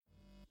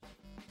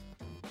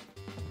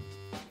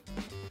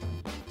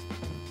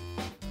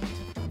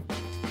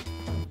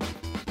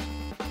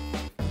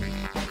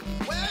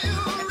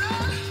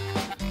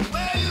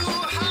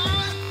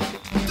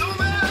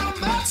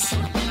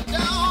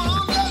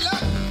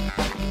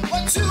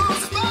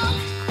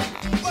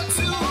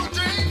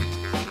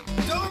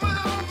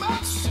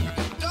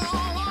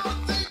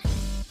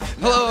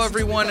Hello,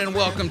 everyone, and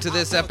welcome to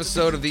this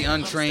episode of The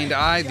Untrained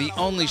Eye, the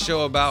only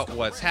show about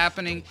what's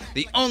happening,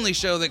 the only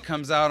show that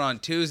comes out on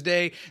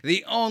Tuesday,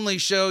 the only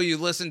show you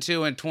listen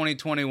to in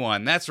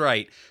 2021. That's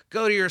right.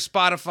 Go to your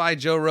Spotify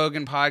Joe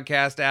Rogan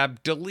podcast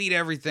app, delete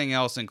everything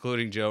else,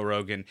 including Joe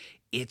Rogan.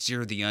 It's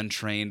your The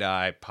Untrained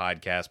Eye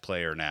podcast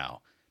player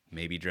now.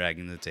 Maybe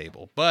dragging the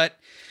table. But,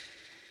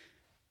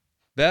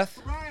 Beth?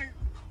 Right,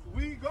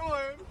 we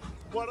going.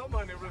 What a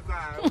money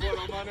reside. What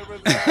a money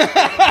reside.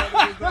 What a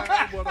money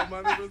reside. What a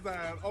money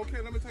reside. Okay,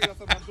 let me tell y'all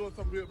something. I'm doing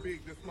something real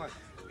big this month.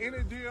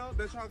 Any deal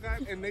that y'all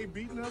got and they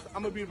beating us,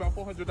 I'm gonna be about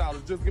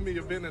 $400. Just give me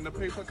your pen and the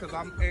paper, cause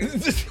I'm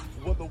asked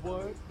what the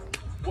what?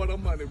 What a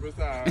money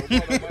reside.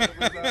 What a money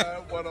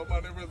reside. What a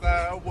money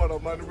reside. What a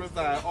money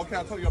reside. Okay,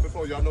 I told y'all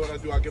before. Y'all know what I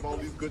do. I give all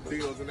these good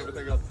deals and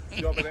everything else.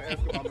 Y'all better ask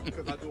about me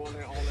because I do all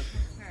that all the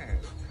time.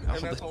 All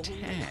And that's the on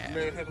who? time.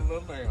 Man had a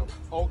little lamb.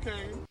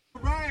 Okay.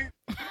 Right.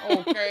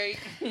 Okay.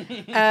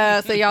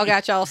 So y'all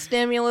got y'all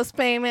stimulus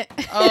payment.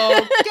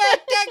 Oh,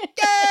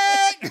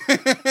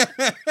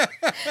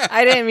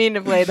 I didn't mean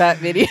to play that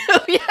video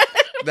yet.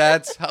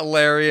 That's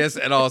hilarious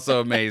and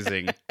also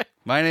amazing.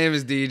 My name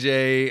is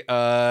DJ.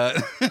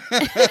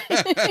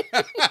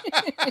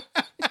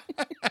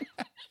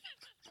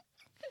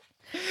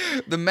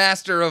 The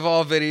master of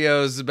all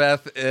videos,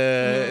 Beth,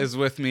 is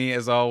with me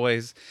as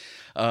always.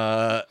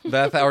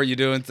 Beth, how are you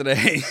doing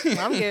today?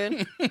 I'm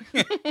good.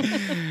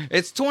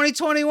 It's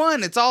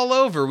 2021. It's all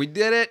over. We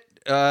did it.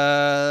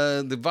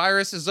 The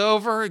virus is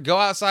over. Go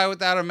outside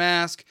without a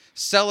mask.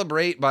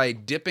 Celebrate by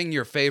dipping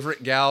your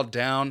favorite gal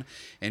down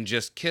and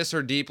just kiss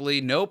her deeply.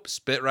 Nope.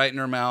 Spit right in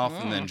her mouth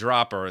and then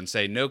drop her and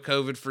say, no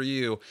COVID for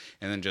you.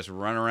 And then just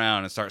run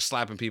around and start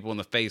slapping people in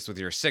the face with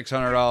your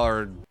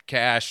 $600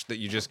 cash that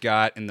you just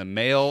got in the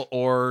mail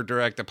or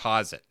direct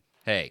deposit.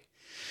 Hey,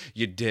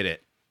 you did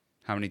it.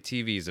 How many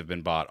TVs have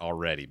been bought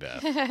already,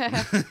 Beth?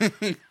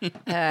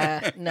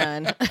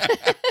 None.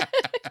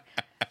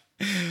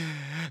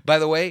 By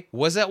the way,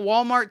 was at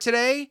Walmart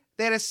today.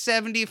 They had a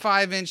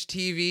 75-inch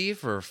TV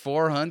for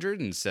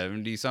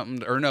 $470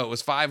 something, or no, it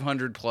was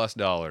 $500 plus.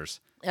 And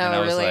I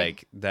was really?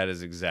 like, that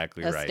is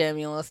exactly A right.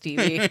 stimulus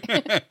TV.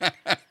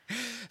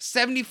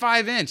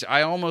 75-inch.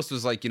 I almost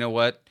was like, you know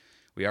what?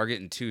 We are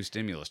getting 2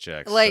 stimulus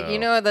checks. Like, so. you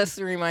know what this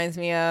reminds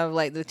me of?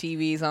 Like the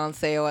TVs on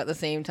sale at the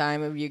same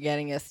time of you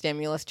getting a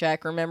stimulus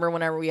check. Remember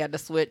whenever we had to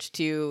switch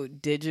to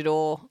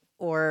digital,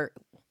 or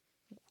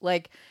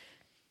like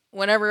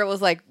whenever it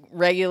was like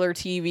regular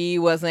TV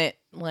wasn't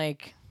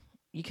like,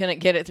 you couldn't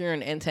get it through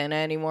an antenna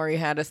anymore. You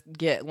had to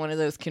get one of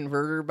those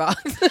converter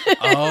boxes.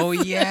 Oh,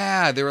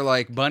 yeah. They were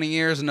like, bunny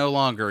ears no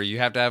longer. You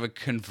have to have a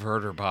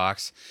converter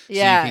box. So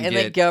Yeah, you can and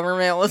get... the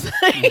government was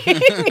like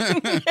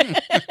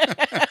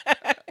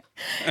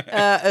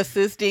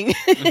assisting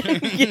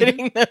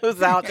getting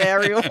those out to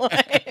everyone.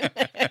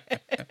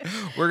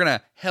 We're going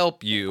to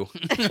help you.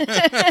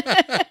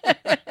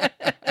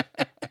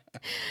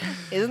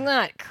 Isn't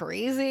that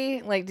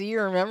crazy? Like, do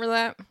you remember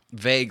that?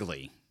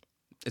 Vaguely.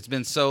 It's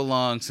been so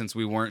long since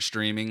we weren't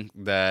streaming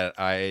that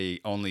I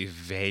only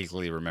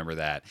vaguely remember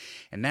that.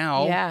 And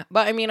now... Yeah,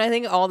 but I mean, I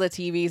think all the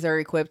TVs are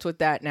equipped with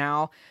that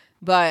now.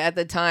 But at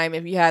the time,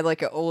 if you had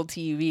like an old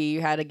TV,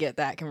 you had to get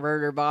that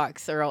converter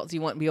box or else you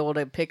wouldn't be able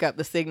to pick up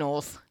the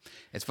signals.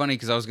 It's funny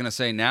because I was going to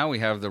say now we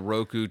have the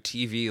Roku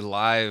TV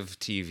Live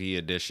TV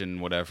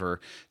edition,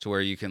 whatever, to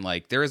where you can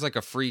like... There is like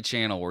a free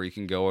channel where you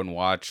can go and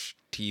watch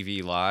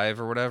TV Live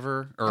or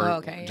whatever.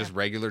 Or just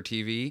regular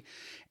TV.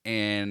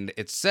 And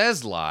it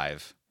says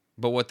live,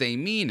 but what they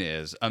mean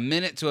is a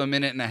minute to a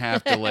minute and a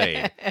half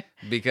delayed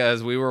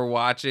because we were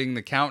watching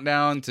the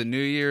countdown to New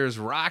Year's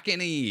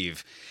Rockin'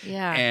 Eve.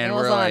 Yeah, and it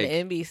was we're on like,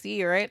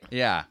 NBC, right?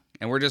 Yeah,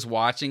 and we're just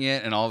watching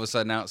it, and all of a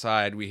sudden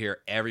outside we hear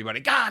everybody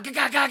ga ga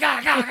ga ga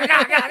ga ga ga ga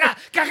ga ga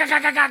ga ga ga ga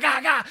ga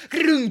ga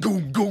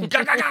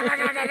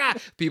ga ga ga,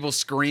 people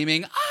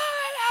screaming.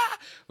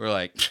 We're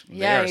like,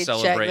 they're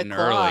celebrating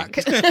early.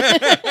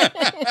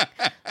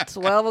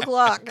 12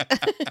 o'clock.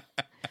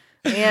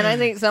 And I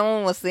think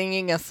someone was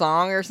singing a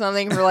song or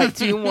something for like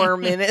 2 more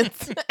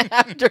minutes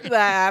after that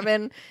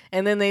happened.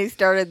 And then they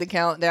started the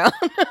countdown.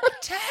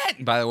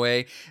 By the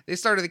way, they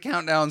started the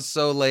countdown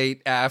so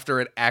late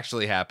after it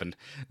actually happened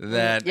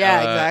that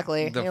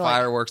exactly. The You're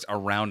fireworks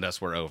around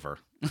us were over.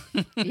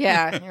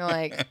 Yeah. You're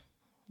like,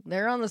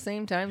 they're on the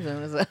same time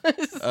zone as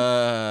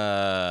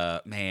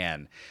us.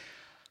 Man.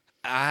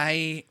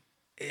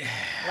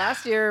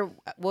 Last year,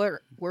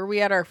 were we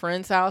at our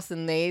friend's house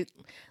and they...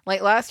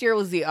 Like, last year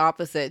was the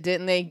opposite.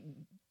 Didn't they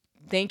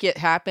think it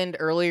happened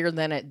earlier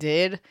than it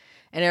did?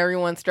 And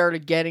everyone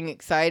started getting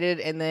excited.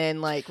 And then,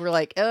 like, we're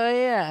like, oh,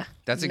 yeah.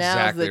 That's now's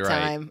exactly the right.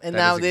 time. And That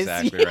now is this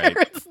exactly year, right.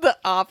 it's the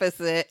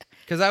opposite.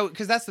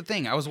 Because that's the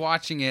thing. I was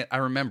watching it. I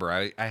remember.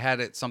 I had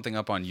it something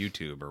up on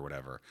YouTube or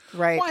whatever.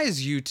 Right. Why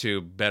is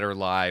YouTube better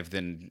live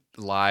than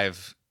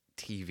live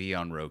TV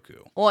on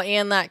Roku. Well,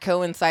 and that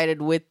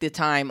coincided with the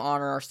time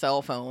on our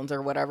cell phones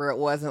or whatever. It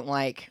wasn't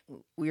like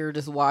we were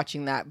just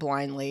watching that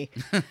blindly.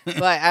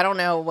 But I don't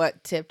know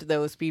what tipped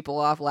those people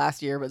off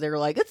last year, but they were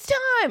like, it's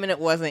time. And it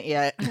wasn't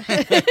yet.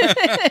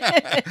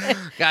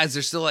 Guys,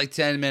 there's still like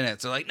 10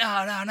 minutes. They're like,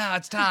 no,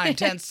 it's time.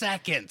 10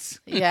 seconds.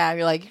 Yeah,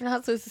 you're like, you're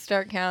not supposed to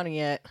start counting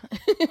yet.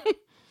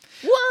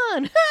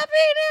 1, Happy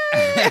New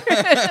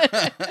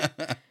Year!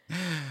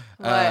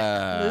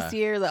 But this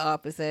year, the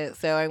opposite.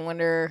 So I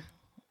wonder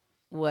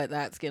what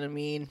that's going to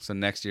mean. So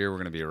next year, we're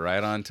going to be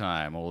right on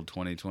time. Old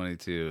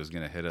 2022 is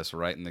going to hit us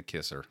right in the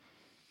kisser.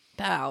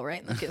 Pow, right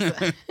in the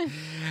kisser.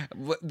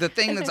 The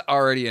thing that's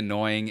already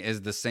annoying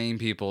is the same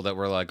people that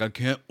were like, I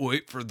can't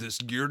wait for this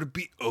year to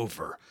be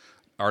over,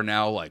 are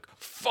now like,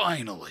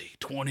 finally,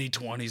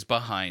 2020's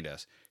behind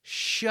us.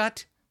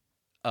 Shut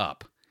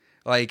up.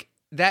 Like,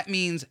 that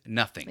means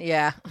nothing.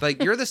 Yeah.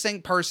 Like, you're the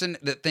same person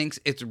that thinks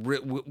it's...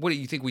 what do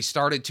you think we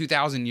started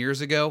 2,000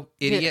 years ago?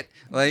 Idiot.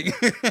 Like...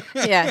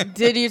 Yeah.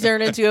 Did you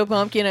turn into a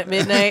pumpkin at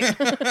midnight?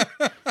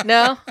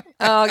 No?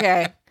 Oh,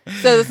 okay.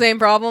 So the same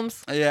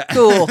problems? Yeah.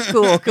 Cool.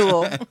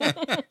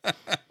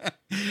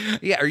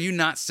 Yeah, are you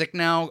not sick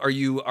now? Are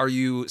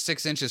you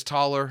 6 inches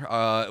taller?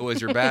 Was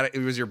your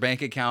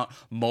bank account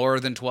more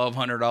than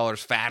 $1,200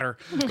 fatter?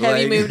 Have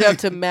you moved up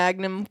to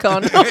Magnum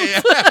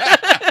condoms?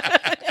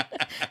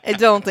 I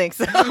don't think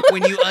so.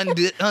 When you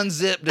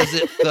unzip, does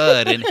it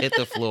thud and hit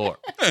the floor?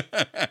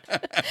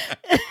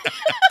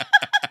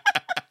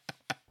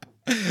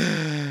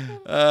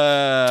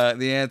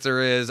 The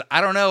answer is,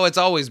 I don't know. It's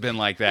always been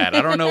like that.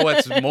 I don't know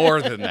what's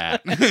more than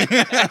that.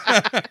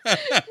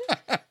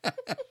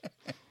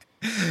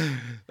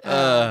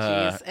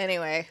 Jeez.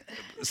 Anyway.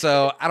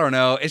 So I don't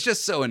know. It's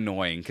just so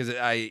annoying because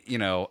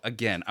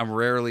again, I'm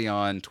rarely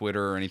on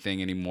Twitter or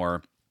anything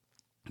anymore.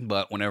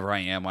 But whenever I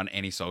am on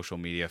any social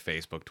media,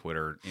 Facebook,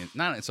 Twitter,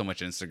 not so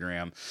much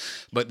Instagram,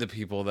 but the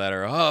people that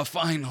are,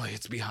 finally,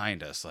 it's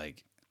behind us.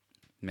 Like,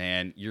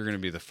 man, you're going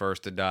to be the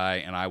first to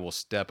die, and I will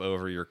step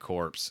over your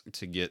corpse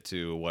to get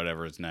to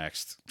whatever is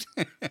next.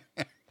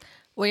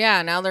 Well,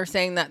 yeah, now they're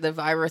saying that the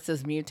virus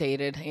is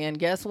mutated, and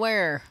guess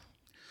where?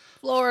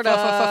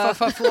 Florida.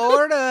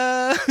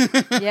 Florida.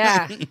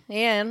 Yeah,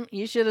 and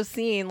you should have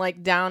seen,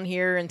 like, down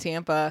here in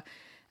Tampa,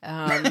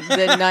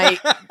 the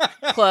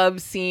nightclub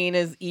scene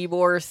is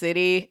Ybor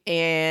City,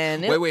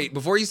 and wait!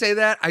 Before you say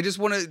that, I just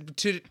want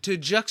to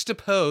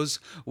juxtapose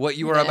what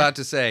you were about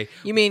to say.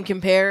 You mean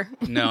compare?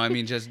 No, I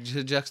mean just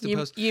to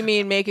juxtapose. You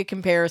mean make a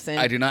comparison?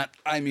 I do not.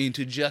 I mean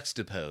to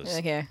juxtapose.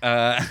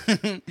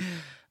 Okay.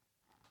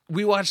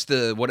 We watched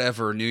the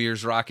whatever New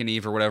Year's Rockin'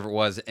 Eve or whatever it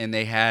was, and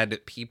they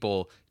had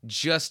people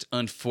just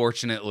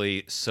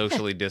unfortunately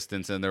socially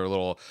distanced in their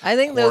little I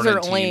think those are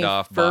only quarantined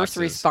off first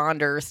boxes.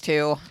 responders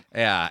too.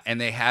 Yeah,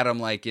 and they had them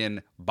like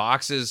in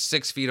boxes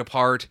 6 feet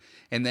apart,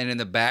 and then in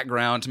the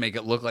background to make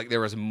it look like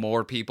there was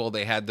more people,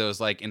 they had those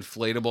like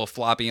inflatable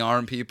floppy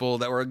arm people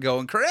that were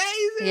going crazy.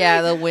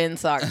 Yeah, the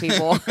windsock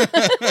people.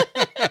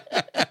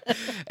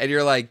 And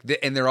you're like,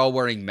 and they're all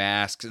wearing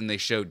masks, and they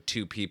showed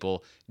 2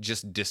 people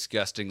just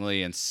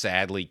disgustingly and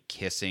sadly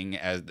kissing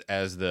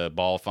as the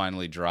ball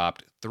finally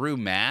dropped through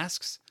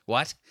masks.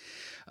 What?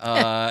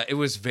 It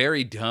was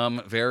very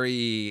dumb,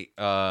 very...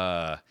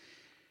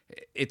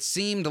 it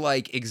seemed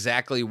like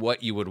exactly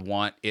what you would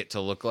want it to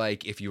look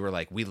like if you were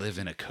like, we live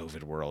in a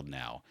COVID world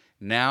now.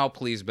 Now,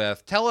 please,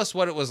 Beth, tell us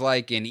what it was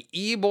like in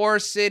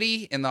Ybor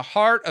City in the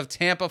heart of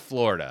Tampa,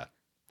 Florida.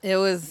 It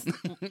was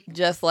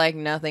just like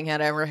nothing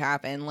had ever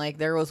happened. Like,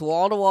 there was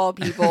wall-to-wall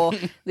people.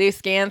 They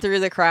scanned through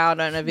the crowd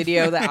on a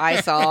video that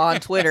I saw on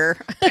Twitter.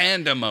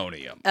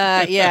 Pandemonium.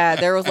 Yeah,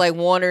 there was like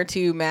 1 or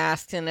 2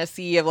 masks in a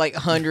sea of like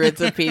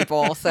hundreds of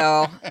people.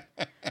 So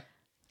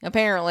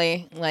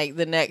apparently, like,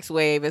 the next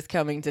wave is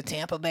coming to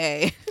Tampa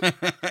Bay.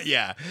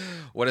 Yeah.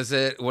 What is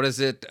it?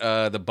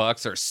 The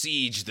Bucks are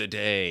siege the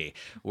day.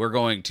 We're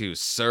going to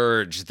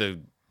surge the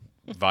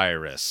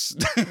virus.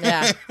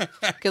 Yeah,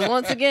 because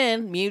once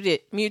again,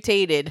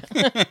 mutated.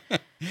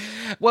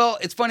 Well,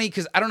 it's funny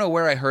because I don't know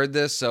where I heard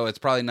this, so it's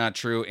probably not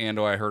true,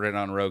 or I heard it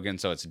on Rogan,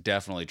 so it's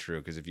definitely true,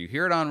 because if you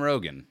hear it on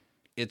Rogan,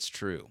 it's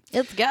true.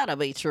 It's gotta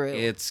be true.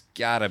 It's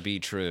gotta be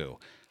true.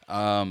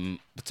 But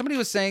somebody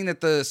was saying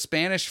that the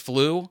Spanish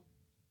flu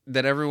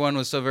that everyone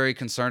was so very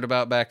concerned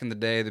about back in the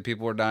day, that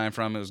people were dying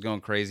from, it was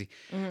going crazy.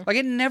 Mm-hmm. Like,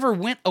 it never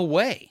went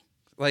away.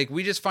 Like,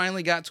 we just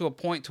finally got to a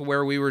point to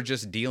where we were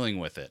just dealing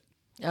with it.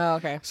 Oh,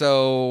 okay.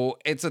 So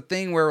it's a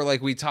thing where,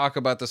 like, we talk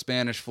about the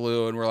Spanish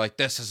flu and we're like,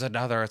 this is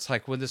another. It's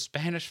like when the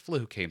Spanish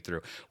flu came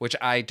through, which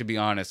to be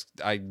honest,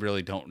 I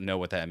really don't know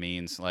what that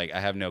means. Like,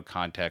 I have no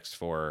context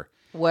for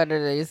what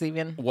it is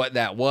even. What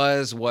that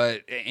was,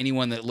 what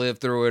anyone that lived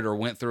through it or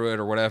went through it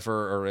or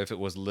whatever, or if it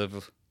was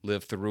live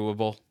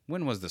throughable.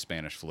 When was the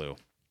Spanish flu?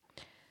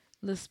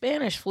 The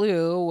Spanish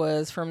flu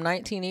was from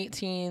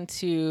 1918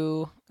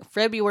 to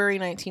February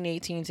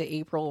 1918 to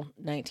April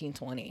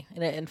 1920,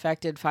 and it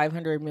infected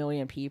 500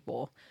 million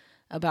people,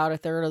 about a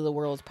third of the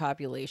world's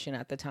population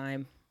at the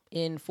time,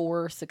 in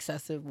 4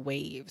 successive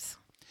waves.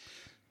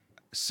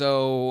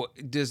 So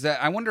does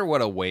that? I wonder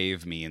what a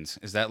wave means.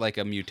 Is that like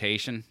a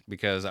mutation?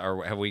 Because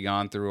have we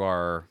gone through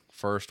our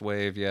first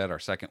wave yet? Our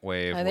second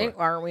wave? I think,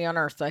 aren't we on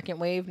our second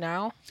wave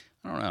now?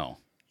 I don't know,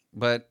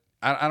 but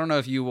I don't know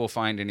if you will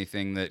find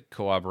anything that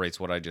corroborates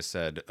what I just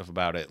said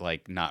about it.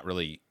 Like, not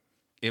really.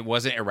 It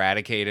wasn't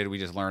eradicated. We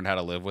just learned how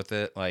to live with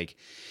it. Like,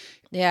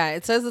 Yeah,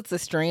 it says it's a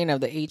strain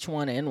of the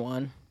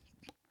H1N1.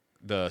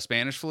 the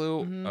Spanish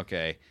flu.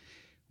 Okay,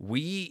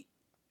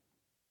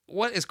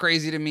 what is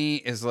crazy to me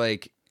is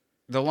like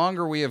the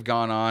longer we have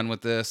gone on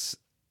with this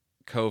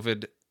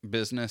COVID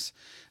business,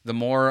 the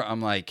more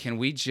I'm like, can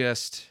we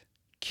just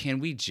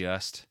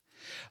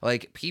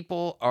like,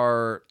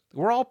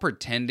 we're all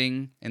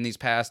pretending in these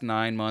past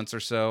 9 months or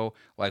so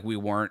like we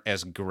weren't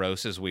as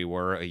gross as we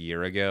were a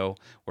year ago,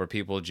 where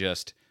people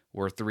just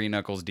were 3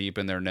 knuckles deep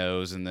in their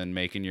nose and then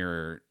making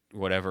your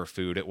whatever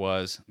food it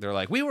was. They're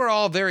like, we were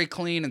all very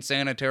clean and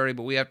sanitary,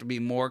 but we have to be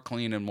more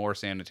clean and more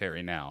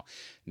sanitary now.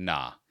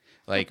 Nah.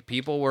 Like,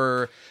 people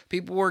were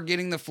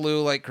getting the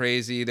flu like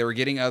crazy. They were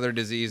getting other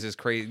diseases,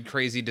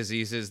 crazy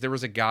diseases. There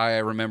was a guy I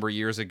remember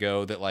years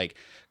ago that like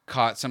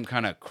caught some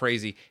kind of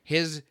crazy,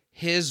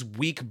 his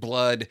weak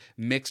blood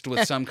mixed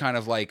with some kind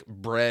of like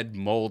bread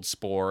mold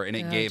spore, and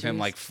it gave him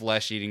like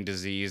flesh-eating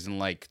disease and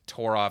like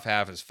tore off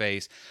half his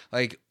face.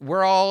 Like,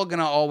 we're all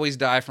gonna always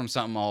die from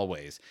something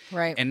always.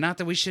 Right. And not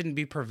that we shouldn't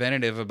be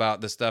preventative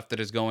about the stuff that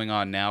is going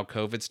on now,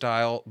 COVID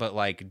style, but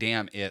like,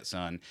 damn it,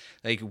 son.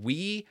 Like,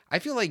 I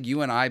feel like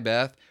you and I,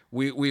 Beth,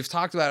 we've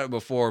talked about it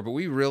before, but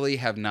we really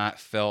have not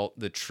felt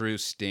the true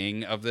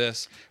sting of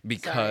this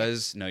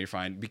because, no, you're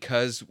fine,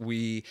 because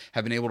we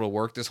have been able to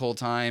work this whole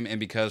time,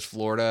 and because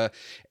Florida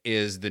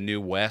is the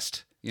new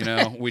West. You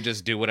know, we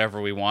just do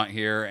whatever we want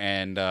here,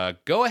 and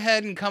go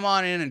ahead and come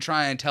on in and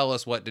try and tell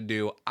us what to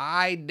do.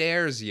 I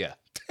dares you.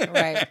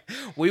 Right.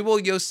 We will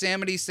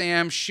Yosemite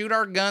Sam, shoot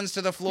our guns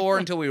to the floor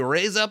until we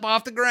raise up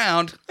off the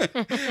ground,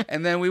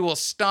 and then we will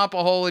stomp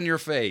a hole in your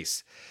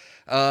face.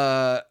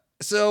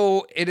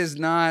 So it is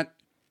not,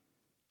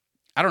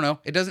 I don't know,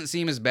 it doesn't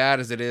seem as bad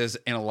as it is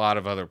in a lot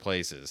of other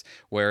places,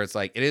 where it's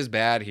like, it is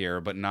bad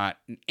here, but not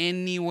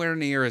anywhere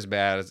near as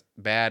bad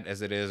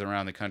as it is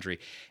around the country.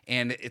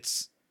 And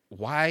it's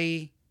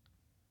why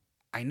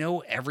I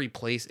know every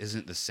place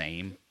isn't the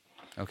same.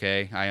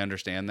 Okay, I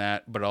understand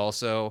that, but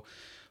also,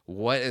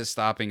 what is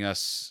stopping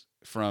us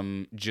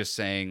from just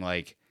saying,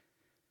 like,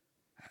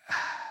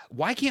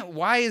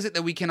 why is it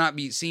that we cannot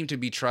seem to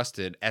be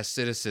trusted as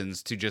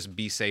citizens to just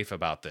be safe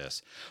about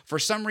this? For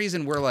some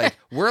reason, we're like,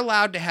 we're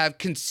allowed to have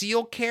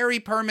concealed carry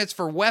permits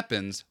for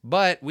weapons,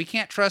 but we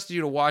can't trust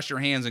you to wash your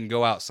hands and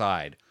go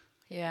outside.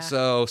 Yeah.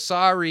 So,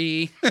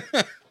 sorry.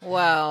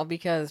 Well,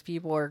 because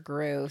people are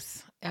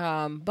gross.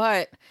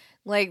 But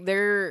like,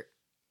 there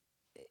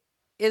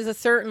is a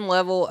certain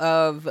level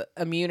of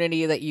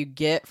immunity that you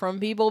get from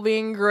people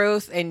being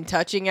gross and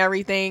touching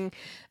everything.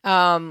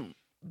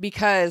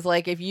 Because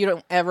like, if you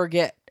don't ever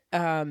get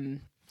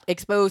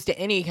exposed to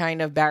any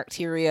kind of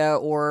bacteria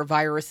or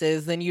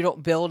viruses, then you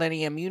don't build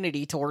any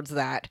immunity towards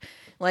that.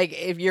 Like,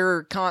 if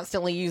you're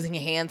constantly using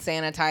hand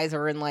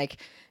sanitizer and like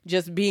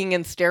just being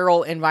in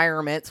sterile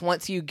environments,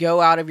 once you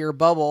go out of your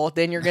bubble,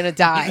 then you're gonna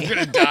die. You're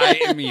gonna die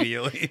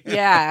immediately.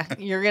 Yeah,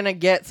 you're gonna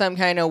get some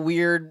kind of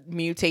weird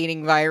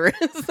mutating virus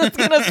that's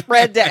gonna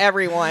spread to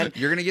everyone.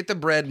 You're gonna get the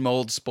bread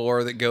mold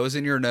spore that goes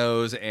in your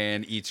nose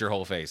and eats your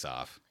whole face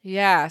off.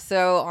 Yeah,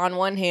 so on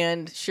one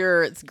hand,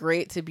 sure, it's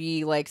great to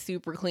be like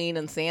super clean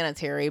and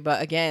sanitary,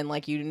 but again,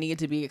 like, you need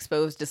to be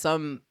exposed to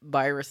some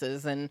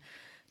viruses and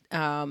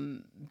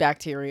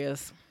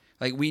bacterias.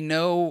 Like, we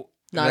know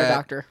Not a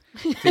doctor.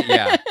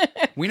 Yeah.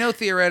 We know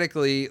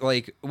theoretically,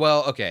 like,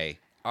 well, okay,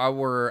 I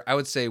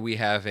would say we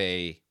have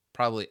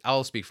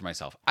I'll speak for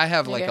myself. I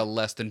have like a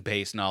less than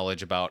base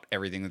knowledge about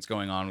everything that's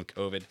going on with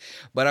COVID,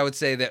 but I would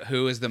say that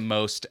who is the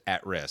most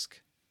at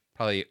risk?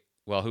 Probably,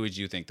 well, who would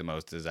you think the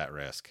most is at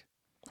risk?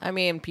 I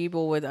mean,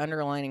 people with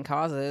underlying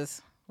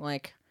causes,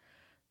 like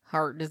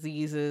heart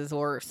diseases,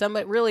 or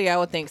somebody, really, I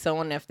would think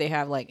someone if they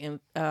have like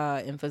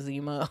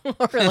emphysema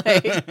or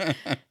like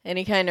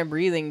any kind of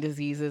breathing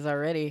diseases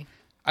already.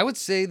 I would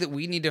say that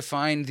we need to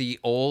find the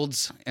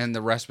olds and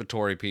the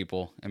respiratory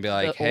people and be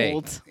like, hey,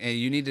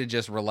 you need to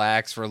just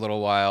relax for a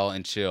little while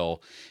and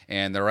chill.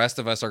 And the rest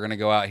of us are going to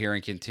go out here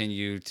and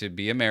continue to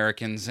be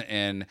Americans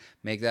and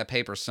make that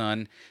paper,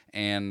 son,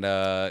 and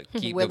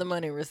keep where the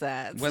money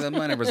resides. Where the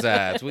money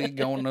resides. We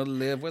going to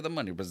live where the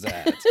money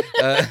resides.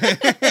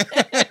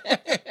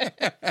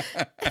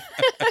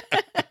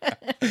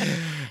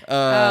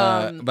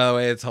 By the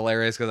way, it's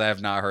hilarious because I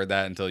have not heard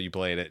that until you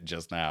played it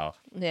just now.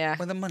 Yeah.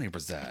 Where the money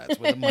resides.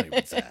 Where the money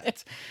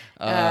resides.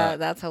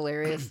 That's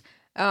hilarious.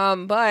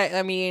 But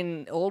I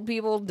mean, old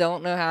people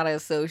don't know how to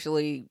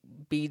socially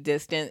be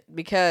distant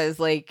because,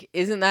 like,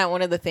 isn't that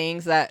one of the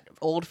things that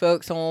old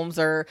folks' homes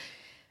are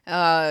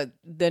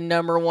the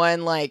number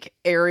one like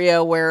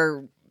area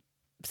where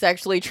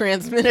sexually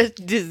transmitted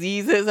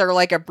diseases are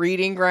like a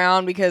breeding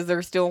ground because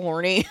they're still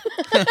horny?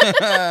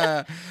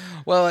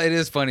 Well, it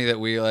is funny that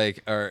we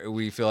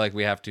feel like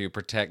we have to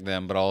protect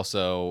them, but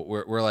also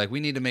we're like, we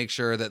need to make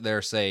sure that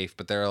they're safe,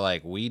 but they're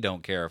like, we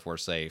don't care if we're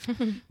safe.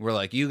 We're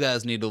like, you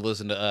guys need to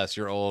listen to us.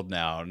 You're old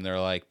now. And they're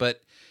like,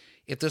 but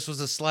if this was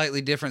a slightly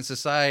different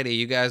society,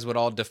 you guys would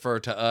all defer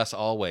to us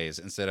always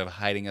instead of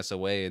hiding us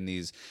away in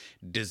these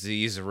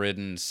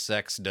disease-ridden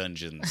sex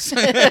dungeons.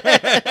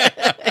 Yeah.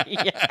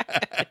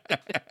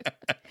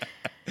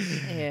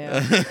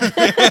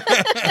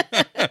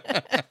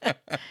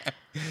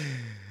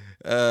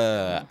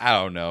 I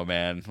don't know,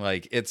 man.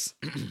 Like it's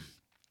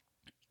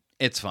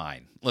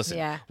fine. Listen,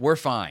 Yeah. we're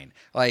fine.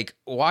 Like,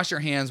 wash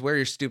your hands, wear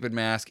your stupid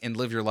mask, and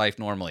live your life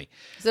normally.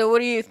 So what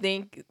do you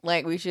think?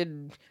 Like, we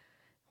should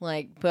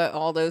like put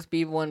all those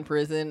people in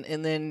prison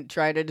and then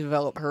try to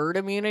develop herd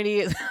immunity?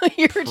 Is that what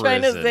you were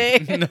trying to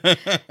say?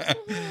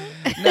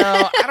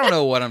 No, I don't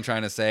know what I'm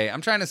trying to say.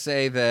 I'm trying to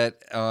say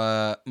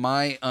that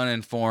my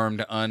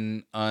uninformed,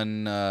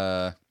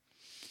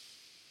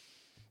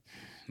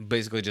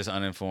 basically just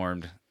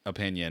uninformed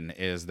opinion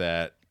is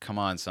that, come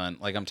on, son.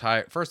 Like, I'm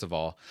tired. First of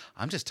all,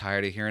 I'm just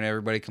tired of hearing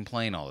everybody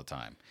complain all the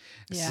time.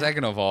 Yeah.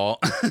 Second of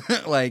all,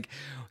 like,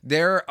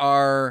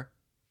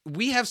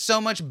 we have so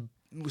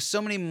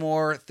many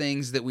more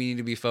things that we need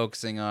to be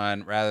focusing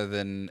on rather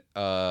than,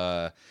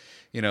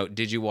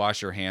 did you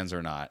wash your hands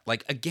or not?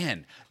 Like,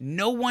 again,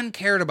 no one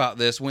cared about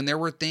this when there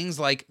were things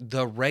like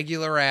the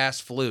regular ass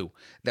flu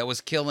that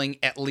was killing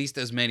at least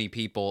as many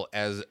people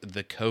as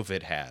the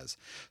COVID has.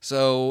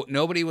 So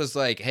nobody was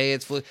like, hey,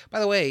 it's flu. By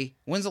the way,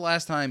 when's the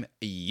last time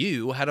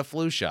you had a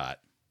flu shot?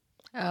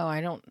 Oh,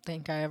 I don't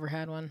think I ever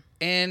had one.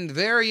 And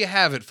there you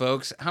have it,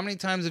 folks. How many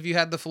times have you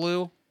had the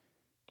flu?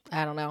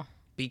 I don't know.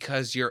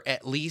 Because you're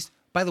at least,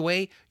 by the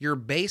way, you're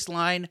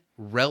baseline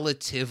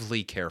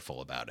relatively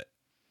careful about it.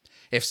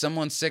 If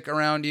someone's sick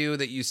around you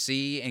that you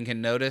see and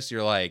can notice,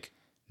 you're like,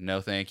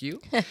 no, thank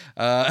you.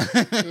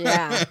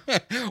 Yeah.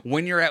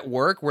 When you're at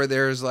work where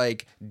there's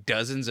like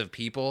dozens of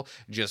people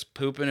just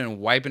pooping and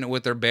wiping it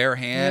with their bare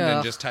hand and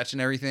Ugh. just touching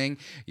everything,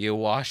 you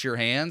wash your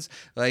hands.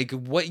 Like,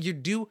 what you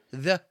do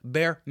the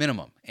bare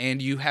minimum.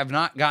 And you have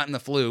not gotten the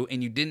flu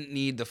and you didn't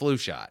need the flu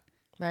shot.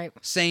 Right.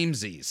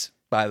 Samesies,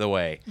 by the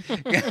way.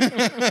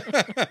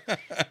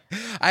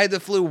 I had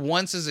the flu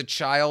once as a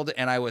child,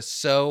 and I was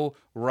so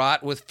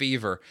wrought with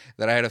fever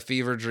that I had a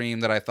fever dream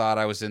that I thought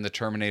I was in the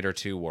Terminator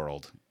 2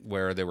 world,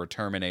 where there were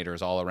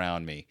Terminators all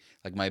around me.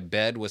 Like, my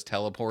bed was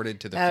teleported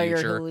to the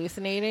future. You're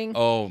hallucinating?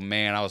 Oh,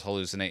 man, I was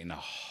hallucinating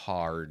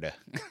hard.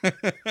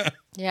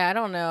 Yeah, I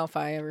don't know if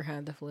I ever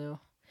had the flu.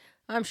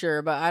 I'm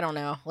sure, but I don't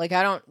know. Like,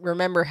 I don't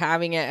remember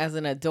having it as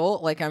an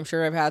adult. Like, I'm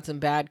sure I've had some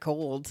bad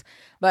colds,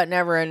 but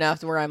never enough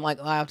to where I'm like,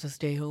 oh, I have to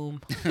stay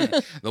home.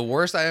 The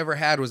worst I ever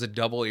had was a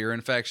double ear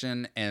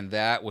infection, and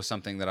that was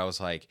something that I was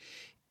like,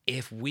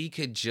 if we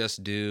could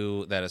just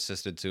do that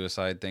assisted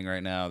suicide thing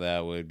right now,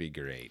 that would be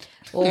great.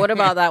 Well, what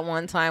about that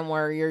one time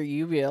where your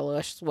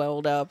uvula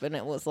swelled up and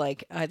it was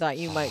like, I thought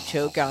you might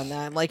choke on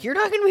that. I'm like, you're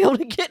not going to be able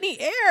to get any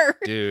air.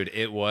 Dude,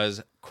 it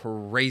was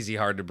crazy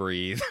hard to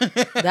breathe.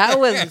 That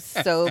was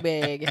so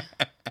big.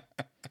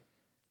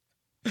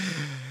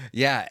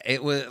 Yeah,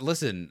 it was.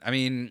 Listen, I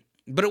mean,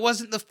 but it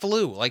wasn't the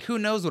flu. Like, who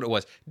knows what it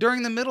was?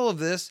 During the middle of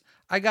this,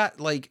 I got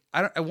like,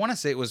 I want to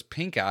say it was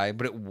pink eye,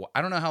 but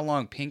I don't know how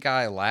long pink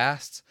eye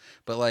lasts,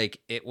 but like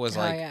it was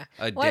like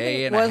a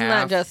day and a half. Wasn't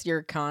that just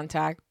your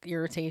contact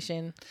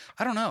irritation?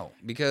 I don't know,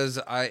 because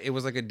it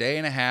was like a day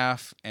and a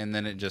half, and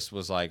then it just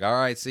was like, all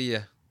right, see ya.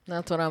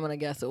 That's what I'm going to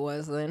guess it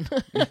was then.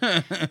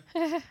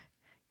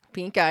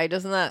 Pink eye,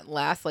 doesn't that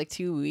last like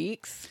 2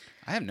 weeks?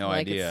 I have no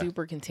like idea. It's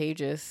super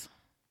contagious,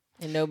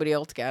 and nobody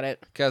else got it.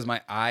 Because my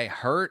eye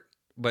hurt,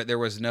 but there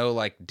was no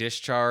like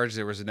discharge.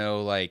 There was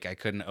no like, I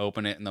couldn't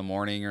open it in the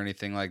morning or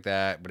anything like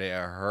that. But it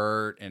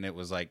hurt, and it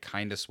was like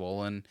kind of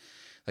swollen.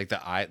 Like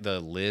the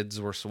lids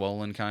were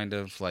swollen, kind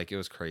of. Like, it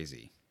was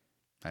crazy.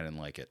 I didn't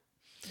like it.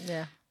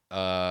 Yeah.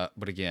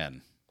 But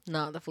again,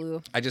 Not the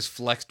flu. I just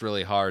flexed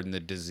really hard, and the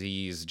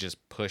disease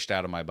just pushed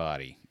out of my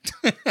body.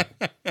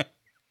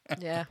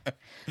 Yeah.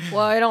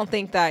 Well, I don't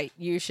think that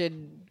you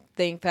should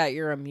think that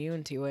you're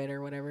immune to it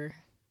or whatever.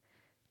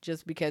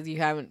 Just because you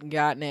haven't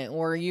gotten it,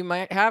 or you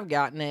might have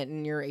gotten it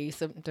and you're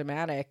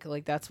asymptomatic.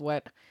 Like, that's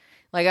what,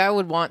 like, I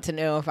would want to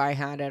know if I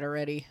had it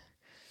already.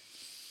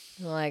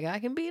 Like, I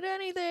can beat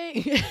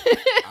anything.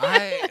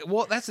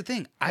 Well, that's the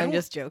thing. I'm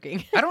just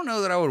joking. I don't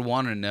know that I would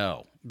want to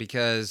know,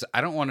 because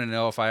I don't want to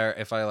know if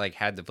I like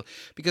had the flu.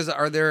 Because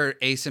are there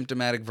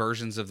asymptomatic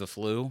versions of the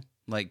flu?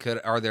 Like,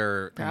 are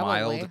there Probably.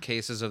 mild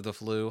cases of the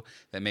flu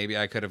that maybe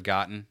I could have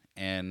gotten,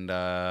 and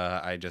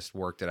I just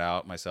worked it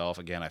out myself?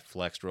 Again, I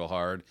flexed real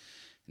hard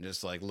and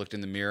just like looked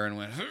in the mirror and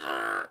went,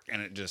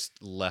 and it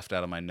just left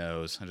out of my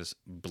nose. I just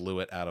blew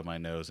it out of my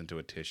nose into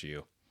a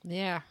tissue.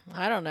 Yeah,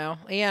 I don't know.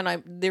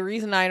 And the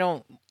reason I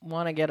don't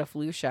want to get a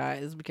flu shot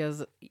is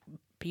because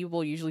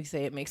people usually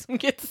say it makes them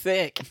get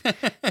sick.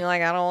 You're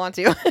like, I don't want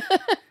to.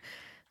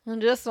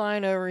 I'm just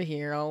fine over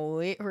here. I'll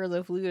wait for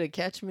the flu to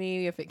catch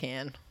me if it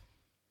can.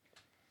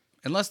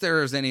 Unless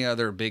there's any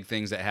other big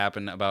things that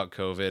happen about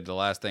COVID, the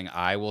last thing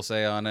I will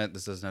say on it,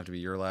 this doesn't have to be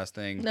your last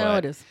thing. No,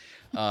 but, it is.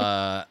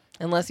 Uh,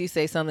 Unless you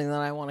say something that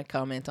I want to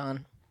comment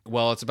on.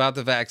 well, it's about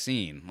the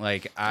vaccine.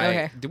 Like,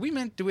 Okay.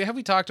 have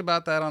we talked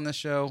about that on this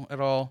show at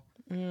all?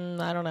 I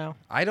don't know.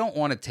 I don't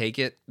want to take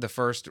it the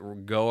first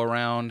go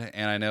around,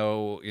 and I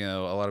know,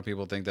 a lot of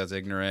people think that's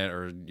ignorant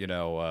or,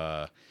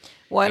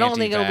 Well, I don't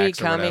think it'll be anti-vax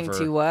or coming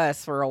whatever. to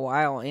us for a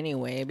while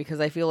anyway, because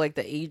I feel like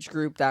the age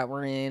group that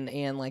we're in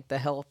and like the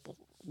health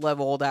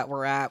level that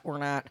we're at, we're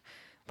not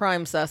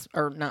prime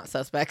not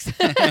suspects,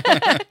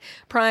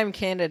 prime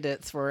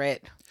candidates for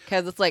it.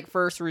 Because it's like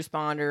first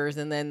responders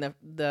and then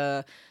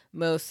the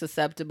most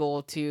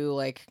susceptible to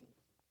like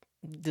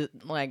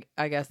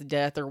I guess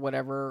death or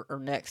whatever, or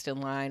next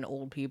in line,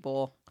 old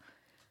people.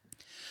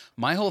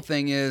 My whole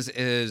thing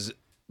is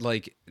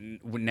like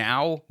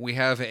now we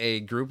have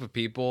a group of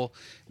people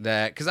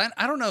that, because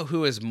I don't know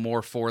who is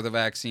more for the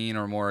vaccine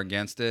or more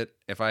against it.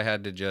 If I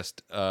had to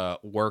just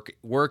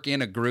work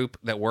in a group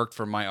that worked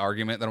for my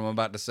argument that I'm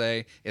about to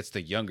say, it's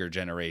the younger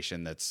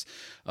generation that's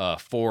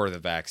for the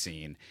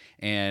vaccine.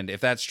 And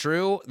if that's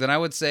true, then I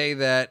would say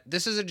that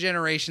this is a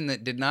generation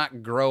that did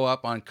not grow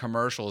up on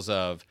commercials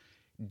of,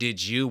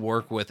 did you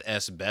work with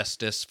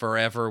asbestos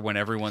forever when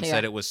everyone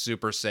said it was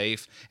super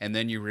safe, and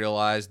then you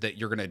realized that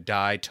you're going to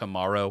die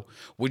tomorrow?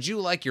 Would you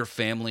like your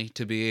family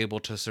to be able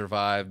to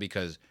survive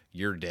because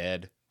you're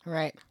dead?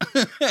 Right.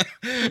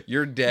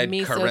 You're dead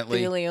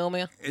currently.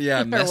 Mesothelioma.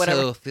 Yeah, Or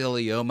whatever.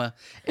 mesothelioma,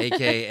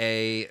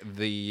 a.k.a.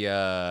 the,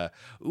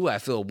 I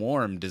feel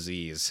warm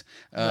disease. Is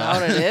that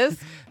what it is?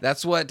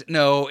 That's what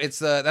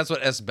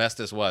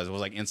asbestos was. It was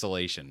like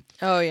insulation.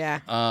 Oh, yeah.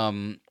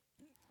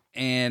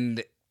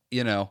 And,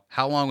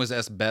 how long was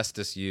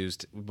asbestos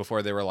used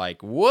before they were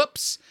like,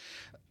 whoops?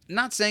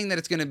 Not saying that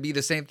it's going to be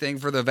the same thing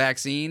for the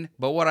vaccine,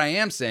 but what I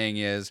am saying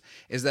is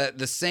that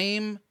the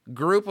same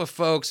group of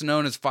folks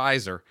known as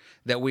Pfizer,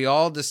 that we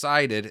all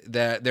decided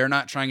that they're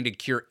not trying to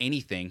cure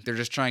anything. They're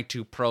just trying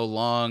to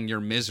prolong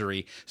your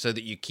misery so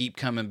that you keep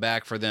coming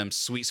back for them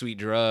sweet, sweet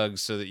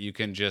drugs so that you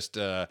can just,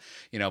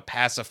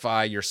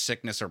 pacify your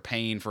sickness or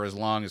pain for as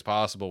long as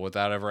possible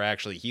without ever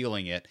actually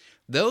healing it.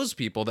 Those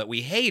people that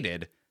we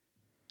hated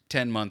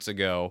 10 months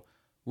ago,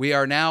 we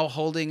are now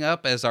holding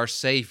up as our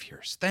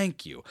saviors.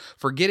 Thank you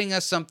for getting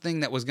us something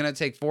that was going to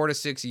take 4 to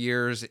 6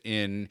 years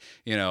in,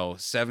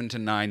 7 to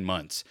 9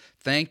 months.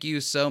 Thank you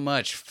so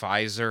much,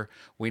 Pfizer.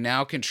 We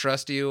now can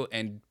trust you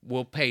and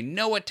will pay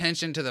no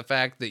attention to the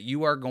fact that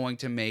you are going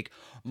to make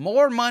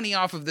more money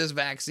off of this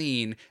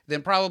vaccine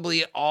than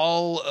probably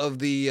all of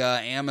the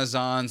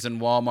Amazons and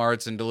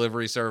Walmarts and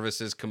delivery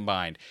services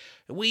combined.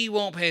 We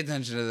won't pay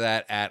attention to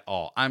that at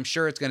all. I'm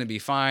sure it's going to be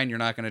fine. You're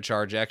not going to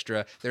charge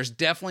extra. There's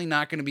definitely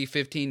not going to be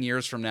 15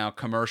 years from now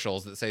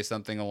commercials that say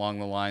something along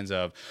the lines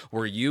of,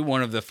 were you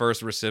one of the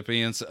first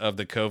recipients of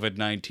the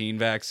COVID-19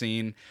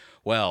 vaccine?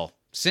 Well,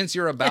 since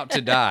you're about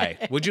to die,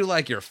 would you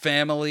like your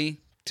family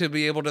to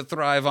be able to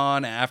thrive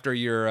on after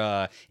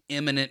your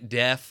imminent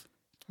death?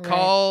 Right.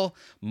 Call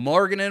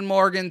Morgan &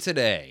 Morgan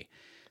today.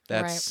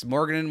 That's right.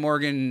 Morgan &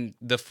 Morgan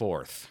the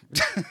fourth.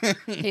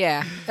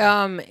 Yeah.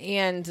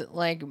 And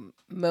like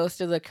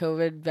most of the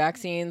COVID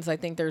vaccines, I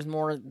think there's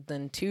more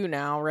than 2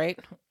 now, right?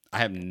 I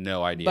have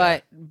no idea.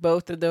 But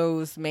both of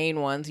those main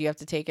ones, you have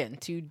to take it in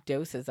 2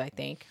 doses, I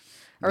think.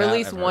 Or That at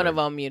least I've one heard. of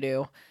them you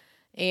do.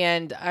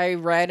 And I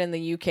read in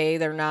the UK,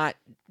 they're not,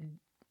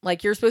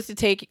 like, you're supposed to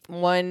take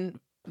one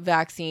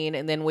vaccine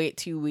and then wait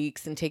 2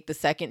 weeks and take the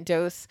second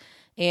dose.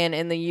 And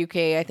in the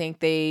UK, I think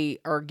they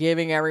are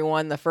giving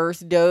everyone the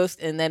first dose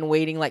and then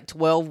waiting like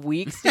 12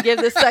 weeks to give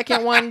the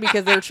second one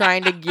because they're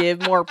trying to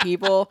give more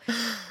people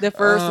the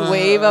first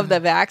wave of the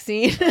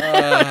vaccine.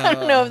 I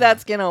don't know if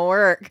that's going to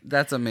work.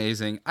 That's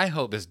amazing. I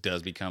hope this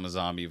does become a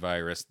zombie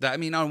virus. I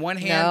mean, on one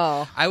hand,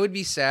 No. I would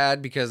be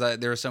sad because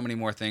there are so many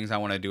more things I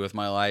want to do with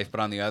my life. But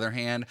on the other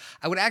hand,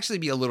 I would actually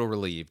be a little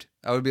relieved.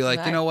 I would be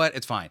like, you know what?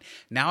 It's fine.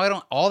 Now I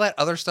don't, all that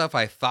other stuff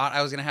I thought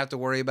I was going to have to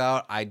worry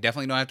about, I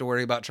definitely don't have to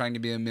worry about trying to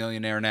be a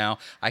millionaire now.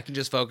 I can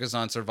just focus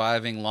on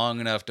surviving long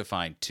enough to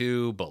find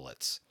 2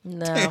 bullets.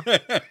 No.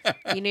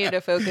 You need to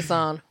focus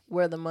on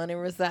where the money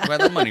resides. Where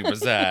the money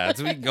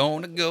resides. We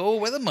gonna go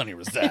where the money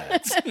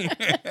resides.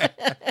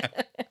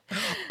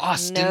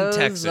 Austin, No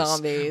Texas.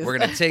 zombies. We're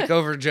gonna take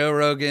over Joe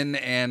Rogan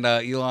and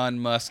Elon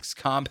Musk's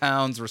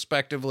compounds,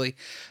 respectively,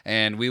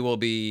 and we will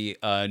be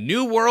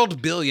New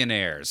World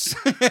billionaires.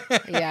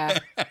 Yeah.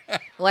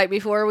 Like,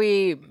 before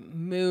we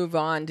move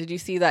on, did you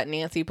see that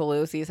Nancy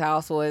Pelosi's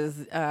house was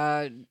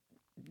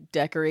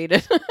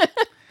decorated?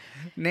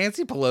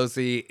 Nancy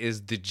Pelosi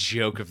is the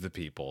joke of the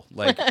people.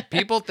 Like,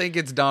 people think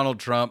it's Donald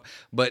Trump,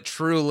 but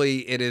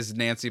truly it is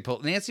Nancy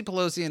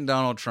Pelosi and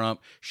Donald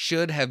Trump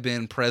should have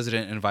been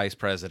president and vice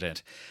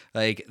president.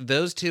 Like,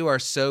 those two are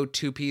so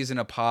 2 peas in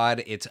a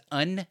pod. It's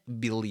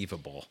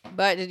unbelievable.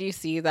 But did you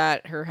see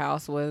that her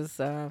house was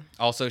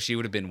Also, she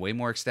would have been way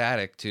more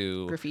ecstatic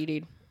to...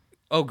 graffitied?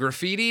 Oh,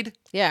 graffitied?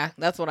 Yeah,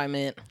 that's what I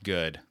meant.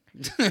 Good.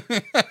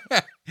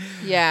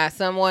 Yeah,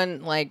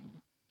 someone like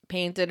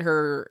painted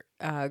her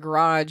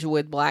garage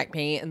with black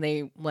paint, and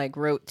they like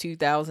wrote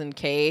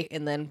 2000K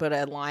and then put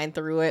a line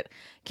through it,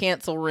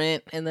 cancel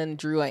rent, and then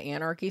drew an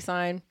anarchy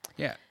sign.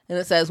 Yeah. And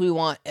it says, "We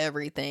want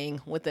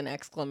everything," with an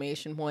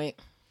exclamation point.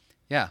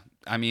 Yeah.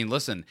 I mean,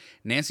 listen,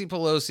 Nancy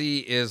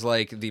Pelosi is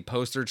like the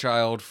poster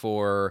child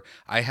for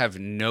I have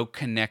no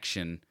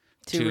connection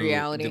To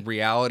reality. the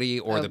reality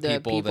or Of the the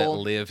people that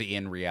people. live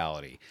in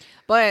reality.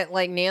 But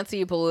like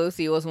Nancy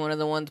Pelosi was one of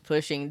the ones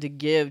pushing to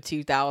give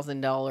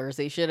 $2,000.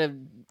 They should have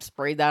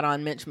sprayed that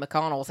on Mitch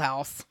McConnell's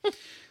house.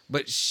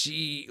 But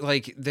she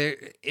like there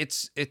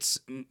it's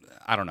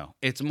I don't know.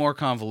 It's more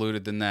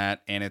convoluted than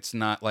that, and it's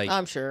not like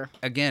I'm sure.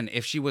 again,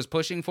 if she was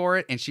pushing for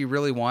it and she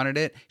really wanted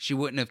it, she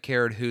wouldn't have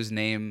cared whose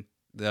name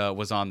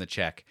was on the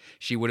check.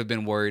 She would have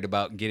been worried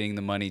about getting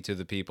the money to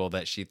the people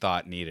that she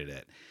thought needed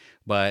it.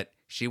 But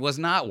she was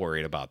not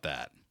worried about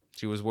that.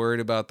 She was worried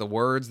about the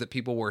words that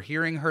people were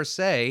hearing her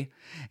say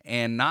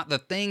and not the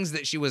things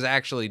that she was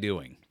actually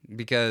doing.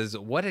 Because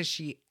what has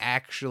she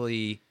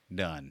actually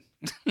done?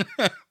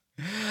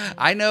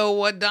 I know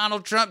what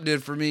Donald Trump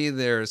did for me.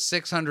 There's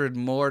 $600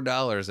 more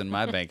in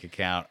my bank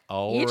account.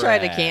 You tried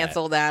to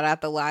cancel that at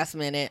the last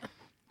minute.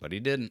 But he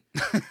didn't.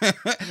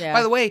 Yeah.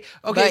 By the way,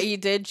 okay. But you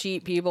did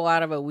cheat people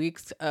out of a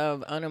week's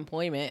of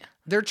unemployment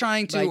They're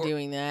trying by to,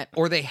 doing that.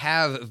 or they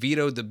have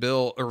vetoed the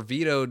bill or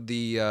vetoed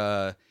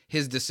the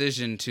his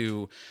decision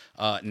to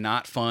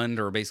not fund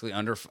or basically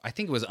I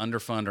think it was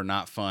underfund or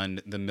not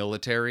fund the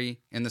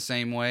military in the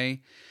same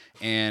way.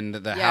 And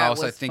the House,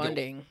 it was I think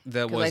funding.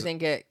 that 'Cause was. I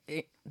think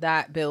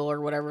that bill or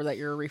whatever that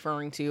you're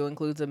referring to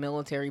includes a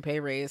military pay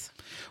raise.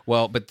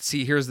 Well, but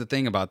see, here's the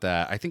thing about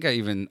that. I think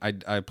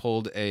I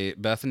pulled a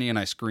Bethany and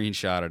I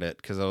screenshotted it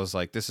because I was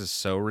like, this is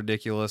so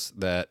ridiculous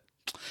that.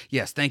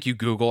 Yes, thank you,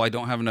 Google. I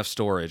don't have enough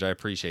storage. I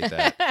appreciate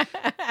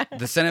that.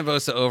 The Senate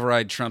votes to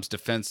override Trump's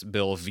defense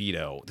bill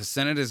veto. The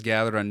Senate is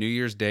gathered on New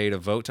Year's Day to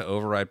vote to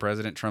override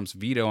President Trump's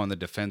veto on the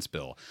defense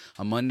bill.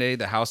 On Monday,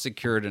 the House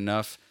secured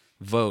enough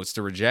votes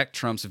to reject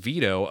Trump's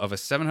veto of a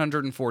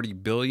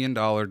 $740 billion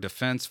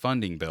defense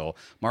funding bill,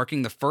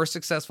 marking the first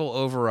successful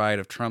override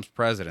of Trump's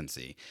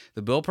presidency.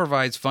 The bill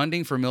provides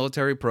funding for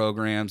military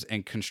programs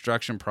and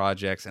construction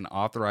projects and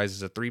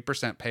authorizes a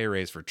 3% pay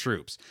raise for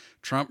troops.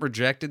 Trump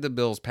rejected the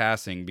bill's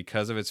passing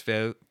because of its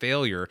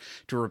failure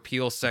to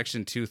repeal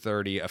Section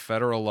 230, a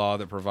federal law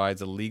that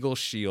provides a legal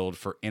shield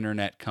for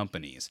internet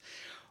companies.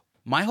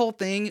 My whole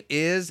thing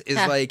is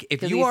like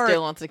if you are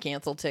still wants to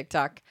cancel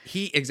TikTok.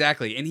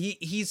 Exactly. And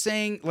he's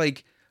saying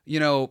like, you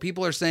know,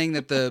 people are saying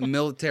that the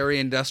military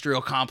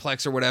industrial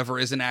complex or whatever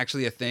isn't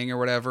actually a thing or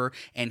whatever,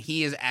 and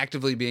he is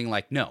actively being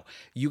like, no,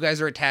 you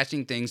guys are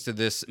attaching things to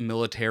this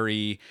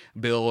military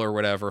bill or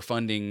whatever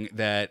funding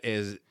that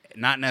is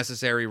not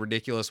necessary,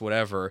 ridiculous,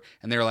 whatever,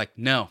 and they're like,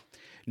 no,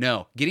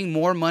 getting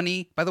more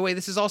money. By the way,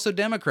 this is also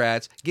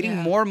Democrats. Getting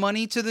more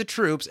money to the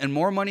troops and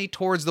more money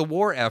towards the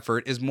war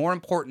effort is more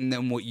important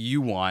than what you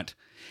want,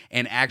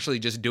 and actually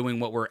just doing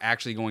what we're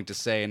actually going to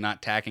say and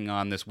not tacking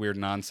on this weird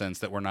nonsense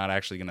that we're not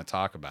actually going to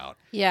talk about.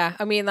 Yeah,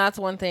 I mean, that's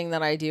one thing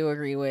that I do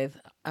agree with.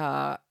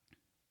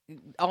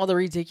 All the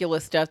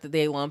ridiculous stuff that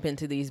they lump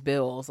into these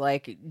bills,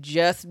 like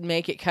just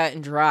make it cut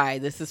and dry.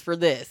 This is for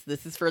this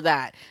is for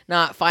that,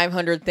 not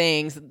 500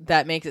 things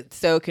that makes it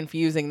so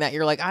confusing that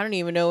you're like, I don't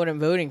even know what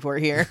I'm voting for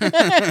here.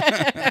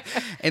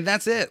 And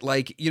that's it.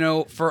 Like, you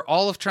know, for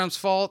all of Trump's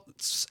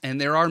faults, and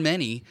there are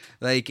many,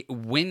 like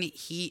when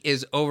he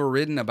is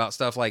overridden about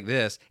stuff like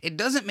this, it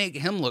doesn't make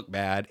him look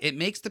bad. It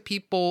makes the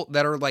people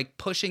that are like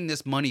pushing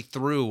this money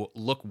through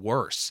look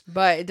worse.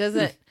 But it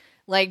doesn't.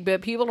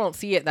 But people don't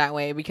see it that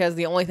way, because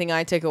the only thing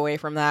I took away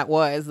from that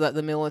was that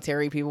the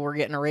military people were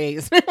getting a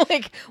raise.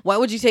 Like, why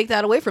would you take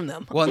that away from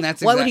them? Well, and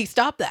that's why would he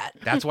stop that?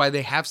 That's why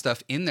they have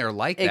stuff in there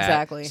like that.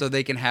 Exactly. So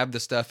they can have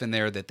the stuff in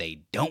there that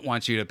they don't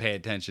want you to pay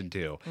attention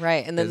to.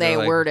 Right, and then they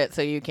word it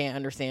so you can't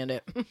understand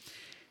it.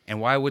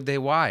 And why would they?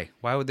 Why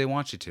would they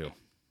want you to?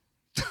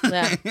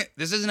 Yeah.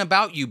 This isn't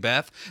about you,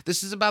 Beth.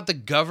 This is about the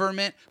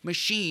government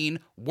machine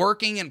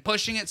working and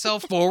pushing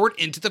itself forward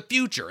into the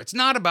future. It's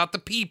not about the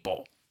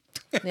people.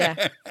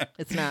 Yeah,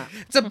 it's not.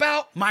 It's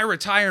about my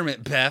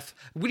retirement, Beth.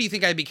 What do you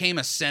think I became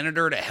a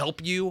senator to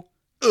help you?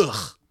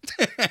 Ugh.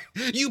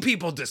 You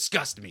people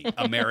disgust me,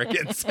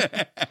 Americans.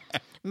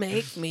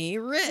 Make me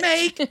rich.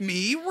 Make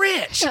me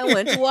rich. I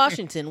went to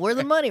Washington, where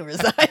the money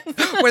resides.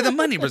 Where the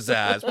money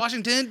resides.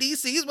 Washington,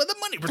 D.C. is where the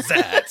money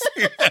resides.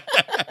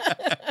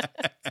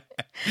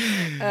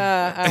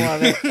 I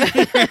love it.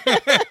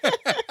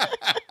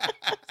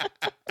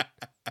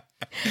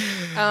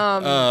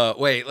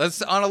 Wait,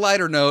 on a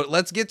lighter note,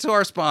 let's get to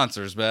our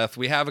sponsors, Beth.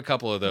 We have a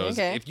couple of those.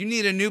 Okay. If you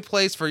need a new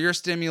place for your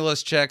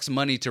stimulus checks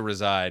money to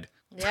reside,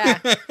 Yeah.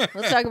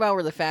 Let's talk about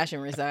where the fashion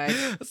resides.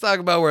 let's talk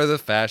about where the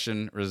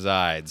fashion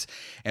resides.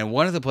 And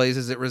one of the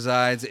places it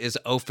resides is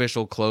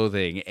Official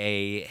Clothing,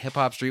 a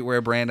hip-hop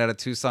streetwear brand out of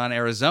Tucson,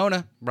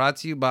 Arizona, brought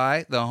to you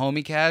by The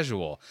Homie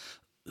Casual.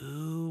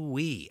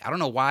 Ooh-wee. I don't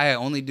know why I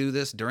only do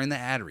this during the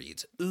ad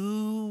reads.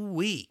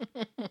 Ooh-wee.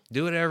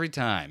 Do it every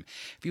time.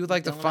 If you would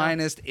like the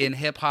finest in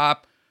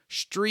hip-hop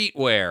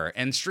streetwear,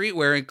 and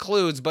streetwear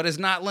includes, but is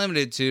not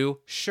limited to,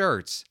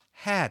 shirts,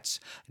 hats,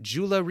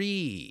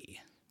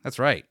 jewelry. That's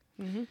right.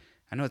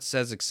 I know it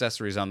says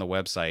accessories on the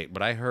website,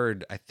 but I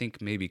heard, I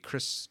think maybe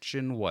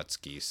Christian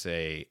Wutzke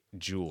say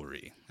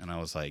jewelry. And I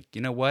was like,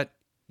 you know what?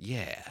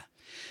 Yeah.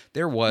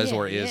 There was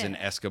or is an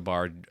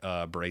Escobar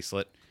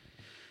bracelet.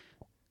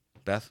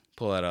 Beth,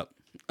 pull that up.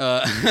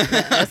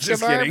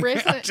 Just kidding.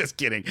 Bracelet? I'm just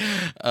kidding.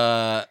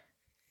 I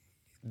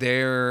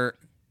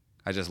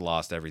just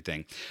lost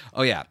everything.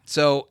 Oh, yeah.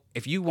 So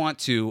if you want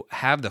to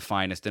have the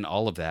finest in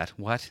all of that,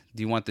 what?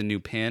 Do you want the new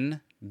pin?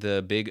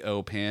 The big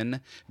O pin?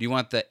 Do you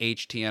want the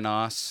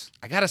HTNOS?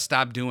 I got to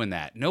stop doing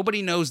that.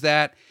 Nobody knows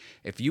that.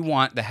 If you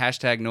want the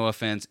hashtag no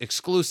offense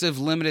exclusive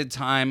limited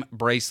time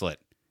bracelet,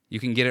 you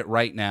can get it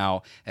right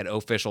now at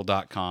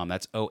official.com.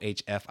 That's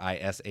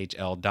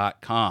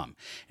OHFISHL.com.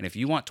 And if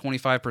you want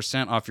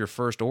 25% off your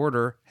first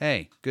order,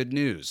 hey, good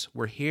news.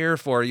 We're here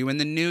for you in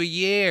the new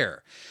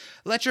year.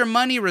 Let your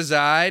money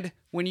reside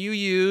when you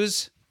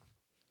use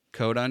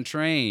code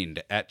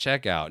UNTRAINED at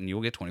checkout, and you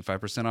will get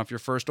 25% off your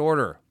first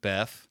order.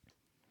 Beth?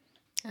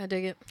 I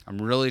dig it.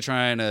 I'm really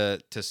trying to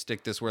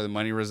stick this where the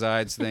money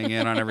resides thing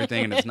in on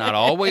everything, and it's not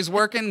always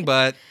working,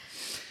 but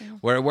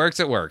where it works,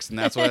 and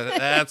that's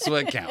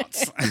what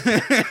counts.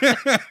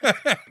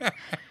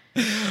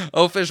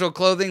 Official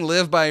Clothing,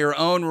 live by your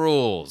own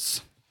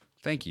rules.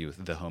 Thank you,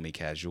 the homie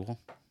casual.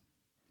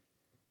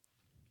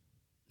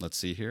 Let's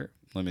see here.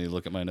 Let me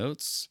look at my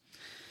notes.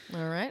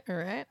 All right.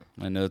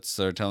 My notes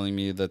are telling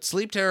me that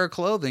Sleep Terror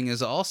Clothing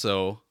is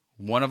also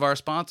one of our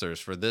sponsors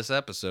for this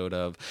episode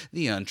of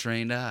The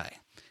Untrained Eye.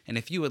 And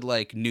if you would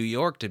like New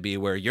York to be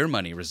where your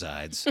money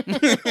resides,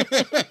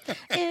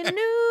 In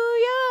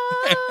New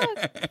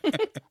York,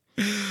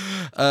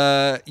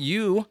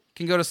 you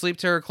can go to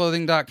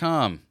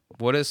sleepterrorclothing.com.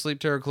 What is Sleep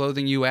Terror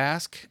Clothing, you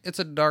ask? It's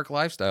a dark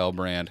lifestyle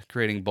brand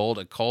creating bold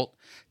occult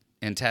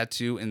and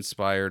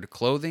tattoo-inspired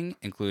clothing,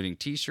 including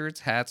t-shirts,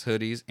 hats,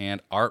 hoodies,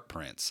 and art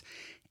prints.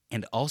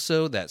 And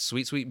also that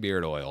sweet, sweet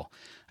beard oil.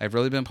 I've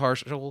really been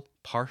partial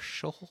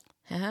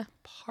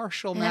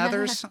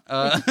Mathers.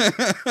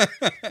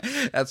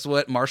 That's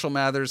what Marshall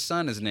Mathers'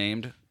 son is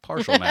named,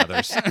 Partial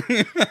Mathers.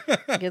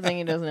 good thing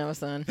he doesn't have a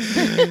son.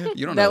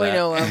 You don't know that. We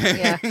know of,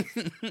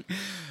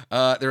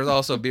 yeah. There's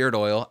also beard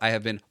oil. I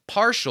have been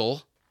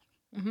partial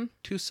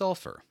to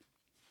sulfur.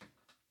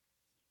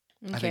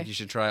 Okay. I think you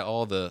should try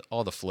all the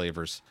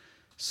flavors.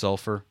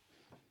 Sulfur,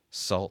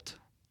 salt.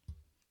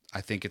 I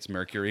think it's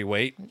mercury.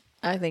 Wait.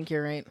 I think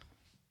you're right.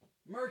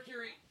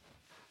 Mercury.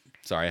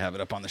 Sorry, I have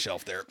it up on the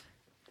shelf there.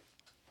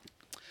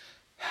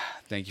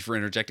 Thank you for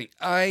interjecting.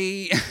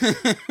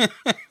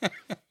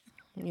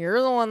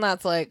 You're the one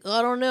that's like,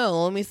 I don't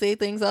know. Let me say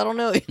things I don't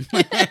know.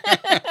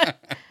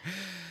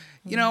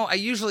 You know, I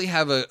usually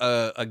have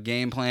a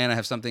game plan. I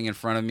have something in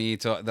front of me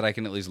that I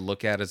can at least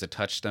look at as a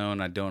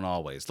touchstone. I don't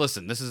always.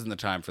 Listen, this isn't the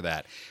time for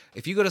that.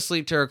 If you go to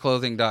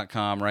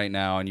sleepterrorclothing.com right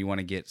now and you want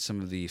to get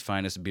some of the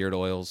finest beard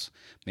oils,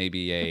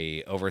 maybe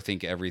a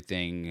Overthink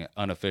Everything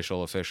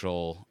unofficial,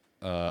 official,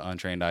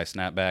 Untrained Eye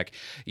snapback,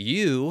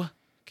 you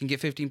can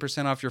get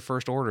 15% off your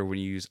first order when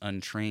you use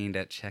Untrained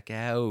at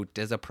checkout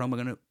as a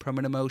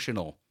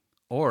promotional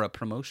or a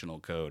promotional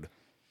code.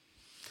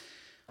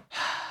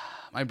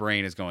 My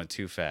brain is going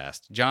too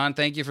fast. John,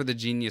 thank you for the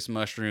Genius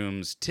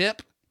Mushrooms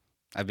tip.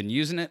 I've been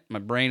using it. My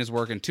brain is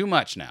working too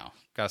much now.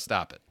 Gotta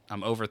stop it.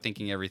 I'm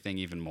overthinking everything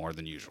even more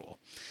than usual,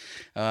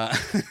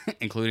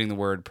 including the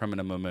word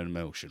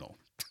emotional.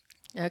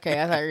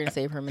 Okay, I thought you were going to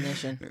say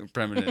premonition.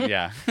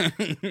 Yeah.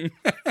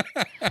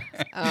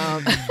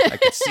 I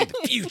can see the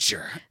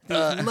future.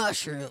 These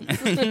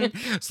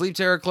mushrooms. Sleep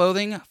Terror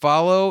Clothing,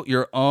 follow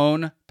your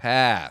own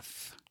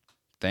path.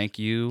 Thank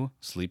you,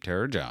 Sleep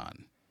Terror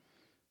John.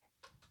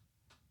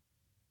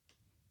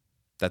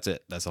 That's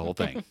it. That's the whole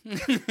thing.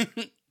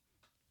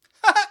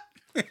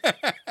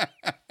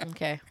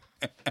 Okay.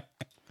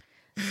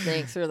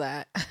 Thanks for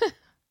that.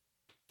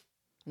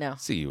 No.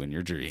 See you in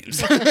your dreams.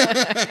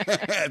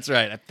 That's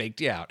right. I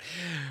faked you out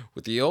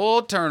with the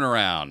old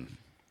turnaround.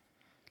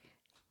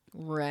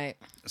 Right.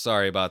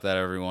 Sorry about that,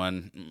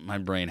 everyone. My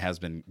brain has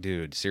been,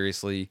 dude,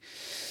 seriously.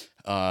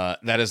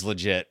 That is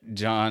legit.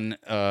 John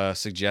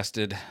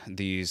suggested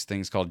these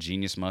things called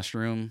Genius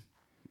Mushroom,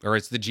 or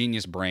it's the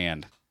Genius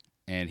brand.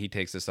 And he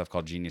takes this stuff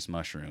called Genius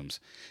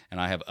Mushrooms.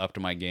 And I have upped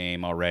my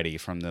game already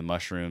from the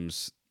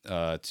mushrooms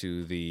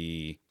to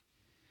the...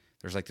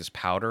 There's like this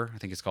powder. I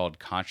think it's called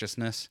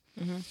Consciousness.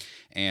 Mm-hmm.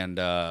 And,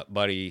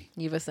 buddy...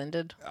 You've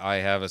ascended? I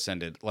have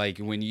ascended. Like,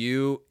 when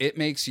you... It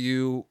makes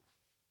you...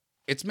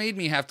 It's made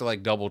me have to,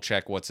 like,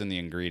 double-check what's in the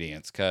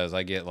ingredients. Because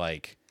I get,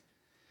 like,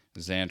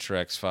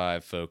 Xantrex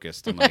 5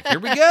 focused. I'm like, here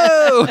we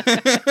go!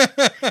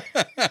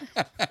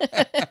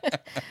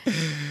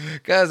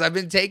 Because I've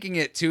been taking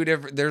it two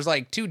different... There's,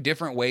 like, two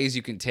different ways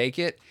you can take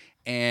it.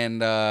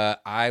 And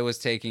I was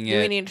taking it...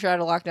 Do we need to try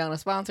to lock down a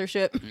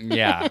sponsorship?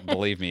 Yeah,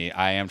 believe me.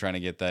 I am trying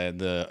to get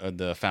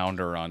the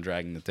founder on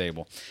Dragging the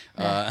Table.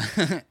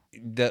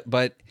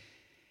 But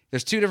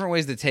there's two different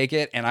ways to take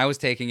it. And I was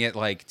taking it,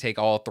 like, take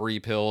all 3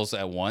 pills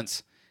at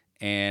once.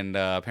 and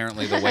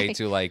apparently the way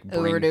to like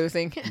bring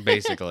Overdosing.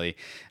 basically.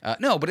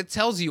 No, but it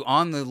tells you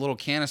on the little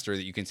canister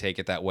that you can take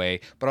it that way.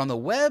 But on the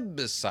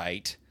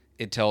website,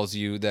 it tells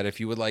you that if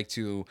you would like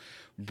to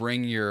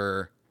bring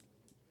your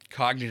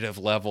cognitive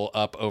level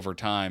up over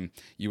time,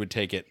 you would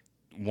take it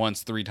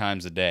once 3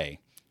 times a day.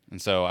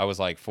 And so I was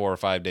like 4 or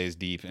 5 days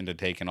deep into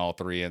taking all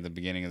 3 at the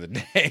beginning of the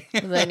day.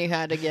 Then you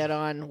had to get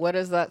on, what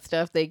is that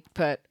stuff they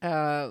put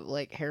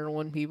like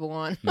heroin people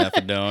on?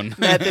 Methadone.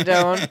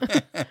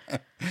 Methadone.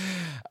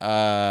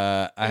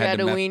 I had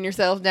to wean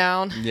yourself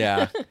down.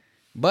 Yeah.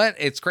 But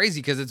it's crazy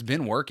because it's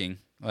been working.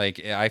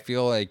 Like, I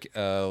feel like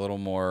a little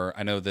more,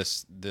 I know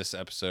this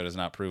episode has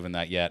not proven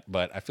that yet,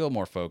 but I feel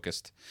more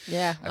focused.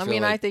 Yeah. I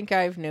mean, I think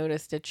I've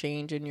noticed a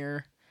change in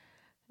your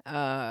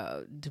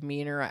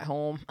demeanor at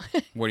home.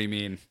 What do you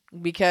mean?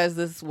 Because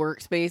this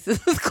workspace is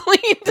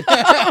cleaned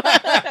up.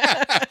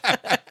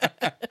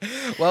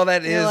 Well,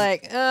 that You're is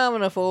like, oh, I'm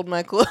gonna fold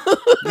my clothes.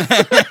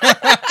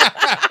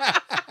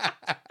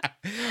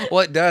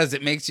 Well, it does.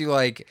 It makes you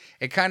like,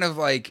 it kind of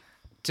like,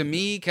 to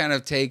me, kind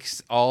of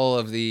takes all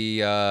of the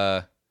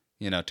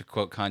to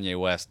quote Kanye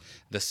West,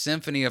 the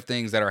symphony of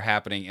things that are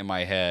happening in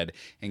my head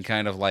and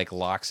kind of like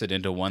locks it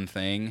into one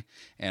thing.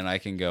 And I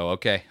can go,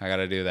 okay, I got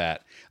to do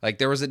that. Like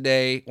there was a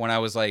day when I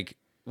was like,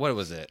 what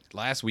was it?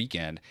 Last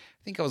weekend.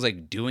 I think I was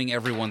like doing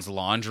everyone's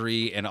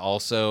laundry and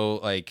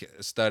also like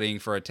studying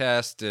for a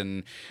test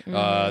and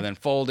then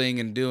folding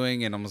and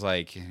doing. And I was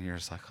like, and you're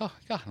just like, oh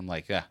God. I'm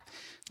like, yeah.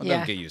 Well,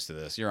 don't get used to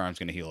this. Your arm's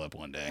going to heal up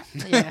one day.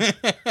 Yeah.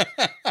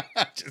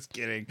 Just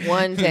kidding.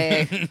 One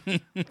day.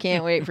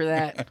 Can't wait for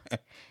that.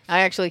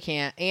 I actually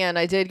can't. And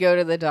I did go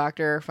to the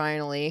doctor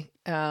finally,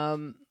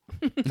 the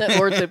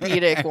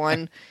orthopedic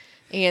one.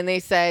 And they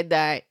said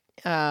that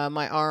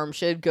my arm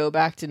should go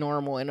back to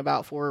normal in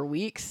about 4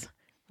 weeks.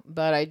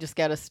 But I just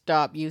got to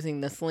stop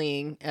using the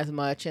sling as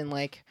much and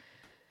like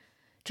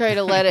try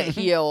to let it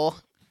heal.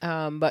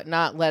 But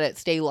not let it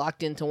stay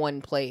locked into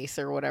one place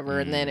or whatever,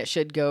 and then it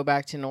should go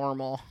back to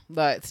normal.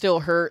 But it still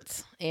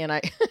hurts, and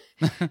I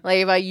like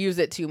if I use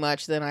it too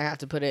much, then I have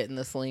to put it in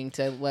the sling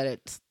to let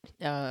it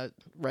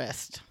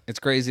rest. It's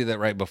crazy that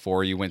right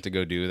before you went to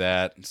go do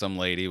that, some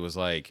lady was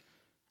like,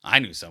 I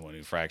knew someone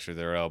who fractured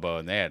their elbow,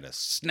 and they had to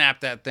snap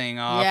that thing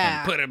off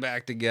and put it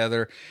back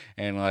together.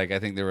 And like I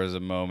think there was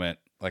a moment,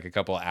 like a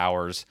couple of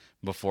hours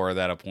before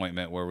that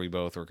appointment, where we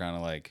both were kind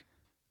of like,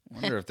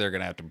 wonder if they're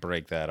going to have to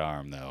break that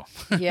arm, though.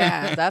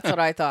 Yeah, that's what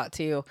I thought,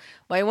 too.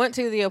 Well, I went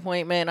to the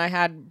appointment. I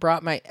had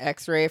brought my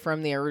x-ray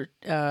from the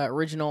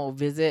original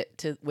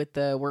visit with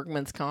the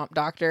workman's comp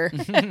doctor.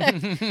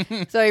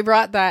 So I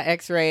brought that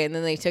x-ray, and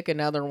then they took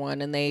another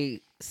one, and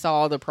they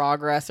saw the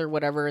progress or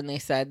whatever, and they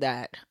said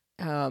that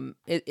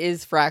it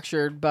is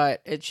fractured,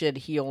 but it should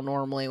heal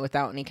normally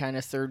without any kind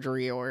of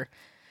surgery or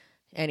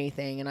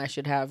anything, and I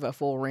should have a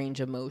full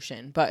range of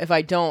motion. But if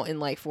I don't in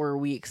like 4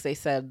 weeks, they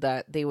said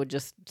that they would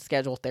just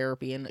schedule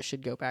therapy and it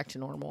should go back to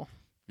normal.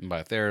 And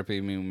by therapy,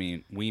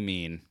 we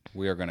mean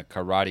we are going to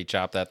karate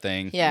chop that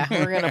thing. Yeah,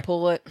 we're going to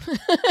pull it.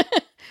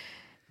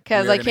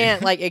 Because I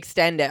can't like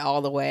extend it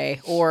all the way,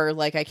 or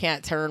like I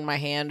can't turn my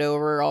hand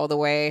over all the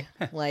way.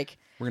 Like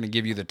we're going to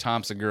give you the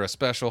Tom Segura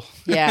special.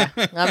 Yeah,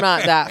 I'm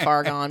not that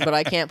far gone, but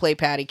I can't play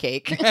patty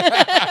cake.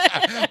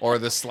 Or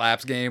the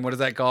slaps game. What is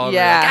that called?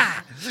 Yeah.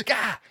 Like,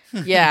 ah!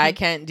 Yeah, I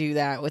can't do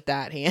that with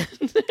that hand.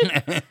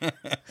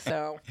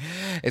 So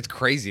it's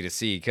crazy to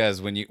see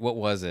because what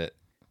was it?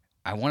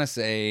 I want to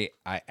say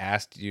I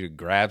asked you to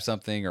grab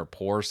something or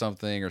pour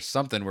something or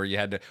something where you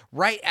had to,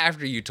 right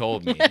after you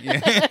told me. And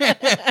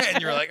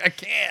you were like, I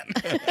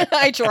can't.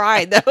 I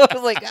tried though. I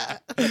was like,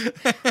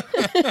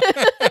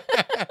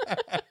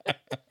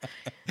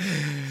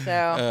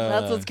 So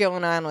that's what's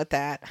going on with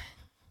that.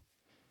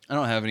 I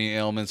don't have any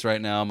ailments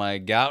right now. My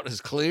gout has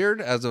cleared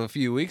as of a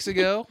few weeks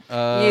ago.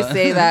 You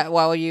say that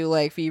while you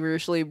like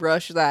feverishly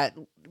brush that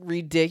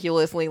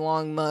ridiculously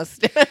long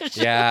mustache.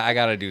 Yeah, I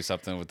got to do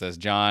something with this.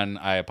 John,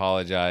 I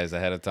apologize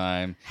ahead of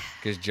time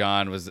because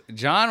John was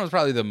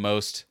probably the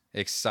most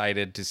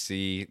excited to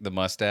see the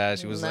mustache.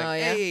 He was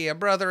hey, a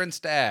brother and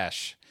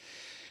stash.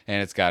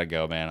 And it's got to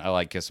go, man. I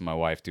like kissing my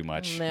wife too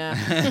much. Yeah.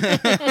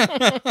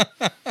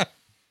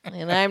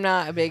 And I'm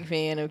not a big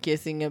fan of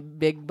kissing a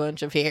big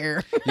bunch of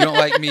hair. You don't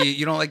like me?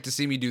 You don't like to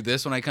see me do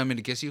this when I come in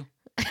to kiss you?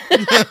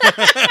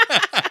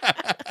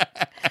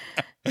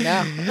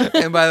 No.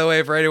 And by the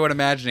way, for anyone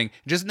imagining,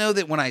 just know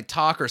that when I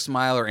talk or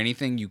smile or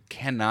anything, you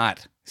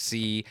cannot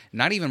see,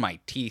 not even my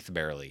teeth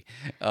barely.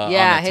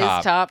 Yeah, on the top.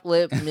 his top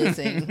lip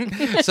missing.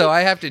 So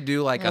I have to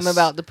do like I'm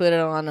about to put it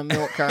on a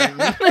milk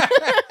carton.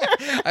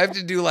 I have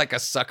to do like a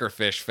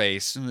suckerfish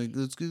face. I'm like,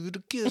 let's give it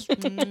a kiss.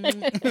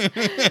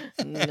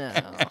 No.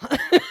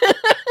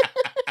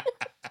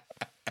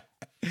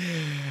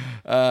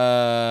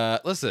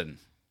 Listen,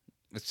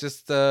 it's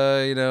just,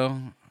 I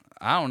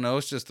don't know.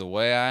 It's just the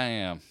way I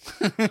am.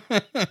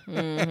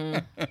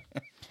 Mm-hmm.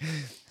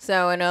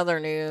 So in other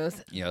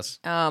news, yes,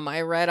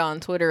 I read on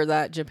Twitter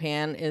that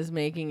Japan is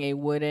making a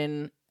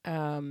wooden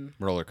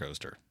roller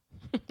coaster.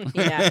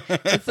 Yeah,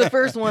 it's the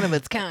first one of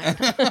its kind.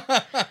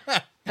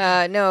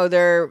 No,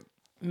 they're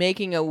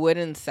making a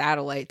wooden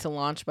satellite to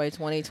launch by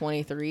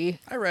 2023.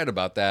 I read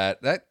about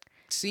that. That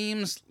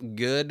seems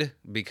good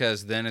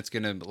because then it's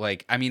going to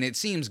it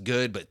seems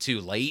good, but too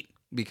late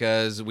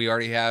because we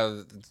already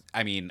have,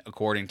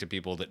 according to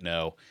people that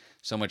know,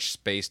 so much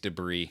space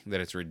debris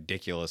that it's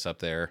ridiculous up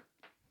there.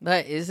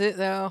 But is it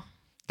though?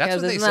 That's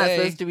what they isn't that say.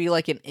 supposed to be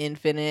like an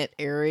infinite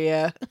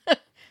area?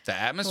 The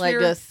atmosphere?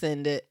 Just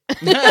send it.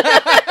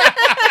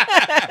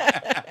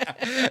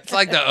 It's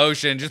like the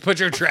ocean. Just put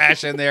your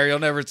trash in there. You'll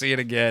never see it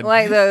again.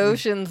 Like the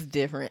ocean's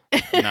different.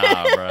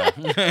 Nah, bro.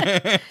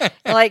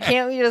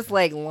 Can't we just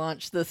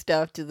launch the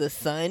stuff to the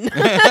sun?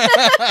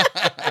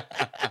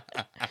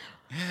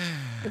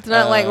 It's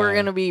not like we're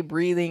gonna be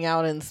breathing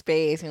out in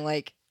space and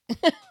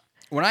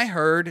When I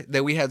heard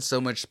that we had so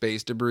much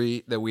space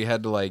debris that we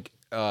had to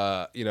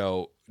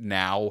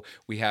now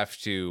we have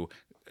to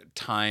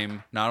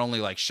time not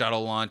only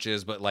shuttle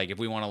launches, but if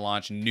we want to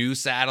launch new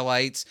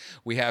satellites,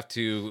 we have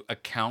to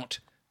account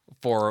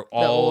for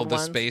all the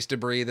space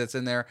debris that's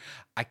in there.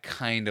 I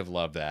kind of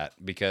love that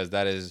because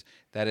that is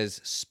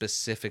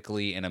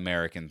specifically an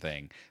American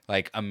thing.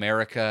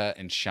 America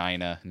and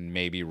China and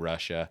maybe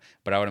Russia,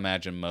 but I would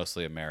imagine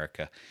mostly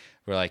America.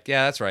 We're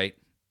yeah, that's right.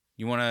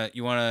 You want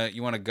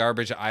a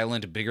garbage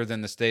island bigger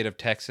than the state of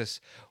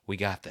Texas? We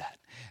got that.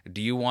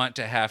 Do you want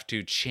to have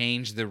to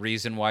change the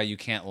reason why you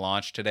can't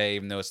launch today,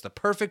 even though it's the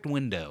perfect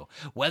window?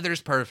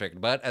 Weather's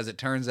perfect, but as it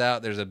turns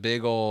out, there's a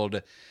big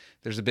old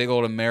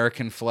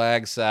American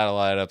flag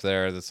satellite up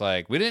there that's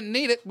we didn't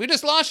need it. We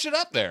just launched it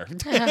up there.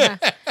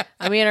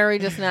 are we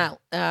just not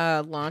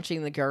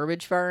launching the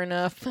garbage far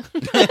enough?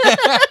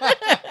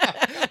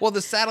 Well,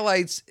 the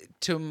satellites,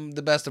 to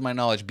the best of my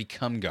knowledge,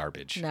 become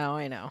garbage. No,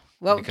 I know.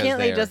 Well, Because can't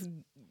they just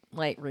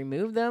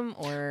remove them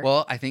or?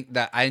 Well, I think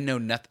that I know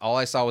nothing. All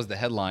I saw was the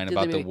headline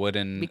about the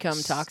wooden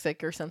become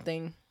toxic or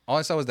something. All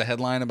I saw was the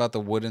headline about the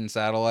wooden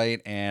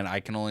satellite, and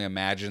I can only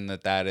imagine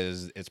that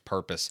is its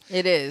purpose.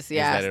 It is,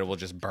 yeah. Is that it will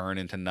just burn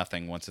into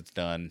nothing once it's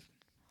done.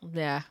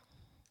 Yeah,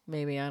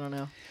 maybe, I don't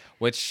know.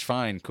 Which,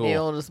 fine, cool.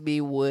 It'll just be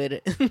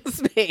wood in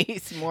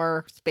space,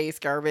 more space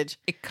garbage.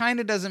 It kind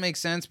of doesn't make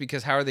sense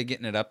because how are they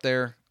getting it up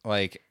there?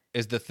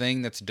 Is the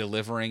thing that's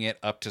delivering it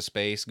up to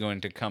space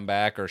going to come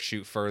back or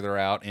shoot further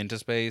out into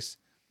space?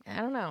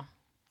 I don't know.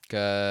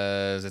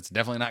 Because it's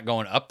definitely not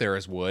going up there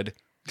as wood.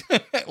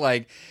 It's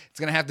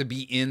going to have to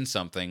be in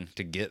something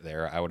to get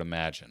there, I would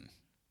imagine.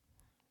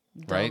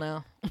 Don't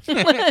know.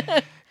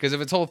 Because if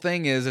its whole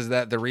thing is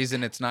that the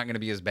reason it's not going to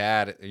be as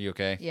bad, are you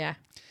okay? Yeah.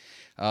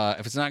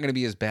 If it's not going to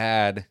be as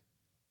bad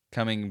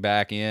coming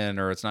back in,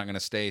 or it's not going to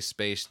stay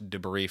space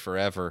debris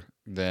forever,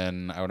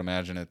 then I would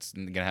imagine it's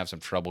going to have some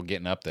trouble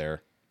getting up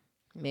there.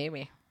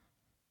 Maybe.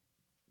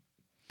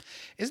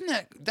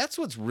 That's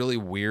what's really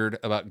weird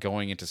about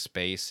going into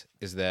space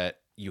is that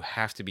you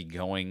have to be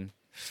going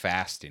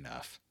fast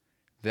enough.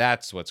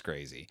 That's what's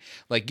crazy.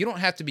 You don't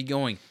have to be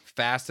going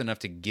fast enough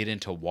to get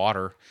into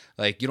water.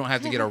 You don't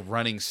have to get a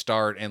running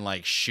start and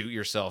shoot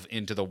yourself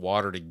into the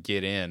water to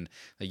get in.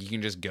 You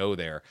can just go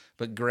there.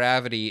 But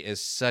gravity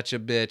is such a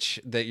bitch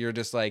that you're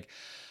just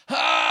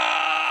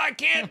I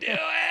can't do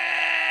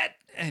it.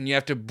 And you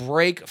have to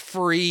break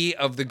free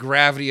of the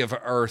gravity of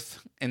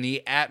Earth and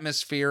the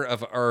atmosphere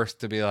of Earth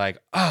to be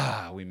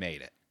we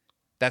made it.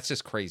 That's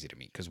just crazy to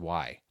me, because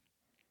why?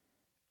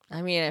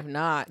 If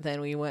not, then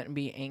we wouldn't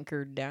be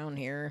anchored down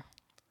here.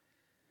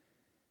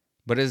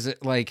 But is it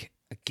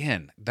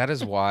again, that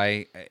is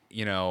why,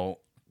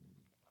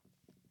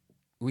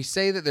 we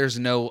say that there's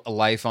no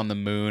life on the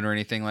moon or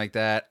anything like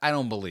that. I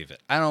don't believe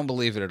it. I don't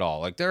believe it at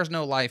all. There's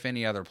no life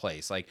any other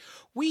place.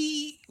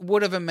 We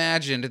would have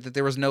imagined that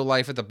there was no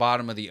life at the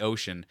bottom of the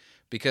ocean,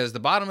 because the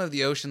bottom of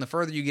the ocean, the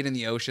further you get in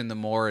the ocean, the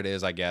more it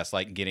is, I guess,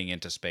 getting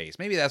into space.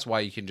 Maybe that's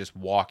why you can just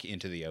walk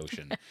into the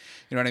ocean.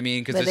 You know what I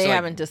mean? But they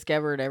haven't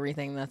discovered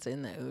everything that's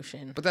in the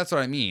ocean. But that's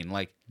what I mean.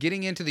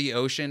 Getting into the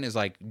ocean is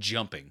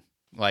jumping.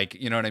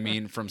 You know what I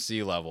mean? From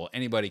sea level.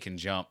 Anybody can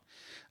jump.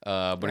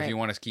 But if you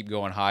want to keep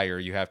going higher,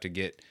 you have to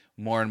get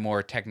more and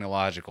more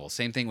technological.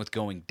 Same thing with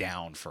going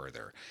down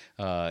further,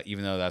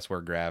 even though that's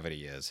where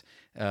gravity is.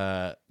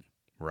 Right?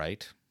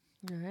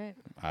 Right.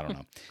 I don't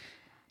know.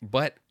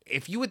 But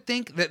if you would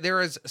think that there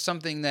is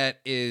something that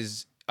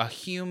is a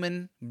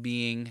human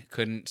being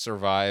couldn't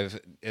survive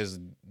as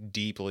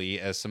deeply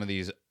as some of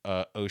these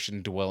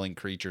ocean-dwelling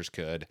creatures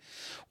could,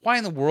 why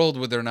in the world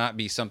would there not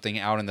be something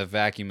out in the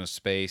vacuum of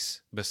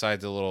space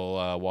besides a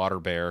little water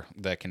bear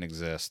that can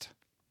exist?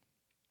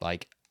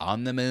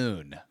 On the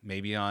moon.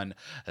 Maybe on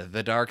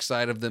the dark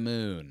side of the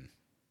moon.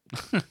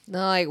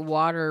 No,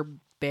 water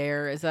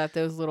bear. Is that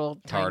those little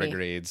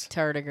Tardigrades.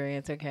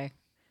 Tardigrades, okay.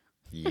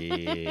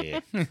 Yeah.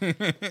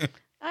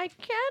 I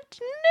can't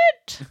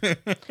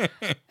knit.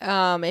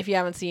 If you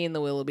haven't seen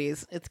the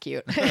Willoughbys, it's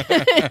cute.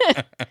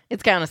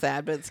 It's kind of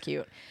sad, but it's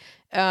cute.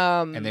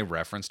 And they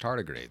reference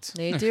tardigrades.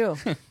 They do.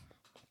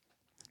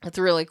 It's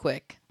really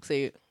quick, so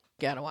you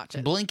gotta watch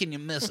it. Blink and you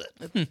miss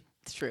it.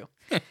 It's true.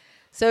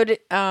 So,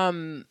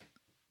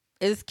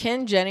 is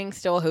Ken Jennings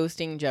still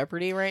hosting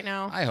Jeopardy right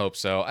now? I hope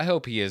so. I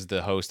hope he is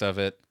the host of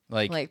it.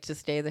 Like to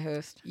stay the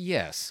host.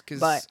 Yes, But-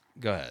 because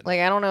go ahead.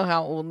 Like, I don't know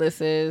how old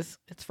this is.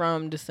 It's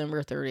from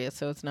December 30th,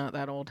 so it's not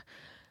that old.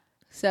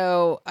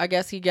 So I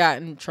guess he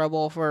got in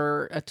trouble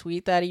for a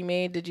tweet that he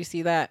made. Did you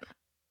see that?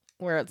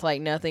 Where it's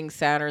like nothing's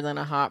sadder than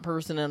a hot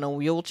person in a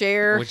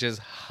wheelchair. Which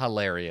is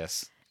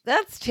hilarious.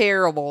 That's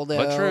terrible, though.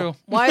 But true.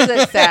 Why is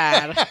it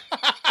sad?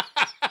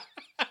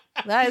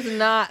 That is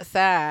not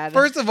sad.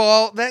 First of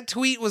all, that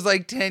tweet was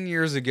like 10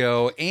 years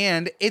ago,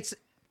 and it's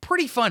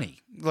pretty funny.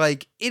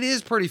 Like, it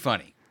is pretty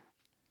funny.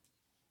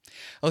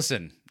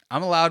 Listen,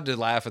 I'm allowed to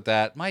laugh at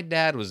that. My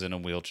dad was in a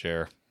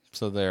wheelchair,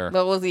 so there.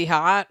 But was he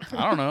hot?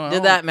 I don't know.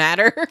 Did that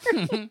matter?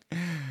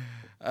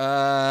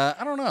 I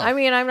don't know. I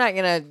mean, I'm not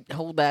going to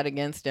hold that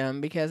against him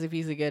because if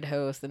he's a good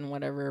host and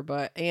whatever,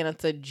 and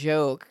it's a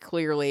joke,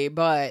 clearly,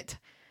 but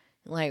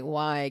like,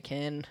 why,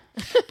 Ken?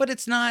 But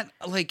it's not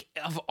like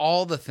of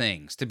all the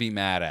things to be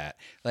mad at.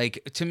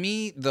 Like, to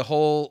me, the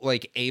whole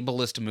like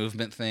ableist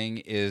movement thing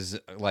is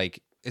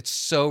like, it's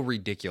so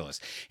ridiculous.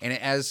 And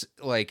as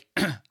like,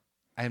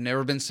 I've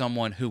never been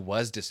someone who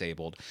was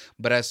disabled,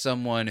 but as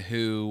someone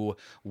who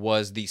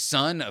was the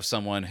son of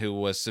someone who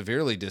was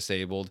severely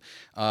disabled,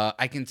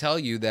 I can tell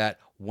you that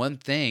one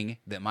thing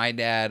that my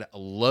dad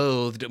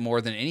loathed more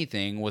than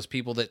anything was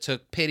people that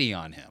took pity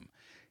on him.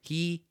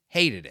 He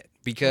hated it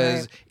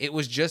because it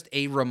was just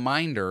a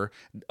reminder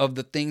of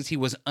the things he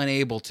was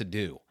unable to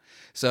do.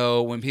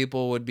 So when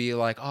people would be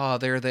like, oh,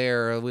 they're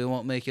there, we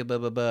won't make you blah,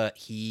 blah, blah,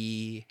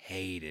 he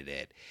hated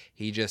it.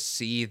 He just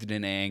seethed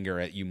in anger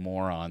at you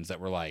morons that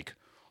were like,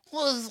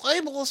 well, he's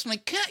ableist and he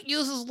can't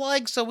use his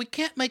legs, so we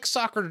can't make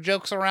soccer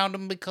jokes around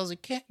him because he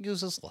can't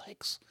use his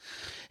legs.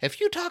 If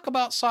you talk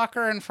about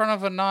soccer in front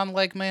of a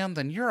non-leg man,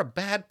 then you're a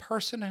bad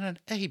person and an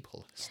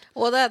ableist.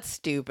 Well, that's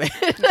stupid.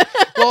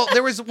 Well,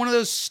 there was one of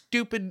those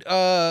stupid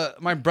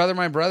my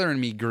brother and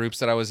me groups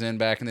that I was in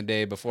back in the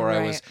day before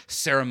I was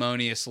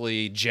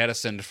ceremoniously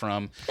jettisoned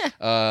from.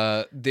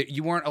 That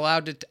you weren't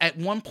allowed to, at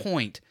one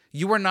point,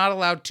 you were not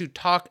allowed to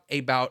talk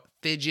about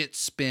fidget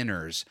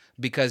spinners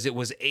because it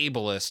was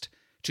ableist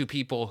to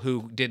people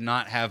who did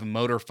not have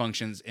motor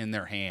functions in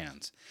their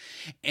hands.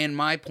 And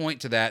my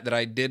point to that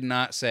I did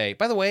not say,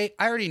 by the way,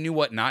 I already knew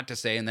what not to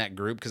say in that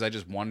group because I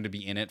just wanted to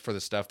be in it for the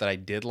stuff that I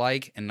did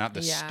like and not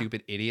the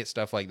stupid idiot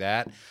stuff like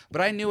that. But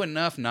I knew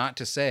enough not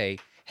to say,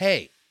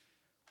 hey,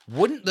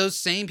 wouldn't those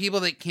same people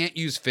that can't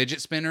use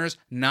fidget spinners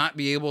not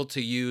be able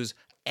to use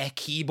a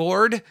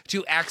keyboard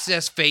to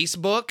access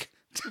Facebook?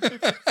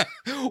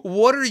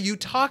 What are you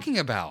talking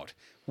about?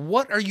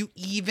 What are you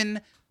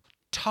even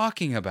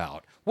talking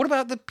about? What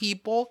about the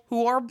people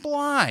who are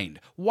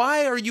blind?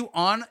 Why are you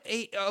on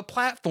a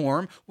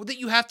platform that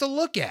you have to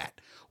look at?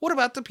 What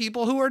about the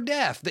people who are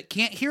deaf that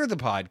can't hear the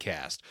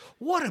podcast?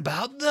 What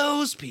about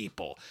those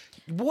people?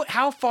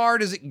 How far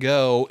does it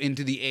go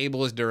into the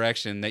ableist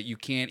direction that you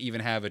can't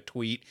even have a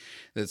tweet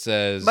that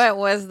says... But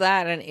was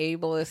that an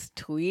ableist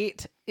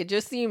tweet? It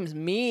just seems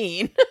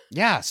mean.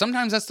 Yeah,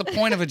 sometimes that's the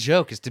point of a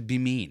joke, is to be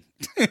mean.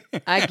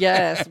 I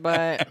guess,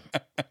 but...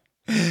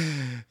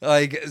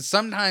 Like,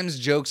 sometimes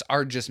jokes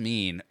are just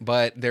mean,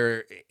 but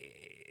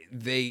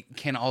they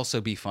can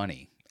also be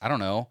funny. I don't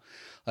know.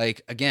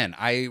 Like, again,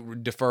 I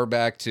defer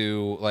back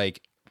to,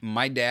 like,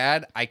 my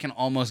dad, I can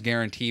almost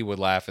guarantee would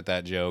laugh at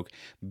that joke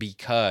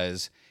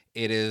because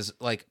it is,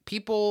 like,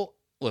 people,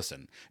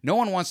 listen, no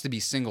one wants to be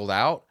singled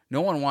out.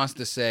 No one wants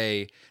to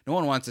say,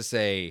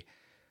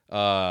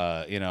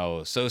 you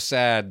know, so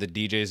sad the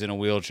DJ's in a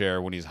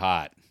wheelchair when he's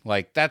hot.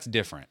 Like, that's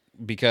different.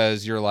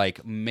 Because you're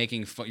like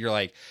making fun, you're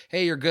like,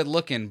 hey, you're good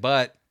looking,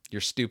 but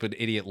your stupid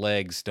idiot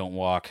legs don't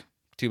walk.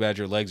 Too bad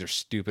your legs are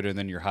stupider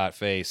than your hot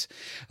face.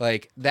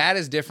 Like, that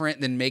is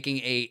different than making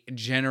a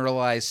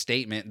generalized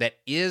statement that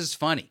is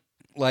funny.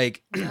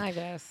 Like, I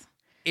guess.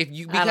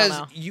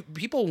 Because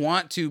people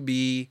want to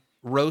be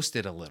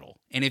roasted a little.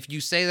 And if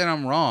you say that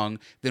I'm wrong,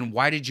 then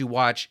why did you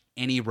watch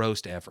any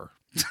roast ever?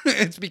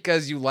 It's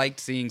because you liked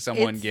seeing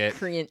someone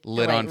get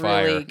lit on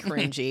fire. Really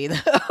cringy,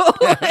 though.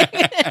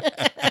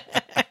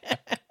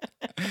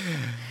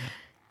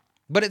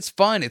 But it's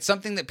fun. It's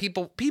something that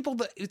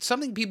it's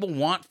something people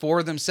want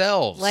for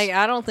themselves. Like,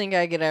 I don't think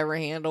I could ever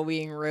handle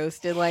being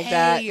roasted like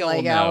that.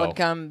 Like, no. I would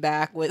come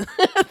back with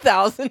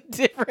 1,000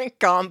 different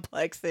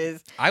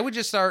complexes. I would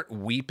just start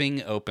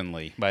weeping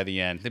openly by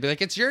the end. They'd be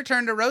like, it's your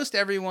turn to roast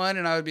everyone.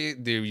 And I would be,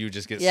 dude, you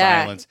just get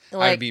silence.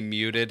 Like, I'd be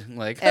muted.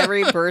 Like,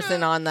 every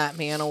person on that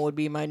panel would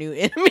be my new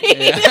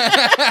enemy.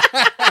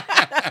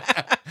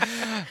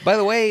 By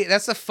the way,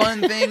 that's the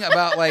fun thing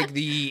about like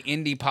the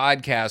indie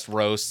podcast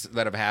roasts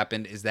that have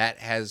happened is that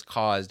has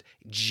caused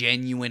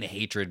genuine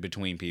hatred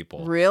between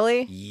people.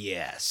 Really?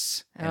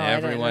 Yes. Oh, And I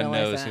didn't everyone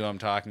realize knows that. who I'm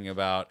talking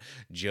about,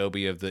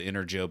 Joby of the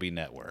Inner Joby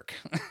Network.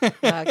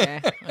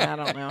 Okay. I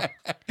don't know.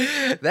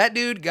 That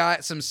dude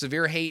got some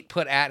severe hate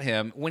put at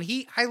him when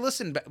I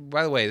listened.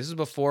 By the way, this is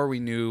before we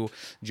knew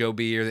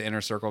Joby or the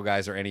Inner Circle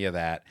guys or any of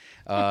that.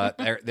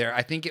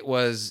 I think it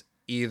was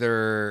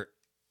either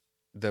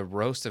the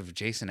roast of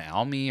Jason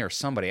Alme or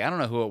somebody. I don't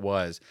know who it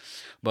was,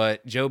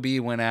 but Joe B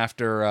went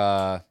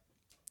after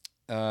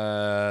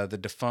the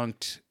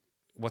defunct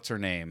what's her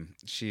name?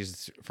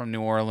 She's from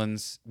New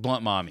Orleans,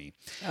 Blunt Mommy.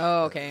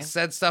 Oh, okay.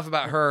 Said stuff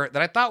about her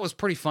that I thought was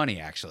pretty funny,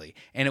 actually.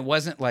 And it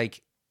wasn't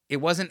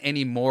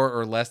any more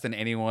or less than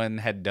anyone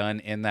had done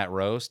in that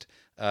roast.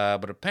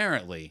 But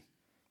apparently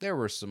there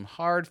were some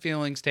hard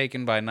feelings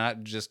taken by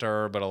not just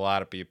her, but a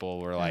lot of people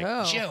were like,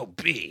 Oh. Joe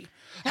B,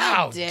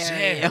 how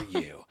dare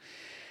you?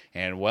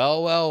 And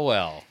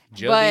well.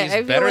 Joe But B's I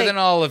feel better like- than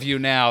all of you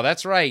now.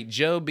 That's right.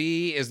 Joe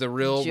B is the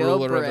real Joe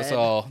ruler of us Bread.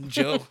 all.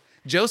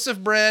 Joseph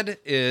Bread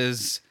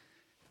is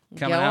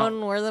coming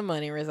Going out. where the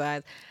money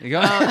resides. You go-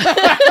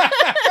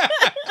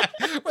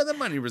 where the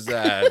money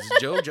resides.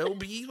 Joe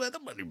B, where the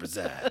money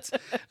resides.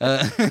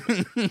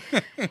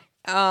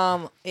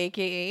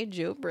 AKA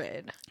Joe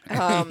Bread.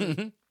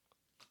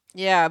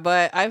 Yeah,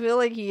 but I feel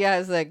like he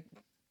has a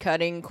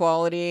cutting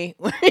quality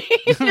where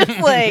he just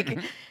like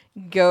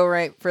go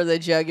right for the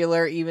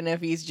jugular, even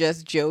if he's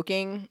just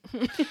joking.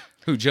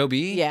 Who, Joe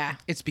B? Yeah.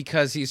 It's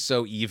because he's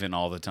so even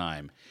all the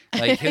time.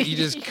 Like, he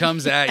just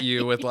comes at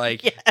you with,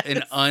 like,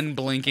 an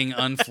unblinking,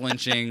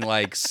 unflinching,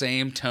 like,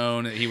 same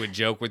tone that he would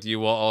joke with you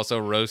while also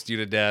roast you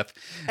to death.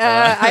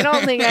 I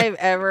don't think I've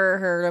ever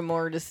heard a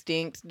more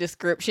distinct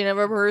description of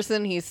a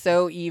person. He's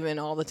so even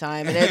all the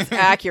time, and it's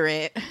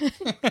accurate.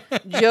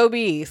 Joe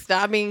B,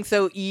 stop being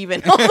so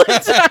even all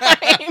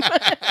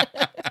the time.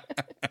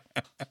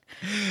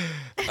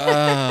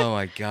 Oh,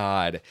 my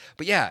God.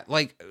 But, yeah,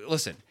 like,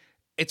 listen,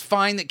 it's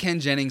fine that Ken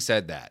Jennings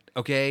said that,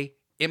 okay?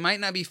 It might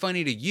not be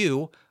funny to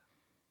you,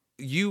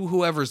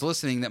 whoever's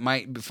listening that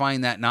might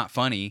find that not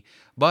funny,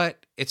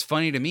 but it's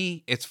funny to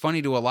me. It's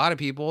funny to a lot of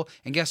people.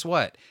 And guess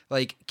what?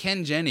 Like,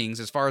 Ken Jennings,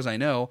 as far as I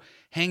know,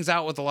 hangs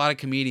out with a lot of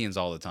comedians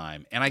all the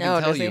time. And I can Oh,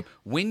 tell does he? you,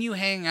 when you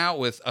hang out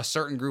with a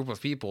certain group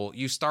of people,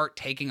 you start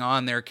taking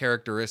on their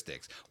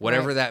characteristics,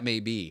 whatever Right. that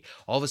may be.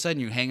 All of a sudden,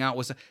 you hang out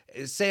with,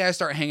 say I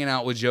start hanging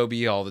out with Joe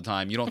B all the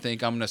time. You don't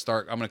think I'm going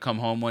to come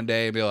home one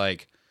day and be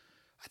like,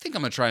 I think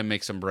I'm going to try and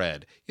make some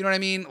bread. You know what I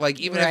mean? Like,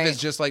 even if Right. it's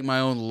just like my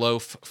own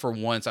loaf for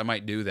once, I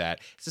might do that.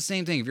 It's the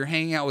same thing. If you're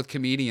hanging out with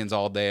comedians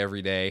all day,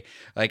 every day,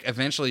 like,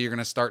 eventually you're going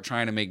to start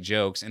trying to make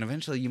jokes, and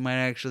eventually you might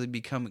actually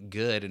become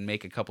good and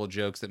make a couple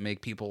jokes that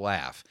make people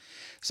laugh.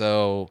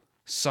 So,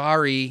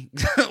 sorry.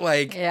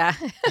 Like, Yeah.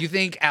 you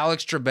think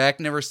Alex Trebek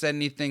never said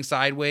anything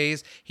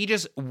sideways? He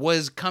just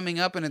was coming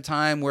up in a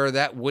time where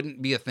that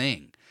wouldn't be a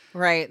thing.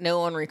 Right. No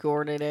one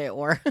recorded it,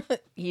 or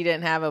he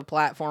didn't have a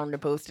platform to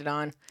post it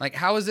on. Like,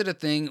 how is it a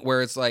thing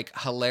where it's, like,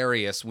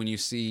 hilarious when you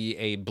see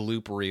a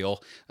bloop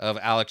reel of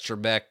Alex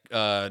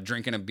Trebek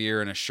drinking a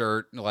beer in a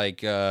shirt,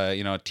 like,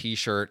 a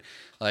T-shirt,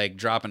 like,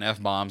 dropping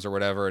F-bombs or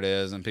whatever it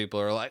is, and people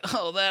are like,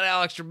 oh, that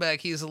Alex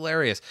Trebek, he's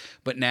hilarious.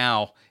 But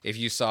now, if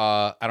you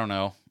saw, I don't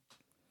know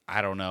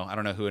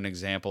who an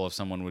example of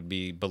someone would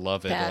be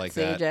beloved Pat like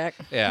Sajak. that.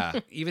 Yeah,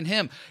 even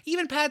him.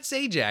 Even Pat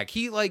Sajak.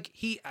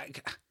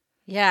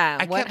 Yeah.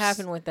 I What kept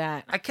happened with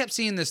that? I kept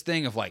seeing this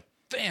thing of like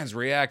fans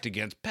react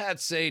against Pat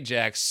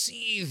Sajak's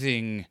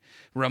seething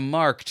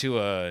remark to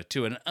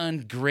an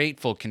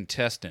ungrateful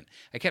contestant.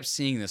 I kept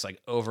seeing this like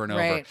over and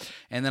over. Right.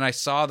 And then I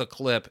saw the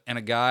clip and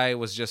a guy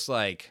was just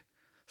like,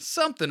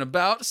 something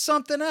about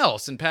something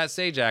else. And Pat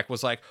Sajak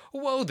was like,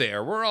 whoa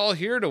there, we're all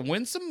here to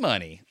win some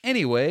money.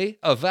 Anyway,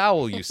 a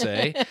vowel, you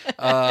say.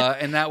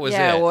 And that was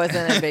Yeah, it. it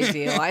wasn't a big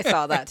deal. I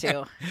saw that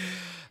too.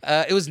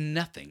 It was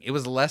nothing. It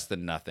was less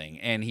than nothing.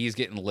 And he's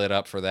getting lit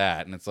up for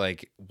that. And it's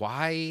like,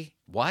 why?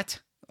 What?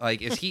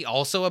 Like, is he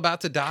also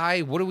about to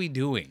die? What are we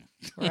doing?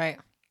 Right.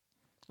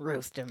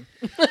 Roast him.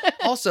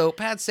 Also,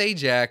 Pat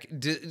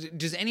Sajak,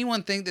 does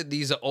anyone think that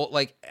these,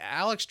 like,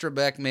 Alex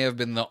Trebek may have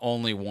been the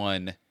only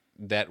one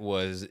that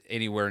was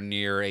anywhere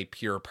near a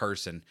pure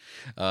person.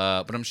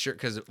 But I'm sure,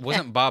 because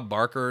wasn't Bob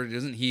Barker,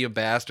 isn't he a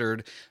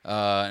bastard?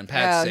 And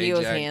Pat Sajak. He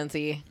was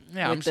handsy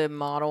Yeah, with the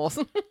models.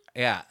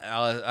 Yeah,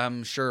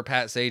 I'm sure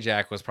Pat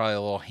Sajak was probably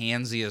a little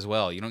handsy as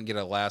well. You don't get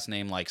a last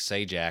name like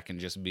Sajak and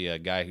just be a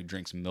guy who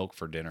drinks milk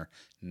for dinner.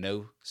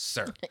 No,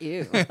 sir.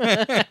 Ew.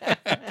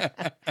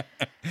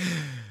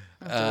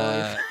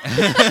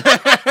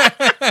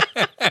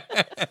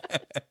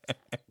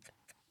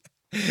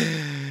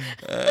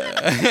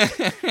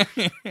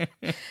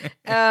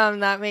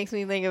 That makes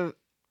me think of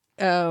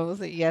was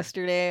it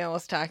yesterday? I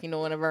was talking to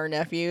one of our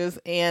nephews,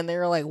 and they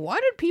were like, "Why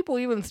did people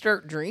even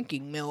start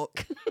drinking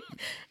milk?"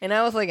 And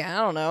I was like, "I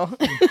don't know."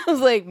 I was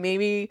like,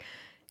 maybe.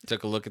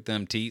 Took a look at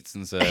them teats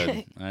and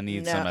said, I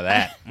need No. some of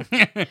that.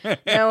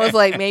 And I was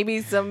like,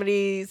 maybe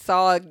somebody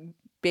saw a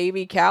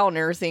baby cow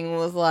nursing and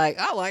was like,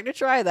 "I'd like to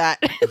try that."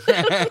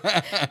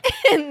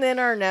 And then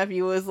our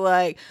nephew was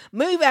like,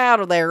 "Move out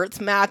of there. It's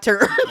my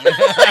turn."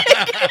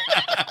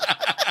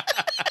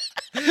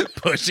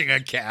 Pushing a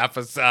calf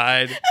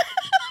aside.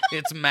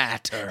 It's my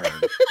turn.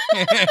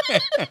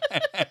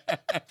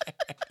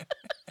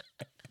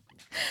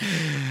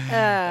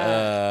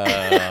 Oh,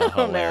 no.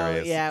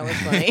 Hilarious. Yeah, it was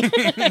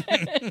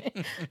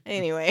funny.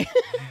 Anyway.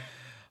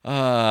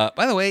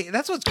 By the way,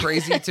 that's what's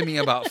crazy to me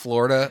about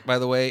Florida, by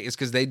the way, is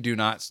because they do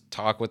not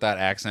talk with that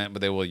accent,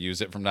 but they will use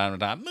it from time to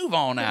time. Move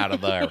on out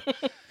of there.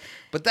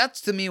 But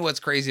that's, to me, what's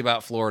crazy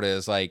about Florida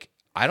is, like,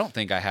 I don't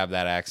think I have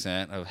that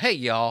accent of, hey,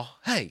 y'all,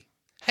 hey,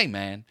 hey,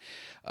 man.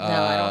 No,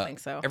 I don't think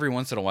so. Every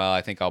once in a while,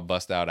 I think I'll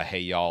bust out a hey,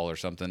 y'all or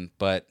something.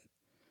 But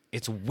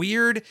it's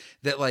weird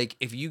that, like,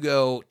 if you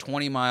go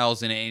 20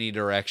 miles in any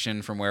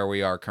direction from where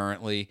we are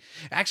currently,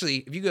 actually,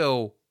 if you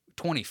go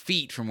 20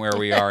 feet from where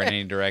we are in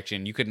any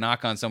direction, you could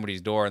knock on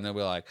somebody's door and they'll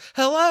be like,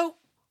 hello?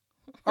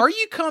 Are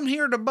you come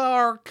here to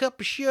buy a cup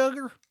of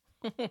sugar?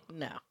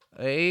 No.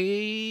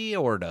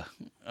 Aorta.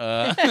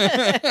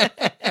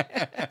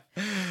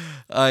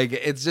 Like,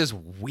 it's just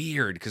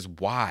weird because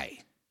why?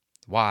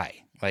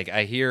 Like,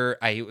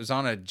 I was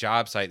on a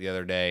job site the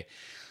other day.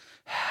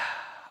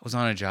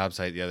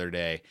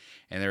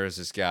 And there was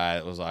this guy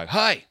that was like,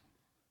 hey,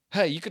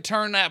 you could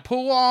turn that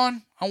pool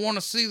on? I want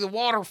to see the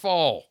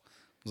waterfall.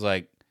 I was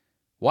like,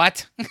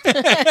 what?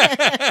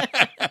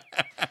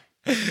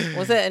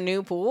 Was it a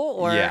new pool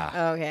or? Yeah.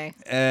 Oh, okay.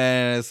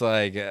 And it's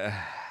like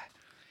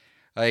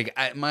I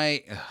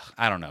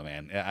don't know,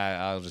 man.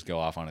 I'll just go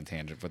off on a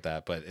tangent with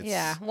that, but it's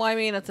Yeah. Well, I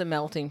mean, it's a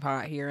melting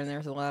pot here, and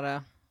there's a lot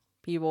of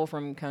people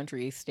from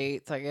country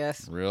states, I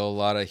guess. real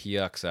lot of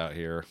yucks out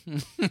here.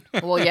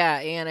 Well, yeah,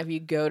 and if you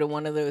go to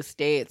one of those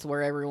states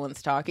where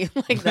everyone's talking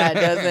like that,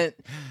 it doesn't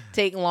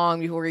take long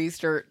before you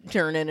start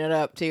turning it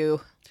up too.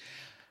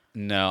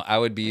 No, I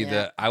would be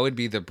Yeah.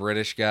 the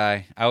British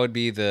guy. I would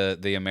be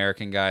the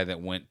American guy that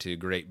went to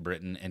Great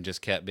Britain and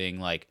just kept being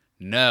like,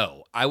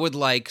 no, I would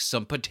like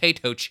some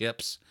potato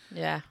chips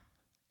Yeah.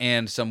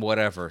 and some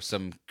whatever,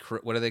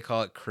 what do they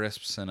call it?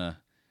 Crisps and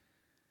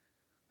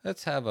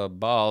let's have a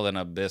ball and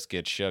a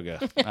biscuit sugar.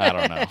 I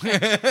don't know.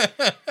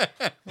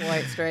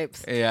 White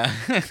stripes. Yeah.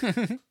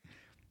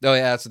 Oh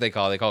yeah, that's what they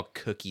call it. They call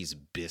cookies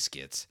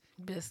biscuits.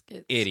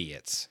 Biscuits.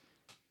 Idiots.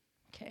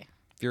 Okay.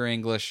 If you're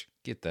English,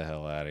 get the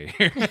hell out of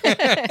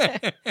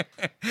here.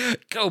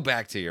 Go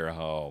back to your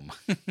home.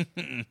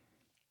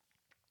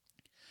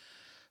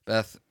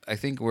 Beth, I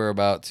think we're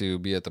about to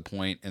be at the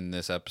point in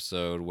this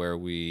episode where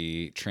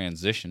we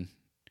transition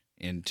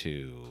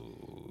into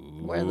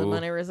Where the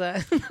money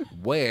resides.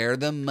 where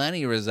the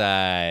money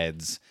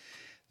resides.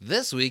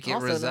 This week it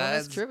Also known as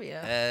resides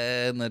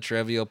trivia. in the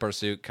Trivial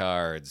Pursuit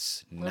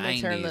cards, Let me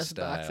 90s turn this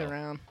style. box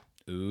around.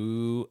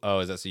 Ooh, oh,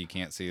 is that so you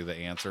can't see the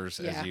answers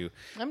Yeah. as you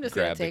I'm just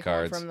going grab to the take one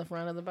cards? from the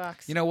front of the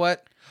box. You know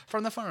what?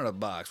 From the front of the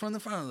box,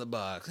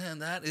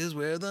 and that is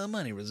where the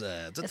money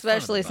resides. at the front of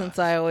Especially the since box.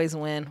 I always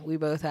win. We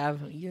both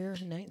have year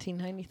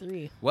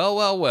 1993.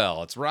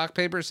 Well. It's rock,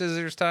 paper,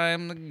 scissors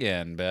time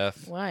again,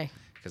 Beth. Why?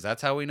 Because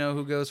that's how we know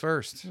who goes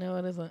first. No,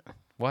 it isn't.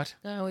 What?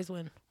 I always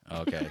win.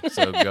 Okay,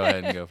 so go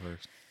ahead and go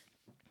first.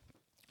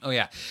 Oh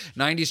yeah,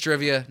 90s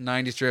trivia,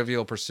 90s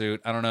Trivial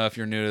Pursuit. I don't know if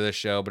you're new to this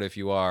show, but if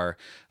you are,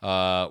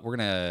 we're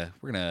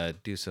gonna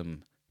do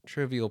some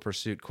Trivial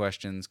Pursuit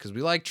questions because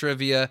we like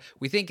trivia.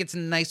 We think it's a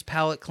nice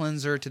palate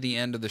cleanser to the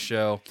end of the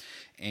show,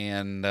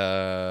 and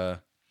yeah,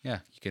 you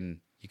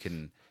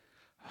can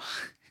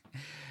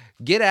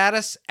get at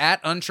us at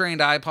Untrained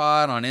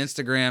iPod on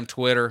Instagram,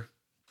 Twitter.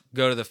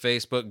 Go to the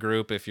Facebook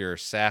group if you're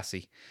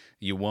sassy.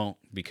 You won't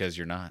because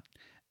you're not.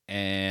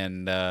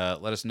 And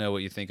let us know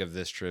what you think of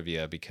this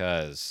trivia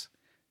because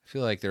I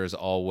feel like there's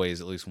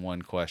always at least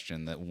one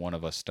question that one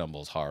of us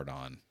stumbles hard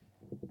on,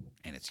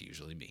 and it's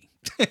usually me.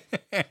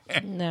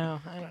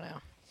 No, I don't know.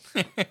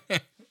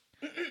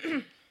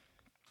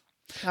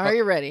 Are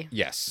you ready?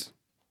 Yes.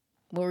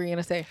 What were you going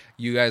to say?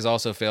 You guys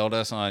also failed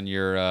us on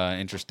your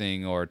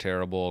interesting or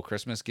terrible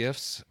Christmas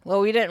gifts.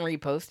 Well, we didn't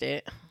repost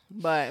it,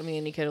 but I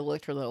mean, you could have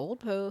looked for the old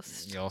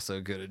post. You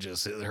also could have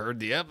just heard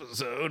the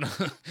episode.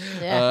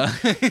 Yeah.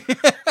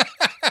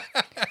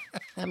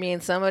 I mean,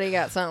 somebody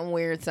got something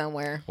weird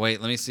somewhere.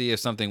 Wait, let me see if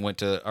something went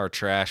to our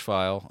trash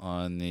file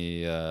on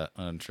the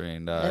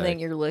Untrained Eye. I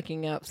think you're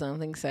looking up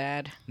something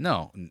sad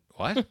No.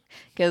 What?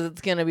 because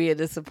it's going to be a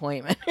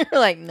disappointment.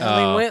 You're like,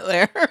 nothing Oh. went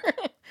there.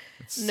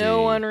 Let's No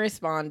see. one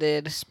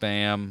responded.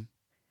 Spam.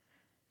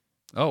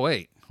 Oh,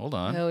 wait. Hold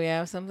on. Oh,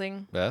 yeah,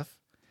 something? Beth,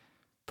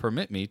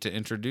 permit me to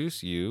introduce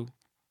to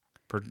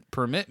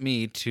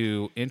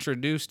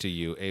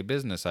you a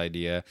business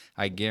idea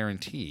I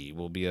guarantee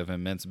will be of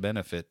immense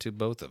benefit to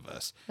both of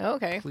us.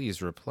 Okay.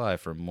 Please reply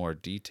for more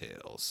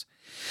details.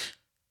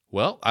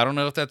 Well, I don't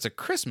know if that's a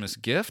Christmas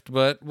gift,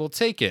 but we'll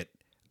take it.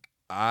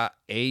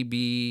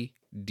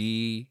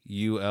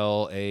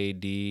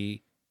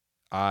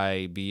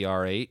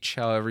 ABDULADIBRH,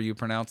 however you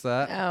pronounce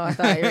that. Oh, I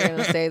thought you were going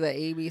to say the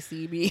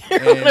ABCB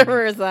or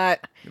whatever is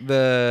that.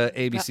 The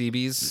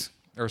ABCBs,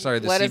 or sorry,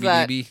 the What is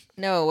that? CBDB.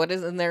 No, what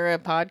isn't there a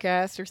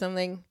podcast or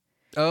something?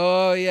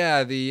 Oh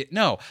yeah,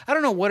 no, I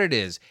don't know what it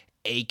is.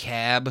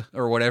 ACAB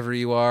or whatever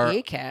you are.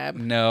 ACAB.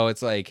 No,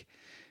 it's like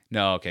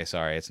no. Okay,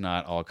 sorry, it's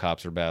not All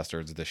Cops Are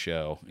Bastards. The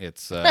show.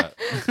 It's.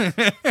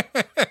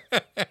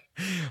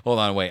 Hold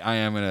on, wait. I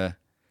am gonna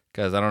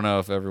because I don't know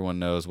if everyone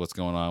knows what's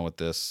going on with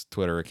this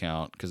Twitter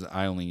account because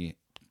I only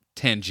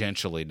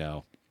tangentially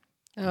know.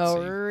 Oh,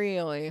 see.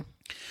 really?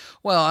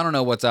 Well, I don't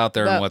know what's out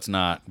there But and what's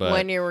not. But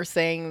when you were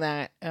saying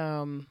that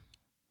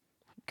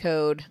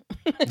code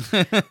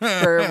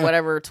for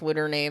whatever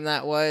Twitter name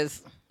that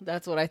was,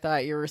 that's what I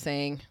thought you were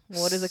saying.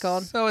 What is it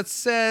called? So it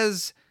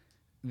says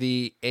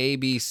the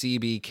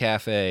ABCB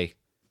Cafe,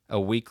 a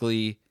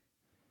weekly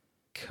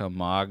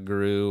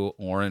Kamaguru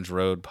Orange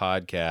Road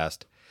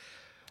Podcast.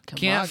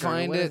 Can't Kamaguru,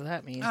 find what it. does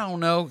that mean? I don't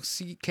know.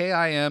 Kimagure.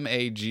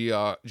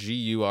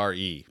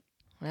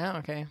 Yeah,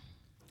 okay.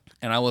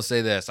 And I will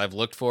say this. I've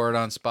looked for it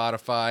on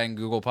Spotify and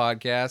Google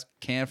Podcasts.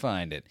 Can't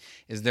find it.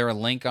 Is there a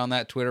link on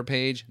that Twitter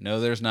page? No,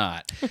 there's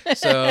not.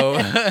 So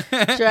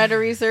Tried to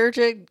research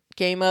it,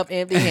 came up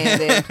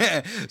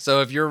empty-handed.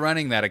 so if you're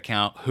running that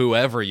account,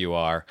 whoever you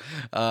are,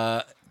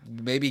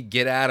 maybe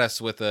get at us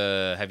with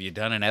a, have you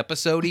done an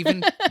episode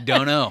even?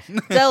 Don't know.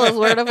 Tell us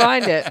where to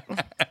find it.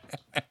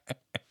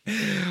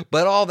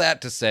 But all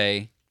that to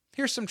say,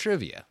 here's some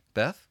trivia.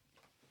 Beth,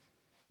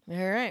 All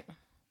right.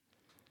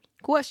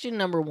 Question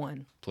number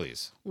 1.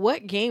 please.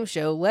 What game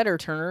show letter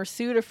turner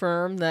sued a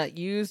firm that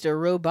used a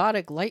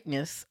robotic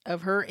likeness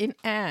of her in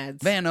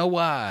ads? Vanna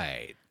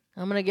White.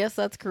 I'm going to guess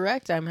that's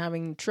correct. I'm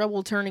having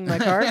trouble turning my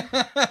card.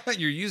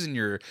 You're using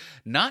your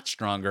not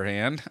stronger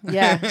hand.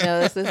 Yeah,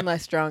 no, this is my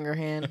stronger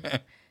hand.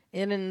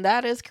 And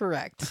that is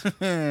correct.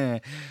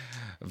 Vanna.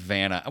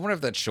 I wonder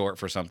if that's short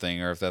for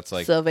something or if that's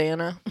like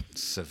Savannah.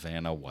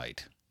 Savannah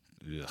White.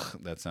 Ugh,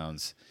 that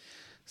sounds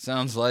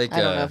like I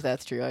don't know if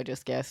that's true. I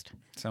just guessed.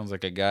 sounds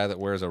like a guy that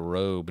wears a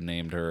robe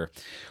named her.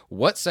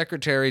 What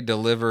secretary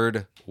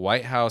delivered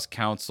White House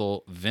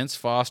counsel Vince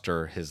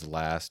Foster his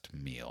last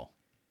meal?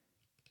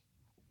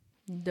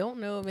 Don't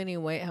know of any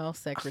White House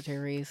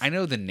secretaries. I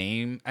know the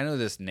name. I know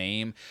this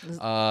name. Is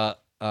it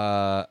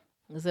a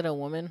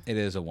woman? It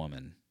is a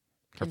woman.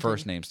 Her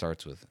first name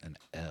starts with an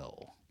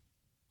L.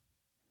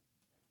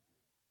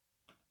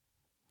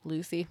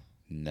 Lucy?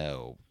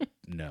 No.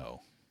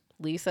 No.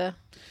 Lisa?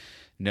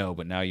 No,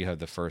 but now you have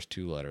the first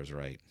 2 letters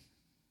right.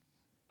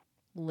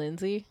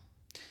 Lindsay?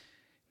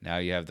 Now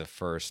you have the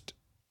first.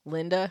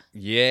 Linda?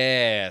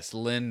 Yes,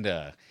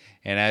 Linda.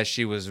 And as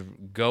she was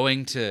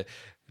going to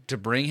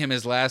bring him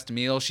his last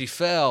meal, she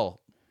fell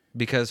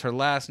because her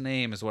last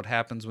name is what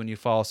happens when you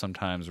fall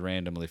sometimes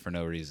randomly for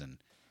no reason.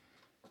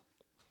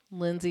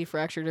 Lindsay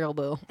fractured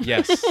elbow.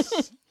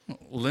 Yes.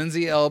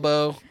 Lindsay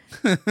Elbow.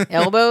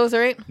 Elbows,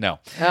 right? No.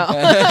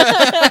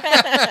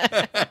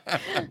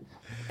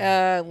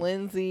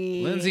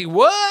 Lindsay. Lindsay,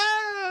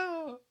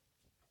 whoa!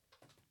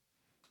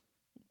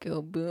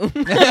 Go boom.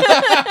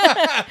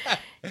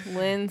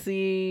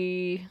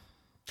 Lindsay.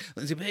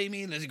 Lindsay, pay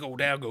me. Lindsay, go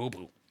down, go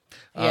boom.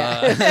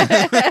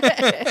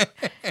 Yeah.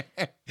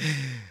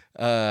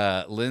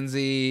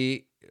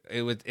 Lindsay,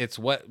 it's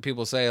what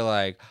people say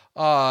like,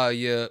 oh,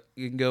 you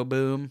can go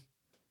boom.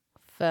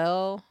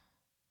 Fall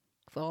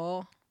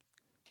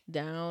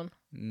down.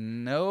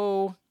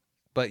 No,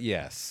 but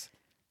yes.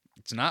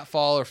 It's not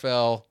fall or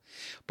fell,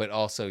 but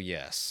also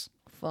yes.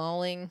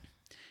 Falling.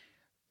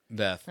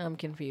 Beth, I'm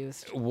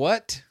confused.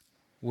 what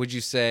would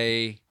you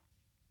say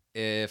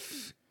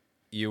if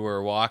you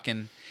were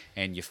walking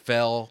and you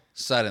fell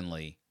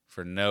suddenly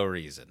for no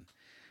reason?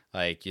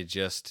 Like your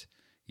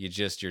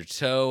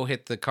toe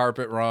hit the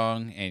carpet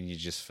wrong and you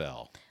just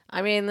fell.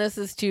 I mean, this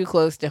is too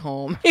close to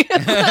home. Like,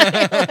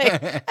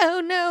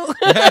 oh no.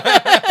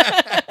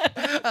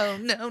 Oh,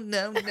 no.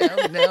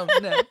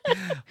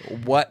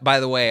 What, by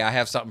the way, I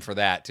have something for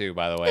that too,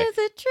 by the way. Is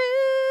it true?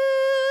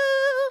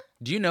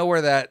 Do you know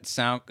where that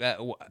sound...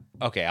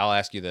 okay, I'll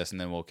ask you this and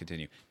then we'll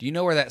continue. Do you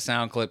know where that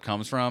sound clip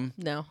comes from?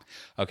 No.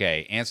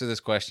 Okay, answer this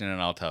question and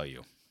I'll tell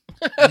you.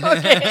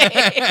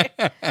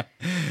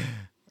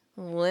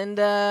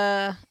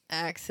 Linda,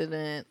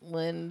 accident.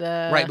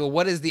 Linda. Right, but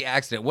what is the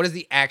accident? What is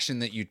the action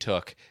that you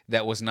took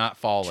that was not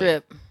falling?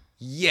 Trip.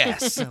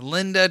 Yes,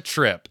 Linda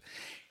Trip.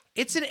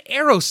 It's an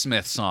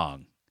Aerosmith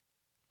song.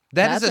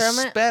 That is That's a where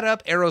I'm at. sped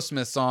up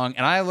Aerosmith song,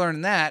 and I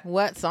learned that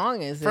What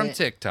song is from it?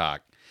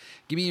 TikTok.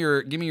 Give me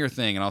your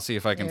thing, and I'll see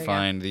if I can There we go.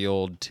 find the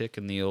old tick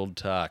and the old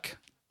talk.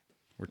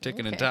 We're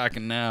ticking and Okay.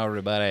 talking now,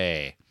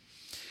 everybody.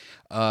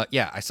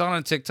 Yeah, I saw it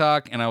on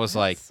TikTok, and I was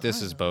like,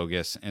 "This is song.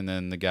 bogus." And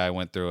then the guy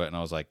went through it, and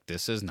I was like,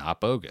 "This is not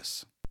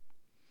bogus."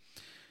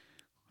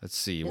 Let's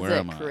see, Is where it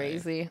am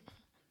crazy? I?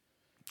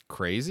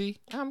 Crazy?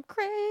 I'm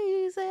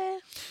crazy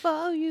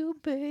for you,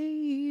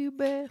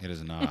 baby. It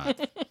is not.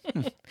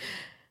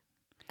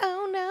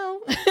 Oh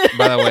no.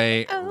 By the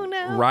way, Oh,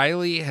 no.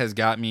 Riley has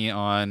got me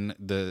on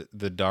the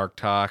dark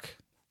talk.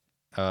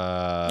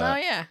 Oh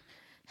yeah.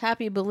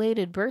 Happy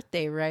belated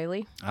birthday,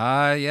 Riley.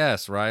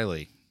 Yes,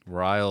 Riley.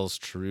 Riles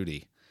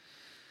Trudy.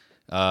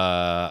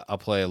 I'll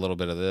play a little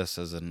bit of this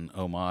as an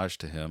homage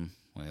to him.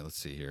 Wait, let's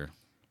see here.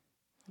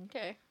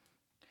 Okay.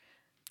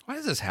 Why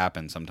does this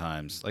happen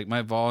sometimes? Like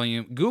my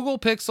volume. Google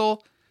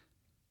Pixel,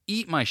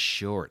 eat my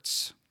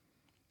shorts.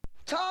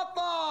 Top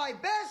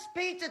 5 best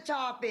pizza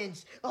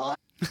toppings.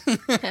 Is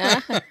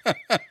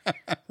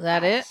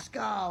that it? Let's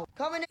go.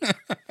 Coming in.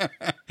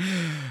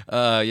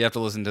 You have to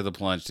listen to the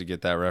plunge to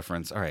get that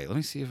reference. All right, let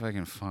me see if I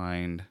can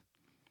find.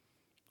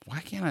 Why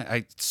can't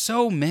I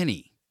so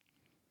many.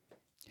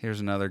 Here's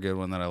another good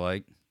one that I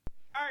like.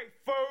 Hey,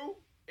 fool,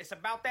 it's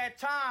about that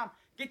time.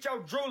 Get your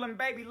drooling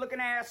baby looking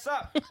ass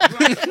up.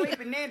 You ain't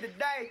sleeping in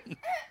today.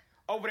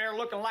 Over there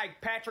looking like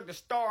Patrick the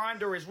Star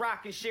under his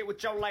rocking shit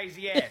with your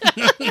lazy ass.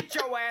 Get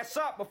your ass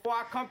up before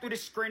I come through the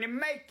screen and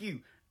make you.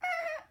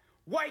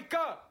 Wake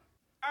up.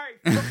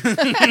 Hey,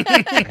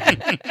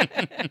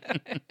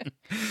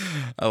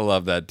 I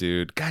love that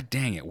dude. God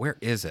dang it. Where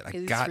is it? I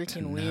It's got to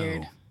freaking know.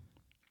 weird.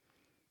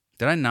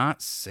 Did I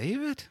not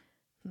save it?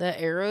 The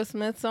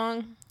Aerosmith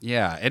song?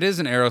 Yeah, it is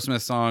an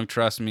Aerosmith song.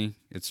 Trust me.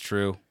 It's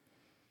true.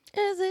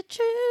 Is it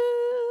true?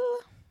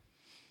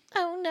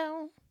 Oh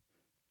no.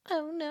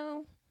 Oh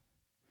no.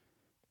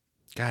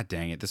 God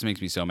dang it. This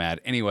makes me so mad.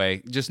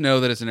 Anyway, just know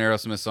that it's an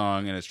Aerosmith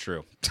song and it's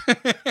true.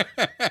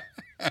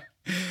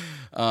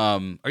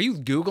 Are you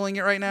Googling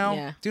it right now?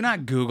 Yeah. Do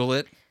not Google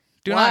it.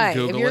 Do Why? not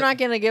Google If you're it. not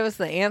going to give us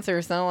the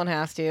answer, someone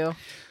has to.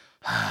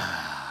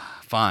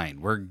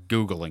 Fine. We're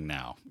Googling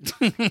now.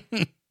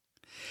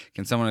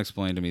 Can someone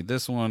explain to me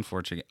this one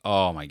for chicken?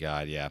 Oh my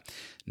God. Yeah.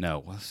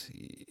 No. Let's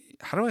see.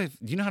 How do I?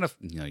 Do you know how to?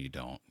 No, you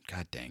don't.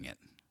 God dang it.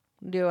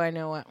 Do I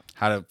know what?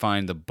 How to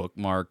find the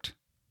bookmarked?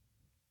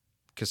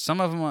 Because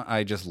some of them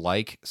I just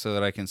like so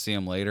that I can see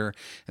them later,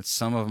 and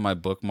some of them I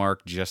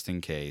bookmark just in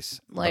case.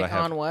 But I Like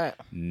have on what?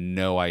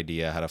 no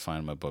idea how to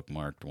find my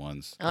bookmarked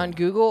ones. On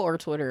Google or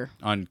Twitter?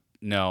 on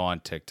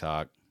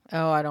TikTok.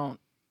 Oh, I don't.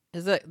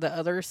 Is it the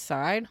other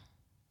side?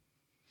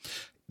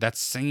 That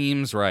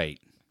seems right.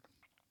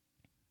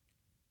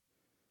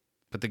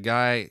 But the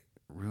guy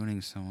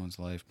ruining someone's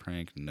life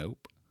prank,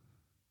 nope.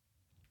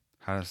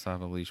 How to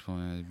stop a leash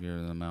pulling beer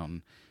in the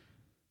mountain.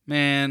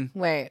 Man,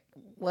 Wait,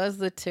 was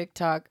the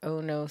TikTok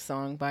Oh No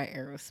song by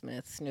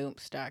Aerosmith,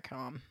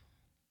 Snoops.com?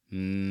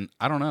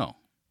 I don't know.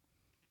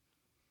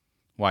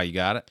 Why, you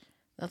got it?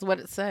 That's what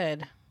it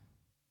said.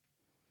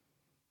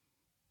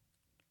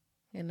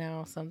 And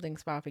now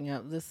something's popping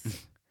up. This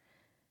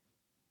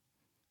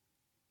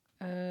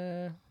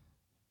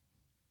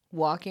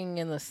walking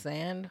in the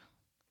sand.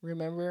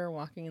 Remember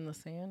walking in the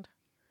sand?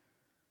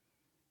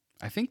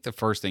 I think the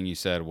first thing you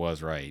said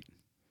was right.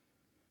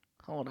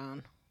 Hold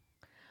on.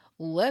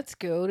 Let's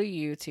go to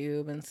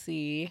YouTube and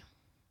see.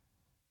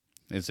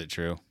 Is it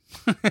true?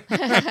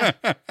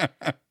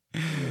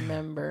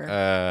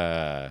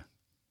 Remember.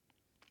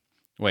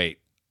 Wait.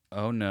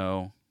 Oh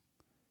no.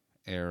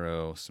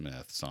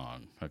 Aerosmith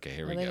song. Okay,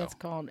 here I we think go. it's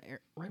called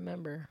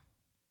Remember.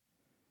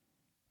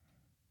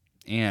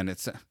 And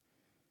it's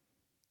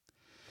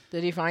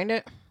Did you find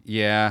it?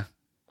 yeah.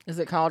 Is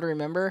it called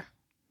Remember?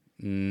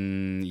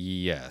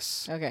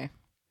 Yes. Okay.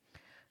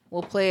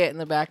 We'll play it in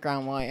the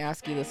background while I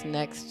ask you this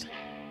next.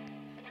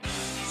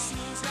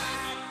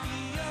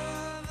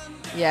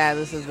 Yeah,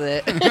 this is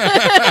it.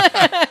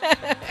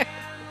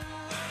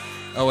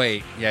 Oh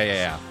wait.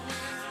 Yeah.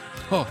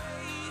 Oh.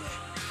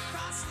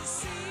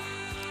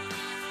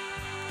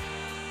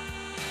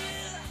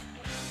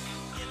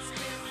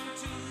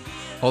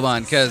 Hold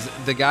on, because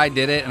the guy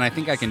did it, and I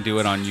think I can do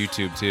it on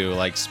YouTube too,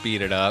 like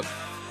speed it up.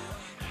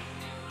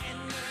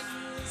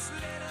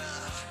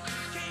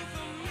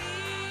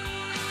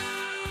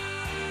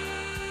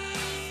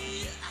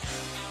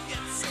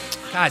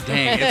 God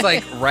dang, it's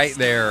like right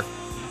there.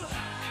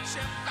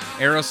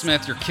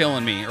 Aerosmith, you're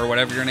killing me, or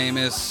whatever your name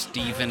is,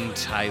 Steven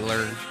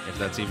Tyler, if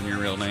that's even your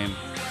real name.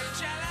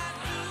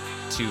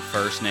 2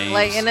 first names.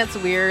 Like, and it's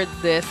weird,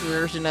 this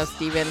version of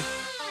Steven.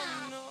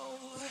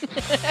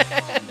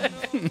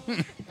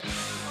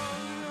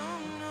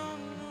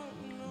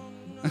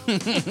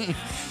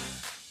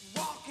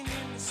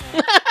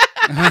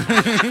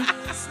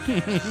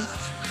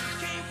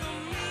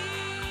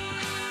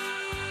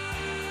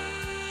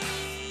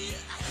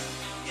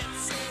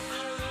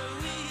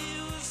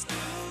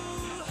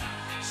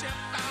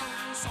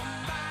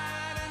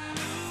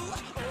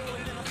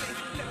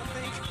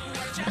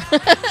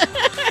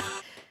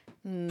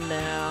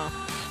 No.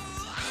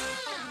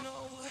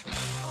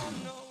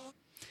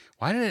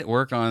 Why did it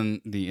work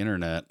on the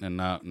internet and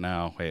not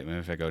now? Wait, maybe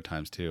if I go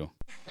 ×2.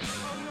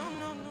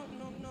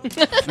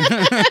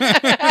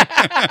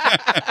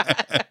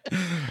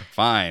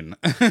 Fine.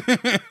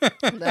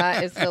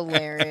 That is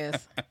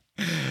hilarious.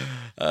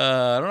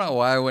 I don't know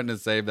why I wouldn't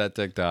have saved that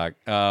TikTok.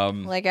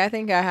 Like, I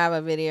think I have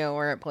a video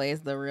where it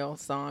plays the real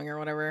song or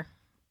whatever.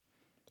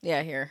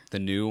 Yeah, here. The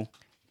new.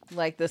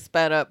 Like the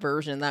sped up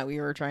version that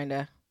we were trying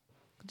to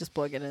just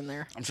plug it in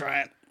there. I'm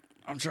trying.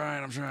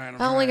 I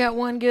only got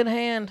one good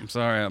hand. I'm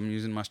sorry. I'm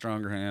using my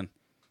stronger hand.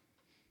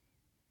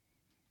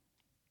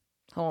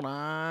 Hold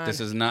on. This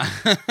is not.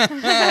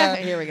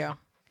 Here we go.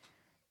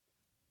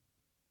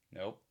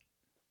 Nope.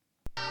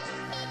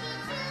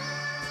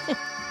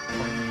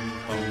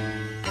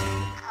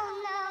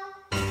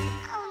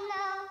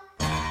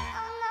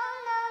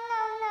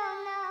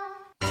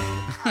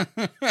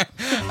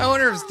 I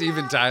wonder if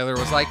Steven Tyler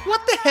was like,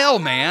 "What the hell,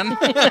 man?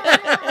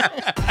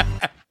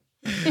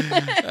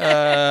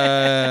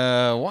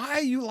 Why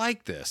you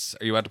like this?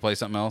 Are you about to play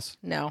something else?"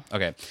 No.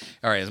 Okay.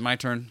 All right. Is it my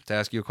turn to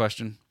ask you a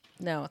question?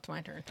 No, it's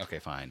my turn. Okay,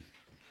 fine.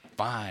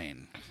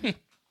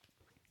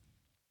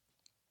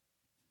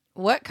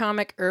 What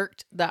comic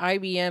irked the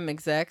IBM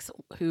execs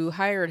who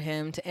hired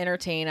him to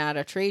entertain at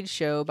a trade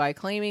show by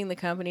claiming the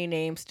company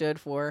name stood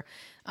for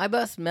I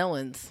Bust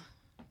Melons?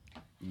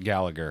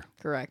 Gallagher.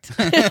 Correct.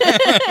 I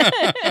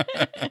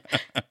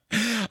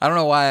I don't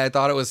know why I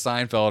thought it was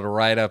Seinfeld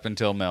right up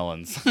until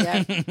Melons.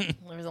 Yeah.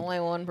 There's only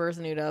one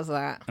person who does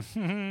that.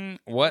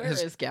 What Where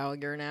has is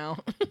Gallagher now?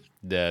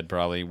 dead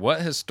probably?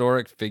 What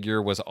historic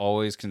figure was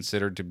always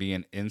considered to be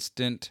an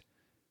instant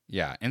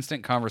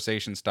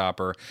conversation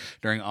stopper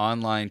during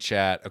online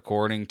chat,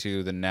 according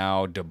to the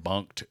now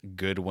debunked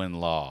Goodwin's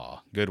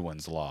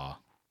Law?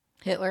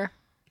 Hitler.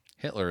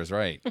 Hitler is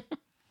right.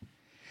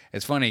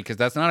 It's funny because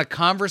that's not a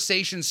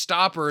conversation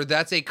stopper.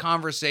 That's a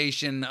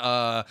conversation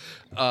call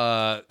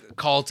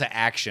to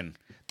action.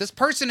 This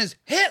person is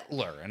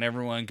Hitler. And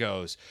everyone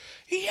goes,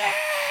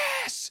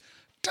 yes,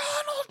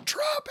 Donald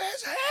Trump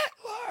is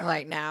Hitler.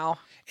 Like now.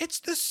 It's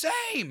the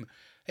same.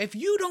 If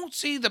you don't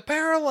see the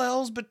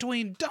parallels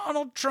between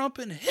Donald Trump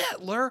and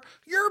Hitler,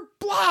 you're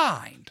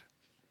blind.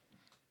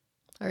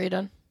 Are you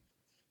done?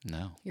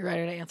 No, You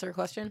ready to answer a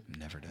question? I'm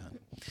never done.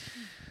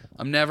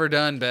 I'm never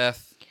done,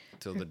 Beth.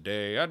 Till the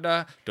day I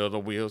die, till the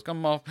wheels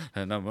come off,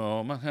 and the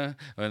moment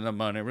when the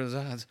money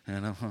resides.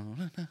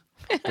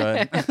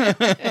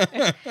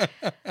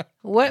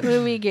 What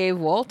movie gave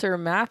Walter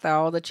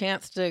Matthau the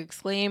chance to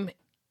exclaim,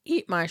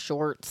 "Eat my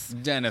shorts"?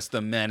 Dennis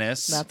the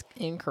Menace. That's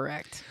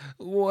incorrect.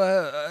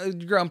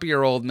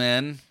 Grumpier old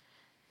men.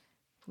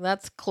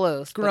 That's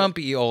close. but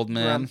Grumpy old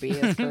men. Grumpy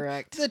is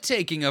correct. The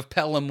Taking of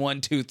Pelham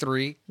 1, 2,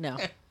 3. No.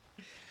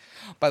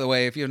 By the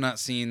way, if you have not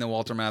seen the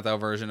Walter Matthau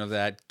version of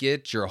that,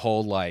 get your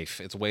whole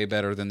life. It's way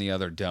better than the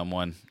other dumb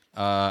one.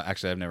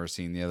 Actually, I've never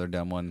seen the other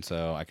dumb one,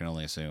 so I can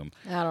only assume.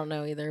 I don't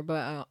know either,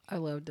 but I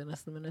love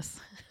Dennis the Menace.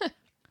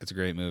 It's a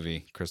great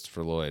movie.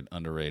 Christopher Lloyd,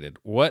 underrated.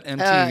 What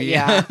MTV?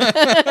 Yeah.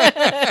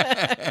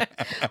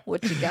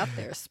 What you got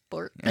there,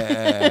 sport?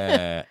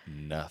 Nothing.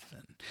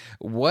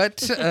 What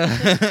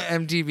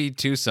MTV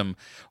twosome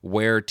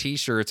wear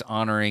T-shirts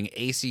honoring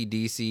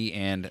AC/DC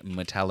and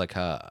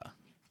Metallica?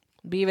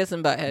 Beavis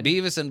and Butthead.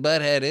 Beavis and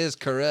Butthead is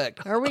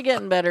correct. Are we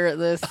getting better at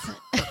this?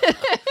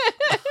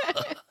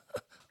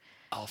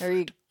 Are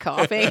you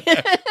coughing?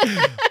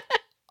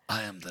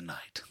 I am the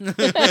night.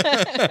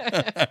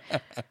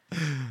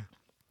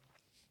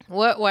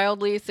 What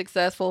wildly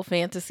successful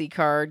fantasy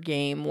card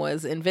game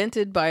was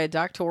invented by a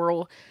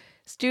doctoral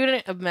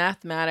student of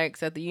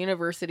mathematics at the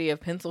University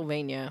of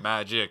Pennsylvania?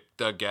 Magic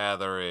the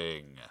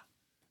Gathering.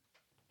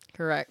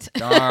 Correct.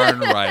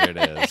 Darn right it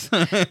is.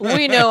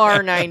 We know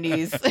our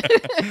 90s.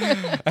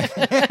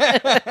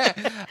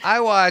 I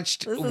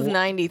watched. This is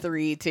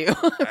 93 too.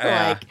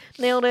 Like,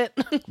 nailed it.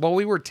 Well,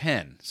 we were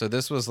 10, so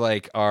this was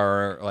like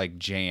our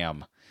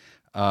jam.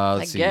 I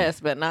Let's see.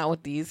 guess, but not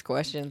with these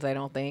questions, I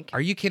don't think.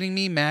 Are you kidding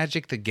me?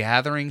 Magic the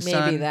Gathering,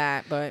 son? Maybe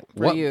that, but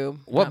for you.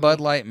 What not Bud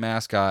me. Light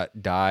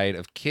mascot died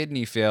of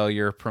kidney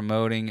failure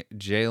promoting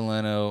Jay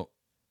Leno?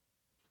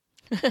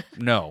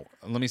 No,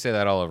 let me say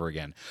that all over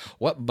again.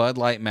 What Bud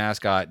Light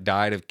mascot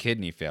died of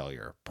kidney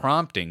failure,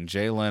 prompting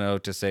Jay Leno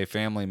to say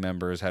family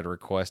members had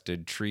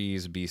requested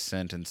trees be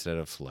sent instead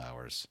of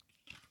flowers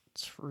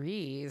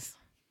Trees.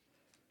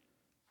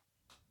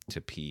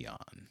 to pee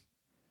on?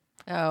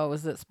 Oh,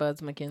 was it Spuds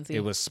McKenzie?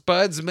 It was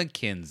Spuds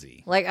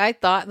McKenzie. Like, I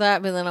thought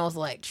that, but then I was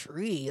like,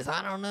 trees?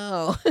 I don't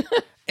know.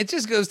 It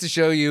just goes to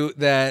show you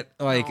that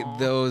Aw.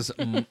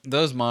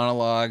 those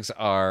monologues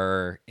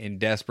are in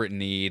desperate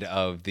need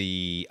of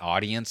the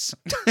audience.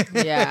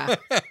 Yeah.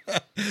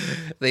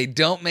 They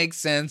don't make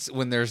sense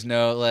when there's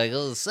no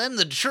oh, send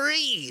the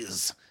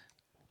trees.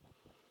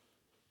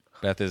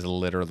 Beth is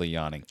literally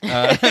yawning.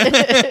 All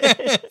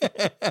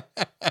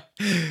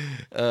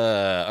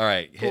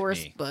right, hit Poor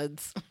me.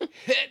 Spuds.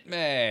 Hit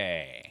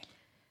me.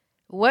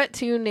 What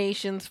two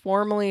nations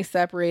formally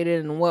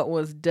separated in what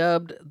was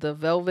dubbed the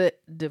Velvet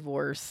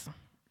Divorce?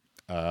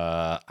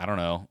 I don't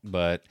know,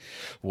 but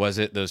was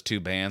it those two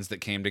bands that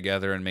came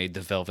together and made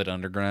the Velvet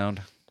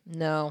Underground?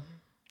 No.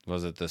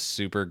 Was it the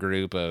super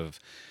group of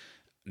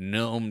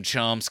Noam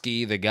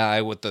Chomsky, the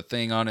guy with the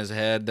thing on his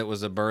head that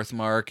was a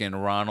birthmark,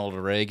 and Ronald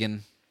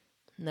Reagan?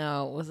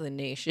 No, it was a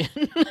nation.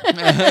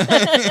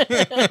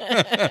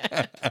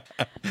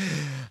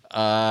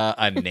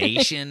 A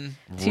nation?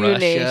 Two Russia,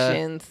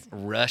 nations. It's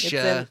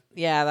Russia,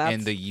 yeah, that's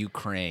and the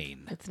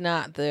Ukraine. it's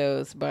not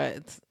those, but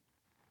it's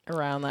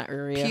around that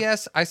area.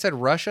 P.S. I said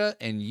Russia,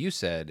 and you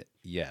said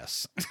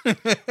yes.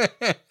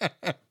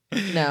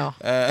 No.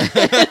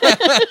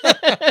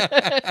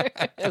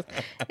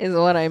 Is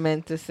what I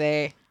meant to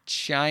say.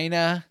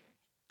 China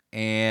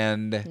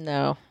and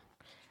No.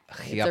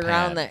 It's Japan.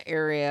 around the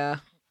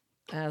area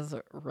as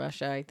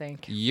Russia, I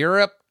think.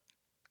 Europe,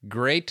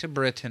 Great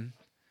Britain,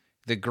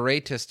 the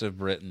greatest of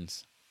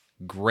Britons,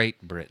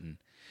 Great Britain,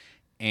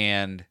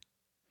 and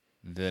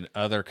the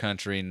other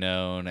country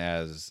known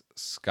as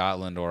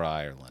Scotland or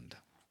Ireland.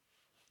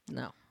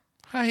 No.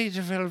 He's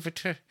the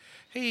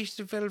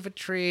velvet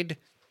trade.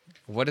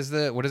 What is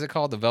it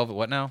called? The velvet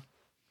what now?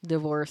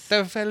 Divorce.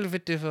 The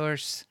velvet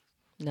divorce.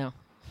 No.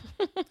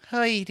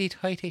 Hoity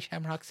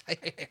shamrocks.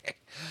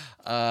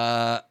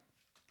 I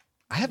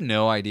have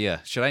no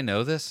idea. Should I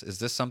know this? Is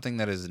this something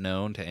that is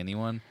known to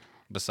anyone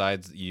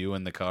besides you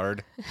and the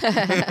card?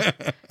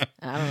 I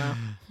don't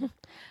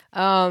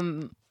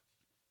know.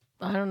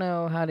 I don't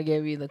know how to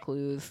give you the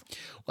clues.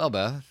 Well,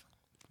 Beth,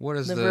 What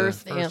is The the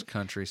first first an-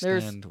 country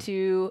There's stand?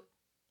 2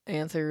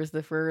 answers.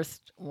 The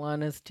first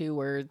one is 2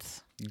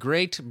 words.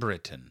 Great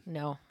Britain.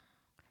 No.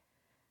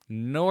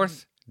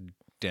 North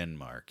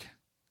Denmark.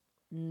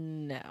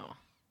 No.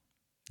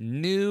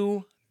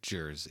 New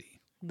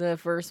Jersey. The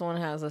first one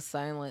has a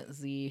silent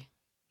Z.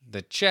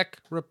 The Czech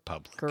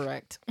Republic.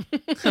 Correct.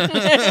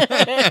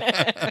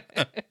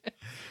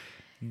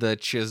 The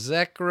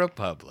Czech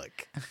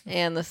Republic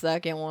And the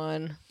second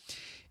one,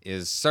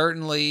 is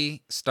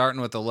certainly starting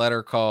with a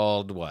letter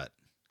called what?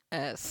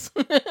 S.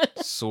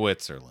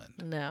 Switzerland.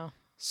 No.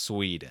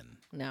 Sweden.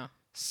 No.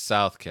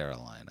 South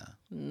Carolina.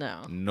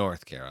 No.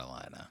 North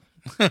Carolina.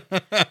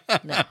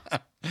 No.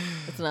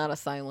 It's not a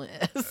silent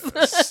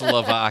S.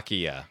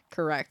 Slovakia.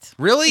 Correct.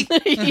 Really?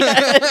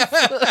 Yes.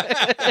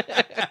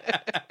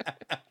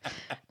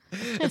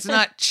 It's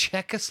not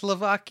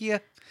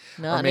Czechoslovakia?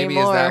 Not Or maybe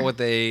anymore. is that what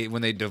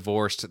when they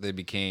divorced, they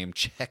became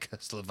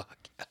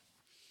Czechoslovakia?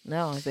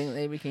 No, I think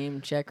they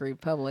became Czech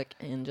Republic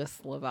and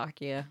just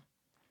Slovakia.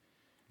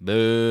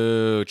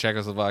 Boo.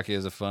 Czechoslovakia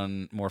is a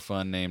more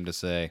fun name to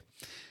say.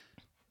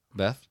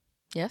 Beth,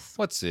 Yes?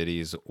 what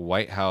city's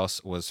White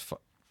House was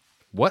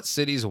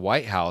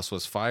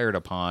fired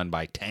upon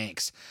by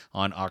tanks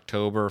on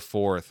October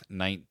 4th,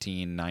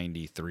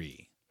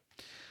 1993?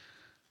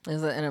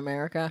 Is it in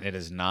America? It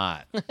is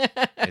not.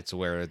 It's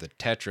where the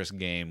Tetris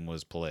game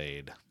was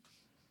played.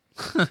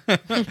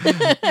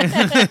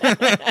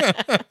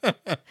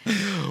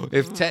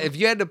 If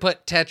you had to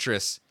put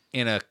Tetris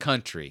in a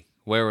country,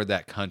 where would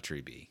that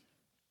country be?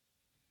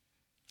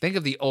 Think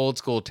of the old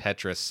school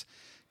Tetris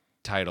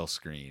title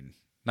screen.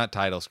 Not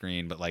title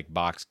screen, but like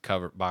box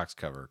cover,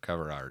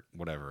 cover art,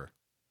 whatever.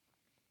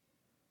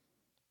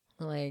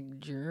 Like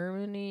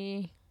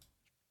Germany?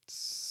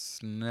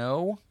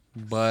 No,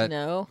 but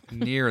No.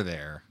 near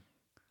there.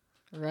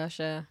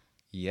 Russia?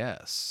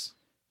 Yes.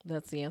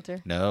 That's the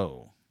answer?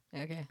 No.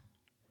 Okay.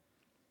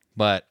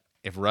 But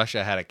if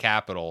Russia had a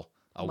capital,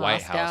 a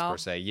White House Moscow? per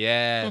se,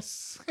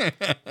 yes.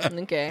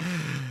 Okay.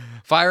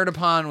 Fired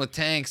upon with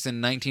tanks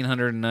in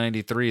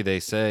 1993, they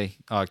say.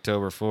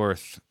 October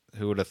 4th.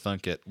 Who would have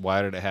thunk it?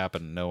 Why did it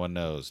happen? No one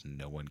knows.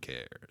 No one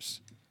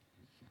cares.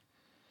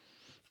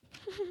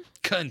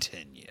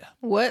 Continue.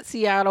 What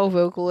Seattle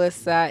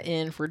vocalist sat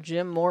in for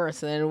Jim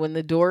Morrison when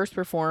the Doors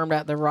performed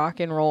at the Rock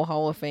and Roll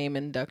Hall of Fame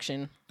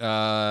induction?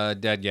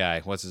 Dead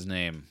guy. What's his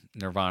name?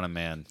 Nirvana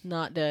man.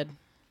 Not dead.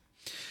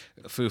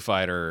 Foo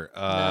Fighter.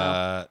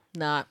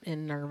 Not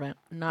in Nirvana.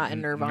 Not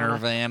in Nirvana.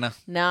 Nirvana.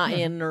 Not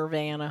in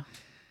Nirvana.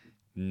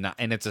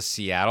 And it's a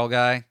Seattle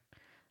guy.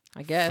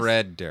 I guess.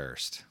 Fred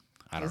Durst.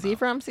 I don't Is know. he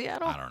from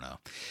Seattle? I don't know.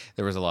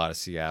 There was a lot of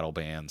Seattle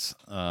bands.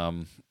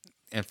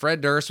 And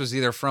Fred Durst was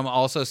either from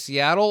also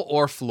Seattle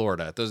or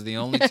Florida. Those are the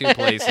only two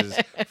places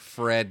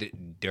Fred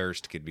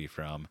Durst could be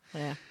from.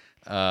 Yeah.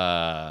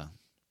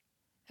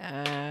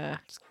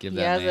 Let's give He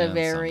that has man a something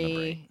to very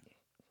break.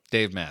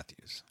 Dave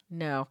Matthews.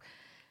 no,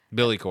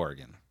 Billy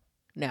Corgan.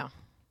 no,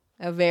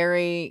 a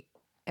very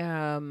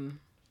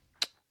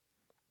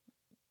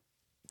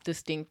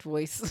distinct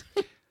voice.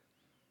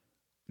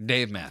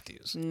 Dave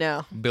Matthews.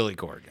 No, Billy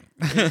Corgan.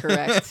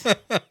 incorrect.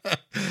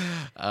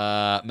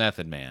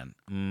 Method Man.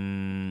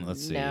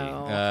 Let's see.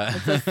 No,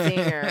 it's a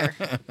singer.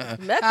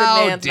 Method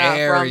How Man's not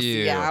dare from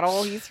you.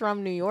 Seattle. He's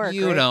from New York.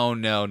 You right?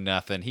 don't know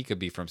nothing. He could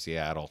be from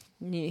Seattle.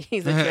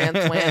 He's a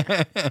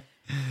transplant.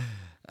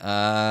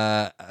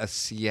 A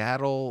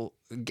Seattle.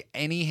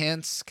 Any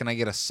hints? Can I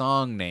get a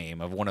song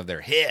name of one of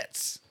their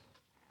hits?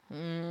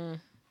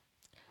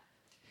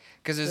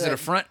 Because is it a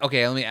front?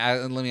 Okay, let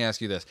me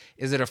ask you this: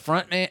 is it a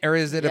front man, or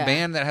is it a Yeah.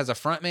 band that has a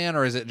front man,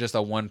 or is it just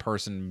a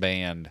one-person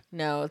band?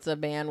 No, it's a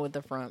band with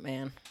the front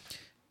man.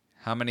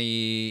 How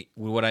many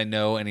would I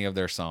know any of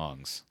their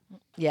songs?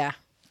 Yeah.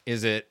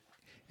 Is it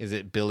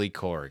Billy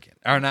Corgan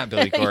or not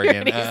Billy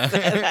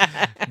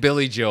Corgan?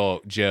 Billy Joe.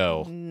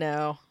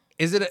 No.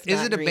 Is it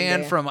not a Green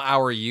band Day. from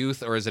our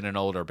youth, or is it an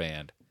older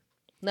band?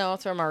 No,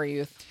 it's from our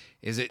youth.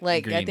 Is it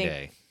Like, Green I think-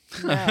 Day?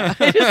 No,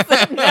 I just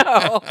said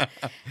no.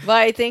 But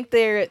I think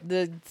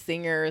the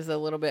singer is a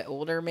little bit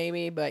older,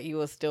 maybe, but he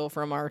was still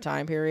from our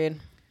time period.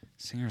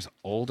 Singer's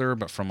older,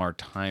 but from our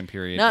time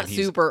period. Not and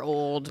he's- super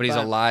old, but he's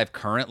alive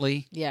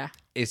currently. Yeah,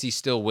 Is he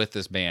still with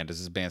this band? Does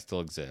this band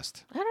still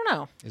exist? I don't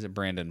know. Is it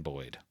Brandon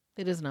Boyd?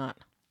 It is not.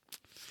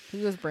 Who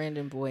was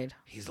Brandon Boyd?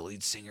 He's the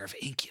lead singer of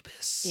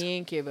Incubus.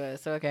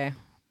 Incubus. Okay,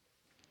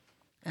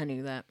 I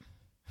knew that.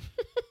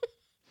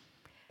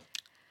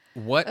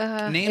 What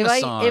name if a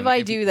song? If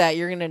I do that,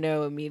 you're gonna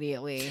know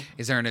immediately.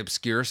 Is there an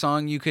obscure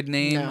song you could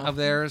name No. of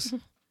theirs?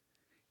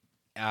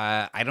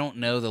 I don't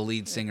know the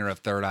lead singer of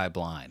Third Eye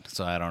Blind,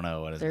 so I don't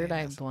know what his Third name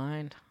Eye is.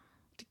 Blind.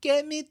 To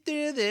get me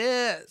through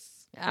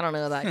this. I don't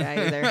know that guy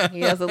either.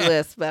 He has a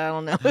list, but I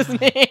don't know his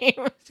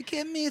name. To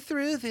get me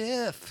through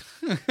this.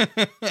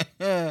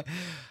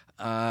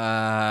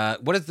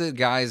 What does the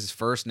guy's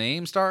first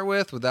name start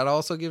with? Would that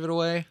also give it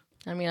away?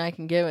 I mean, I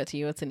can give it to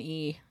you. It's an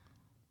E.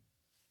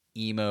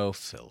 Emo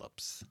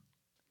Phillips.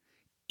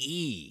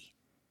 E.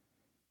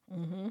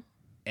 Mm-hmm.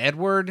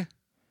 Edward.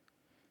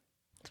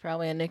 It's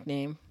probably a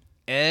nickname.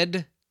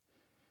 Ed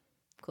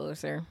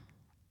Closer.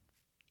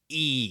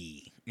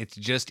 E. It's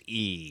just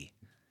E.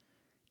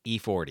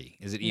 E40.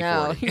 Is it E40?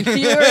 No,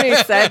 you already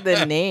said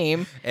the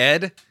name.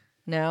 Ed?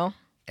 No,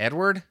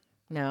 Edward?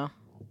 no.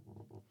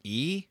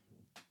 E?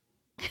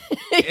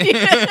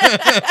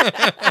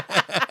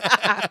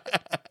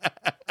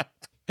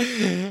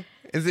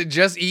 Is it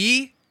just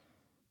E?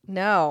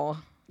 No.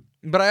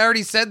 But I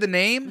already said the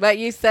name. But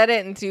you said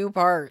it in 2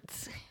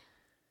 parts.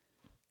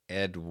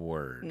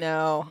 Edward.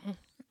 No.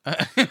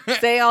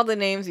 Say all the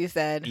names you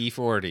said.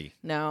 E40.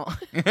 No.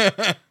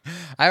 I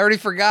already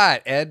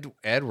forgot.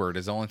 Edward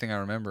is the only thing I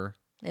remember.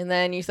 And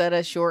then you said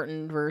a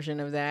shortened version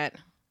of that.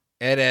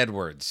 Ed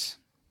Edwards.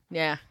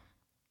 Yeah.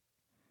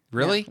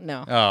 Really?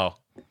 No. Oh.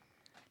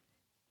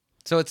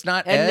 So it's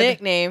not A Ed?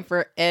 nickname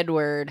for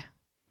Edward.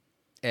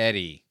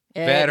 Eddie.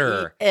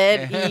 Better.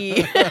 Ed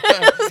E.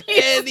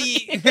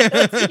 Eddie.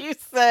 That's what you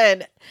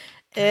said.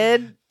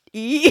 Ed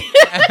E.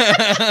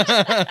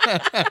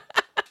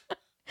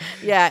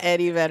 Yeah,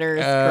 Eddie Vedder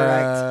is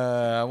correct.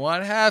 I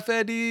want half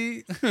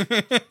Eddie.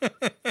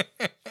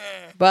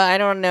 But I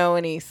don't know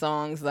any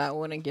songs that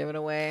wouldn't give it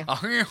away. I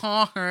think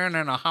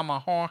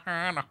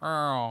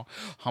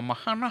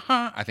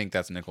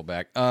that's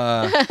Nickelback.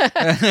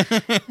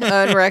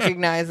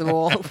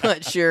 Unrecognizable,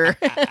 but sure.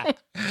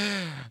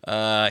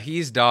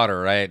 He's daughter,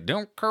 right?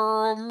 Don't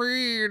call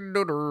me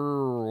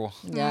daughter.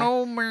 Yeah.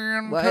 No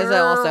man. What is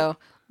that also?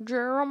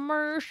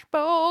 Jeremy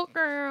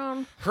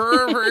spoken.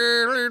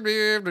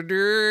 Jeremy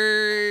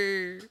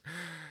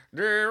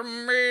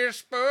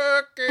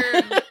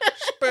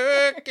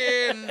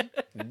spoken.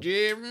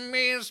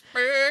 Jeremy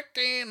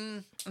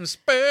spoken.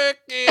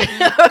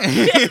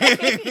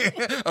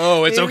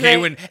 Oh, it's okay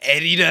when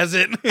Eddie does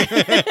it.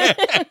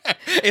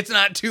 It's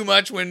not too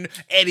much when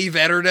Eddie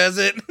Vedder does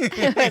it.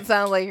 It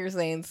sounds like you're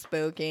saying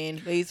Spokane.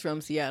 But he's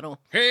from Seattle.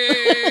 They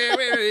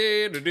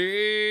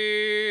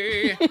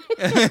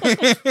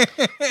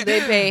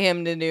pay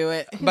him to do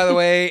it. By the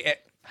way,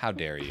 how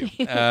dare you?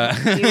 He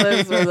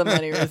lives where the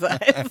money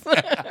resides.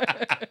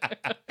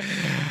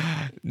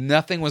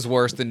 Nothing was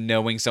worse than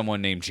knowing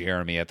someone named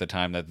Jeremy at the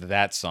time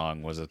that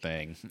song was a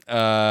thing.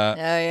 Oh,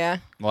 yeah.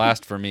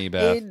 Last for me, Hey,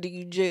 Beth.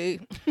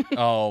 DJ.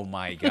 Oh,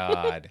 my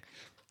God.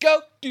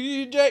 Go,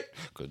 DJ.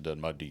 Cause that's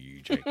my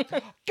DJ.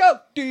 Go,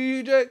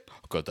 DJ.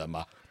 Cause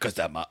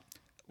that's my.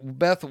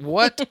 Beth,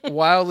 what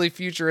wildly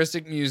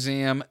futuristic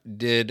museum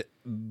did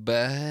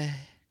Basque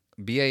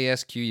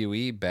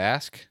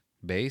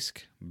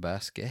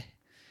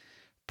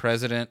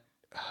President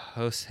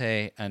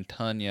Jose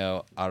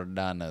Antonio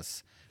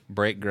Ardanas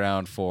break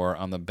ground for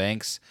on the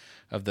banks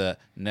of the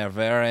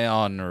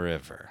Navarone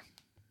River?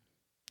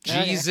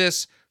 Okay.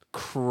 Jesus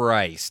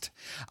Christ.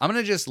 I'm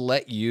going to just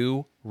let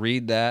you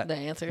read that. The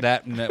answer?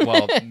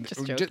 Well,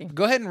 Just joking.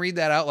 go ahead and read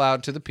that out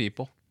loud to the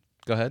people.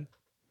 Go ahead,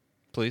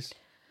 please.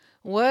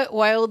 What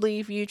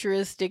wildly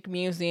futuristic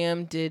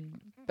museum did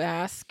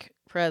Basque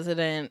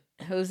President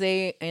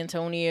Jose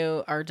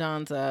Antonio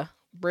Ardanza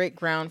break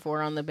ground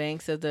for on the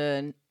banks of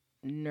the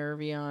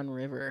Nervion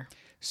River?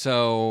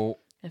 So,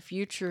 A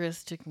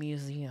futuristic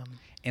museum.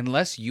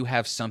 unless you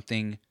have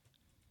something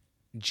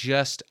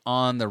just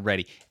on the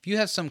ready, if you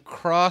have some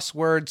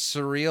crossword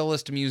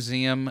surrealist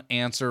museum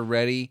answer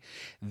ready,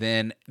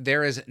 then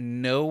there is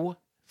no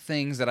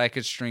things that I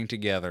could string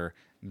together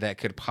that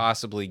could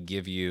possibly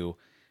give you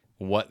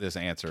what this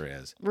answer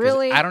is. 'Cause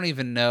Really? I don't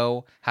even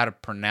know how to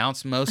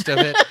pronounce most of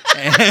it.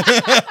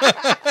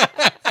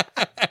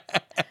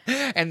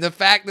 And the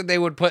fact that they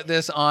would put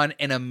this on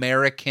an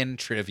American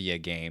trivia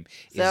game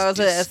is So is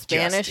it a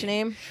Spanish disgusting.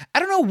 name? I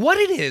don't know what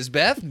it is,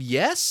 Beth.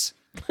 Yes?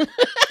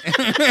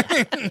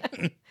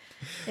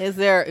 Is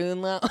there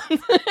umlaut?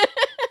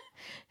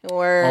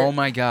 Or Oh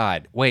my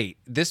God. Wait,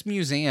 this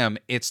museum,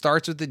 it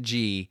starts with the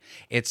G.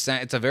 It's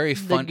a very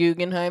the fun...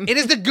 Guggenheim? It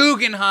is the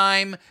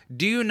Guggenheim.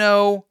 Do you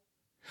know?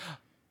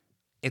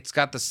 It's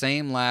got the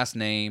same last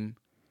name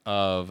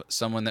of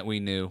someone that we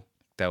knew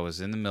that was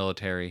in the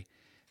military.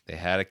 They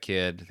had a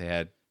kid. They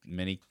had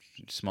many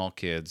small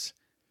kids.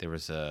 There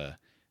was a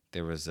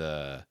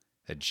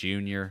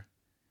junior.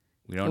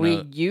 We don't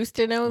know. used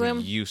to know them?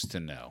 We used to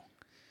know.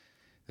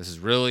 This is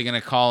really going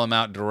to call him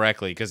out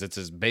directly because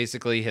it's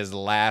basically his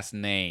last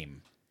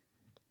name.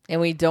 And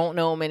we don't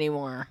know him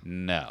anymore.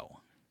 No.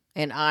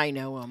 And I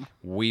know him.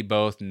 We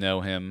both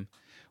know him.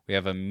 We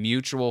have a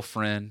mutual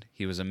friend.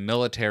 He was a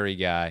military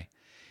guy.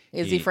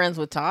 Is he friends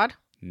with Todd?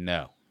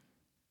 No.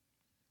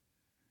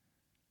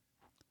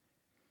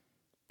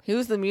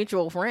 Who's the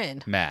mutual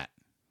friend? Matt.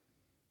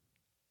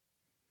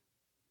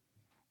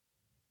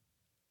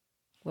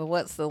 Well,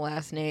 what's the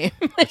last name?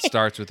 It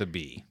starts with a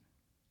B.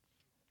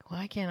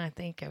 Why can't I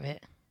think of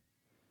it?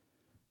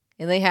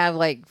 And they have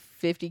like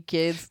 50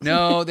 kids.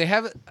 No, they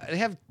have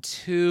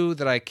two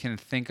that I can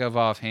think of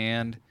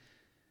offhand.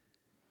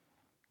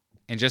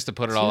 And just to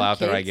put it all Two out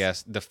there, I kids?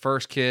 guess, the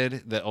first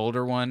kid, the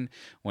older one,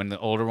 when the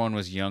older one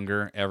was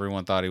younger,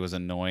 everyone thought he was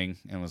annoying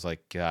and was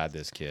like, God,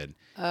 this kid.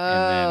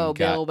 Oh,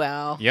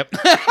 Bilbao. Yep.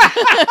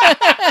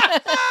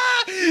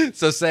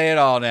 So say it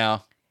all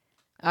now.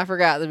 I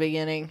forgot the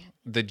beginning.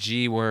 The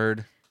G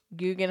word.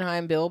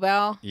 Guggenheim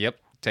Bilbao. Yep.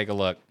 Take a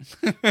look.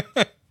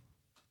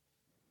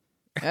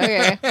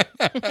 Okay.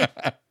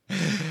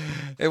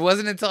 It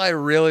wasn't until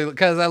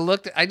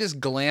I just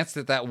glanced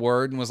at that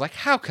word and was like,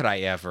 how could I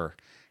ever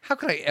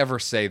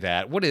say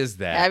that? What is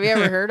that? Have you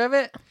ever heard of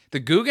it? The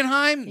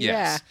Guggenheim?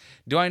 Yeah. Yes.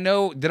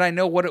 Did I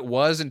know what it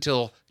was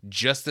until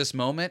just this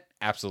moment?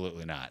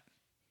 Absolutely not.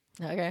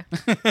 Okay.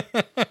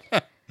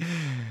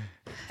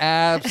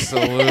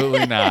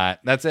 Absolutely not.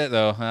 That's it,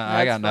 though.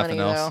 I got That's nothing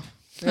funny, else.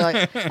 though. You're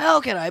like,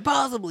 how can I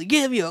possibly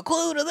give you a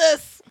clue to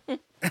this?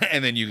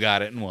 And then you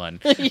got it in one.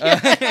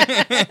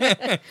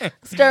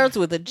 Starts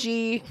with a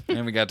G.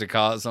 And we got to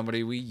call it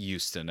somebody we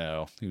used to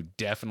know who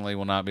definitely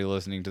will not be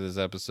listening to this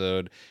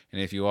episode. And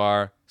if you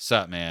are,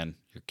 sup, man.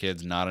 Your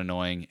kid's not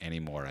annoying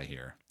anymore, I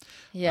hear.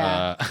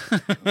 Yeah.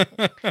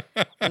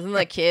 Isn't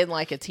the kid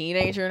like a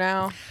teenager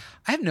now?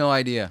 I have no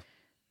idea.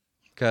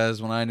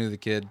 Because when I knew the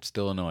kid,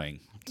 still annoying.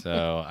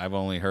 So I've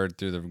only heard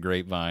through the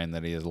grapevine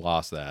that he has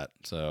lost that.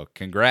 So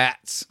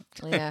congrats.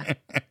 Yeah.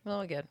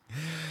 Well, good.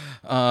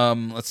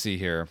 Let's see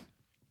here.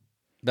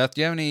 Beth,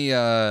 do you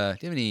have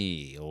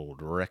any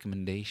old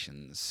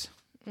recommendations?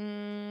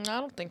 I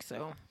don't think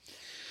so.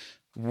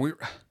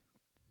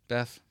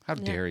 Beth, how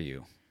dare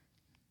you?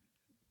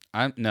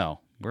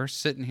 We're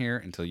sitting here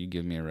until you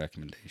give me a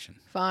recommendation.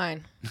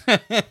 Fine.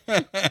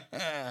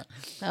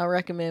 I'll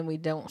recommend we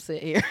don't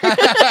sit here.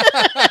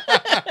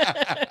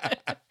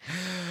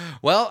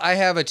 Well, I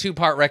have a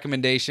 2-part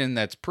recommendation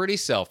that's pretty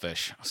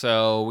selfish.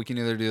 So we can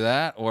either do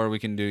that or we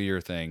can do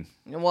your thing.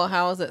 Well,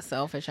 how is it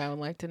selfish? I would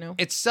like to know.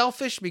 It's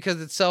selfish because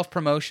it's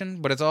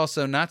self-promotion, but it's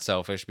also not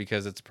selfish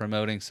because it's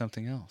promoting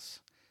something else.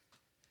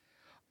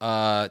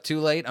 Too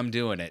late. I'm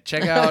doing it.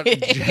 Check out.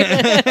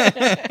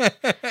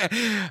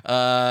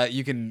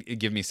 You can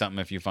give me something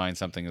if you find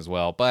something as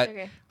well. But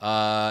Okay.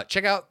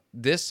 Check out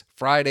this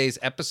Friday's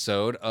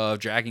episode of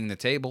Dragging the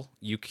Table.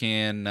 You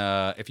can,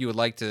 if you would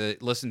like to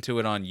listen to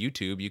it on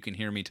YouTube, you can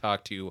hear me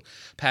talk to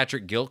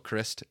Patrick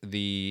Gilchrist,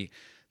 the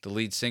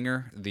lead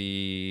singer,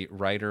 the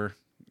writer.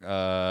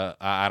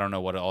 I don't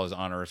know what all his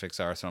honorifics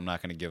are, so I'm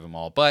not going to give them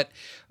all. But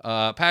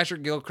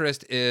Patrick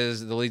Gilchrist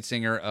is the lead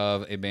singer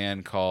of a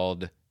band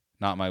called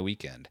Not My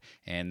Weekend,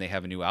 and they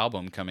have a new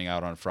album coming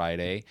out on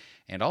Friday,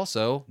 and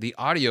also the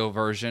audio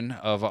version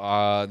of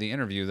the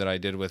interview that I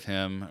did with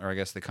him, or I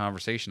guess the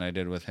conversation I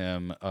did with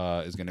him,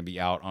 is going to be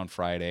out on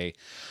Friday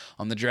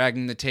on the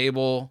Dragging the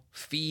Table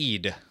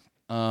feed.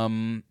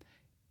 And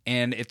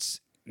it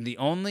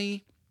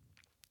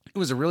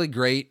was a really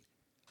great,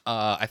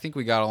 I think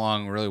we got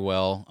along really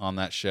well on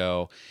that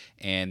show,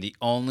 and the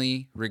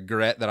only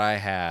regret that I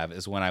have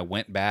is when I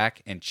went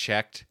back and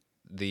checked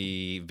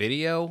the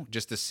video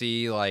just to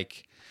see,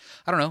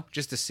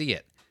 just to see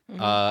it.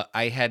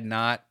 I had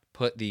not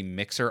put the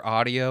mixer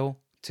audio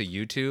to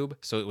YouTube,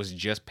 so it was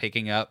just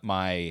picking up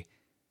my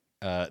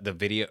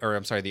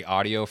the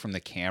audio from the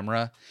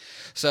camera.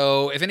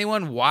 So if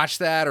anyone watched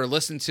that or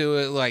listened to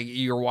it, like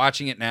you're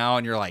watching it now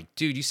and you're like,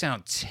 dude, you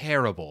sound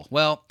terrible.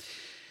 Well,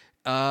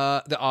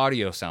 the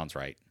audio sounds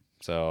right.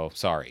 So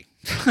sorry.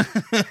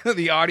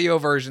 The audio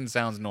version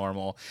sounds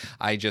normal.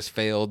 I just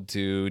failed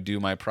to do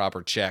my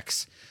proper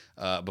checks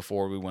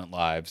before we went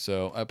live.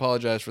 So I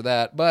apologize for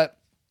that. But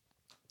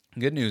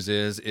good news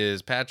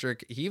is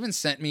Patrick, he even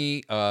sent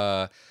me,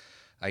 I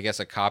guess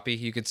a copy,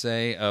 you could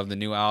say, of the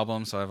new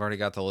album. So I've already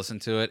got to listen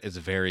to it. It's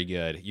very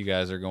good. You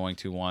guys are going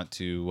to want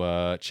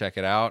to check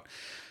it out.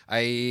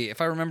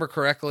 If I remember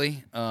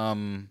correctly,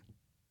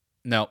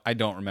 no, I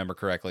don't remember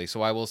correctly.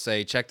 So I will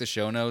say check the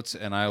show notes,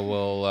 and I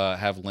will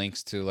have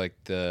links to like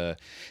the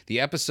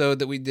episode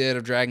that we did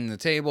of Dragging the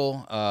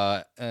Table,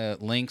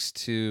 links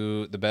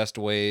to the best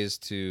ways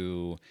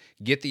to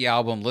get the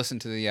album, listen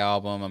to the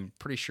album. I'm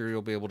pretty sure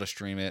you'll be able to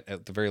stream it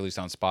at the very least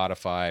on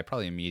Spotify,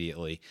 probably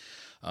immediately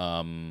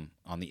on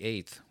the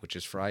 8th, which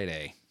is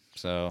Friday.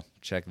 So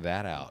check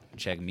that out.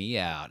 Check me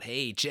out.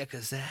 Hey, check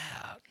us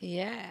out.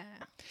 Yeah.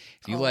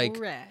 If you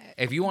Alright.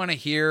 if you want to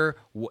hear,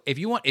 if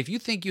you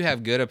think you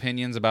have good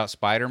opinions about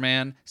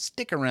Spider-Man,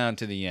 stick around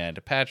to the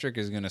end. Patrick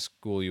is going to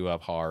school you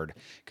up hard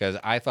because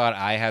I thought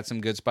I had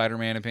some good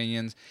Spider-Man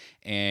opinions,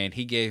 and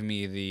he gave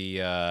me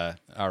the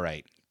all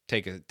right, go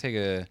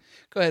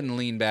ahead and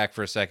lean back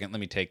for a second. Let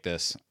me take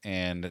this,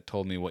 and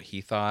told me what he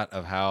thought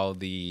of how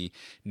the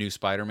new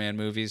Spider-Man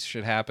movies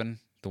should happen.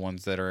 The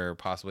ones that are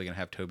possibly going to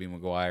have Tobey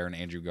Maguire and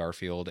Andrew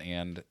Garfield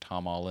and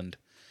Tom Holland.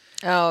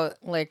 Oh,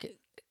 like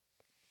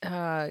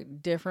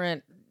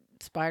different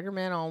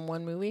Spider-Man on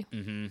one movie?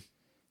 Mm-hmm.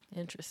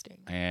 Interesting.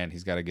 And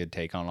he's got a good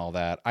take on all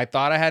that. I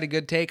thought I had a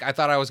good take. I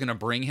thought I was going to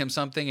bring him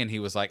something, and he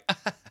was like,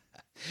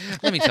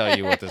 let me tell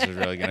you what this is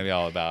really going to be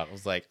all about. I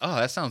was like, oh,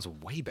 that sounds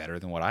way better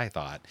than what I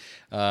thought.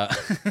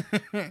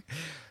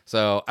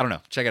 So, I don't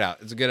know. Check it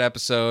out. It's a good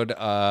episode.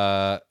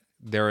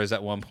 There is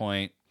at one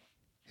point,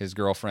 his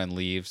girlfriend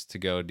leaves to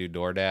go do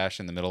DoorDash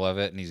in the middle of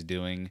it, and he's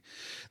doing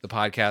the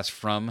podcast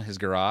from his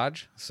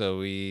garage. So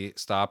we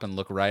stop and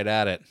look right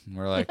at it. And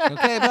we're like,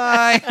 okay,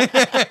 bye.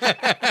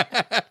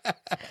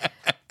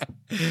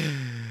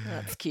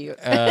 That's cute.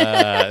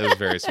 It was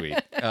very sweet.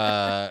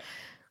 So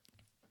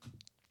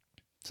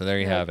there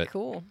you have it.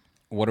 Cool.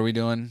 What are we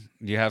doing?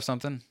 Do you have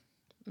something?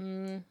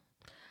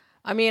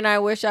 I mean, I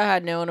wish I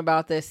had known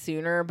about this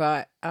sooner,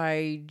 but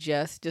I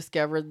just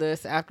discovered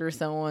this after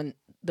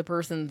the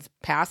person's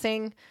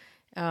passing.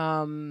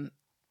 MF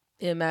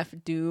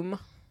Doom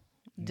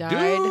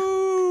died.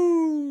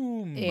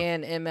 Doom!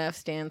 And MF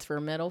stands for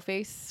metal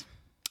face.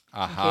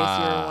 Aha. In case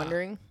you were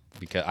wondering.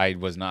 Because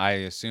I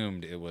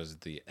assumed it was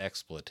the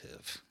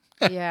expletive.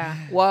 Yeah.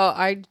 Well,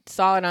 I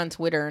saw it on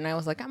Twitter and I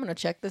was like, I'm going to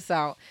check this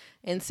out.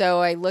 And so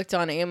I looked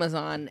on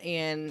Amazon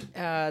and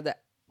the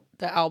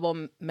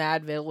album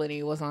Mad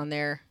Villainy was on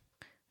there.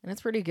 And it's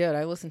pretty good.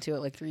 I listened to it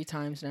like 3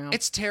 times now.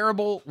 It's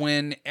terrible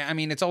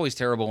it's always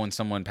terrible when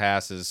someone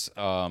passes.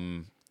 But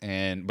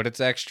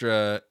it's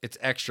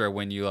extra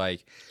when you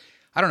like,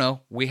 I don't know,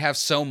 we have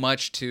so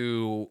much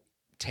to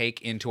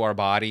take into our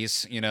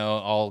bodies,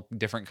 all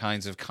different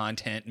kinds of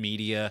content,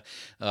 media,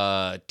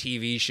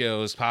 TV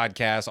shows,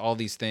 podcasts, all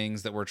these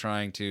things that we're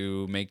trying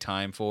to make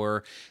time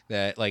for,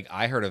 that like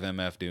I heard of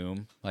MF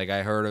Doom. Like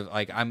I heard of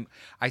like I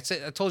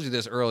told you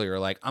this earlier,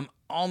 like I'm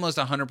almost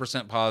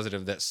 100%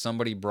 positive that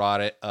somebody brought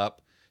it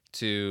up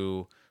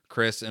to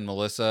Chris and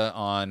Melissa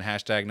on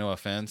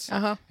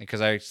 #NoOffense.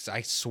 Because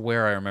I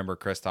swear I remember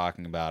Chris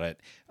talking about it.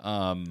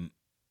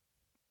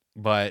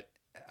 But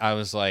I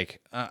was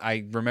like,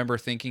 I remember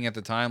thinking at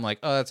the time, like,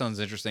 oh, that sounds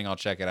interesting. I'll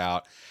check it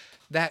out.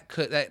 That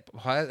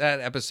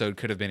episode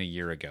could have been a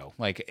year ago.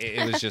 Like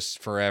it was just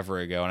forever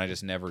ago, and I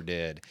just never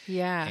did.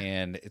 Yeah.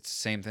 And it's the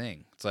same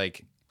thing. It's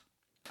like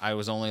I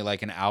was only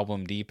like an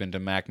album deep into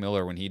Mac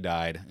Miller when he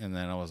died, and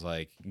then I was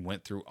like,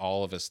 went through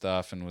all of his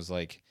stuff and was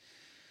like,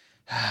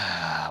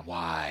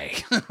 why?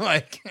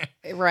 Like,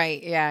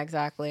 right. Yeah,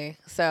 exactly.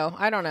 So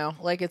I don't know.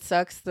 Like it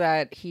sucks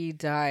that he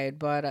died,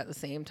 but at the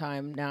same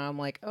time, now I'm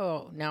like,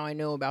 oh, now I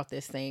know about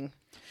this thing.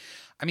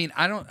 I mean,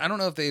 I don't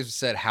know if they've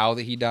said how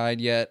that he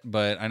died yet,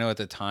 but I know at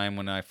the time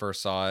when I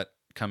first saw it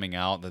coming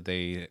out that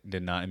they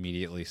did not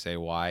immediately say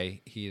why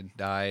he had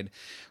died.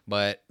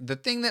 But the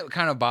thing that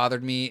kind of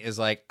bothered me is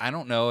like, I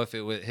don't know if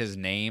it was his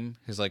name,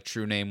 his like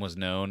true name was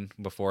known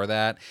before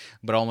that,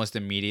 but almost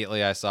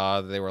immediately I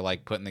saw that they were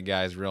like putting the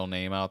guy's real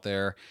name out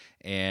there,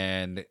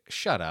 and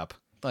shut up.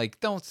 Like,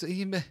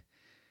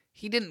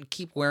 he didn't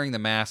keep wearing the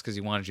mask because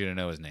he wanted you to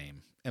know his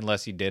name.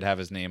 Unless he did have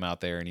his name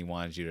out there and he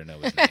wanted you to know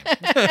his name.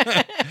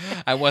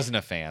 I wasn't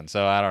a fan,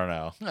 so I don't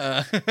know.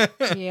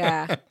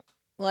 Yeah.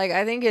 Like,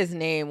 I think his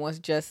name was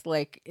just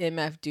like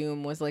MF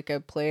Doom was like a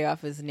play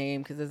off his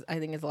name because I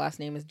think his last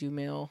name is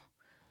Doomil.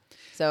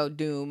 So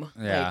Doom.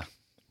 Yeah.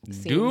 Like,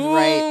 seems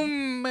right.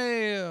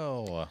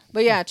 Doomil.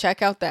 But yeah,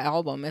 check out the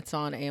album. It's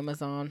on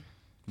Amazon.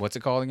 What's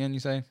it called again, you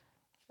say?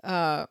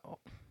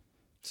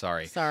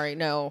 Sorry. Sorry,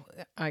 no.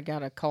 I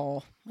got a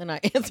call and I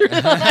answered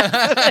it.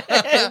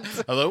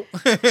 Hello?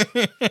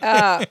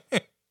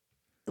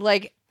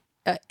 Like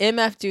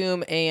MF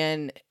Doom,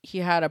 and he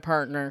had a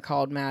partner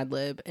called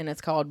Madlib, and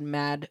it's called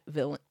Mad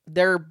Villain.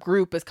 Their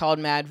group is called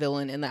Mad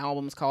Villain, and the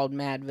album's called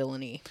Mad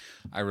Villainy.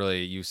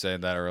 You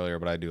said that earlier,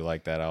 but I do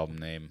like that album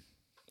name.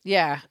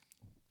 Yeah.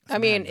 I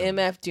mean,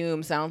 MF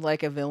Doom sounds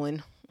like a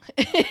villain.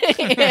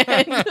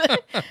 And,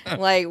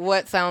 like,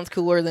 what sounds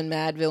cooler than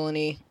Mad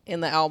Villainy in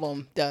the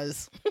album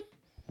does.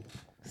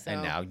 So,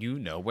 and now you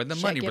know where the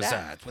money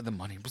resides. Where the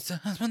money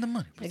resides. Where the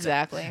money resides.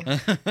 Exactly.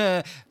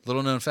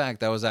 Little known fact,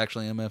 that was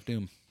actually MF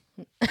Doom.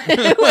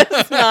 It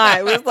was not.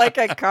 It was like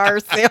a car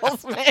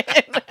salesman.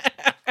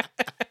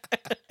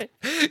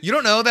 You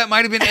don't know? That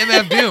might have been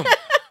MF Doom.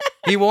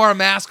 He wore a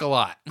mask a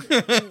lot.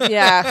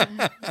 Yeah.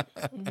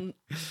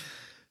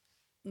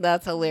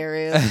 That's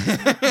hilarious.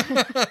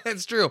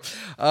 It's true.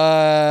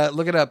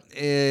 Look it up.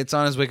 It's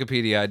on his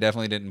Wikipedia. I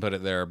definitely didn't put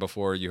it there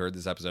before you heard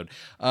this episode.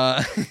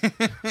 All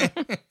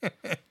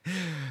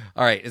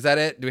right. Is that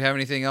it? Do we have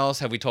anything else?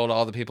 Have we told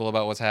all the people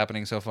about what's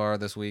happening so far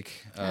this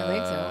week? I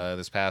think so.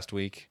 This past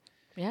week?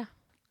 Yeah.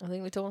 I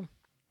think we told him.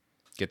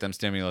 Get them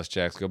stimulus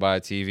checks. Go buy a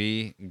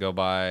TV. Go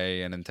buy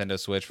a Nintendo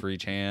Switch for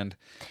each hand.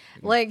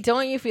 Like,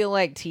 don't you feel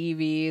like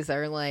TVs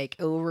are like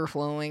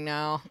overflowing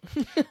now?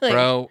 Like,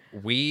 bro,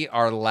 we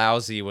are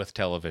lousy with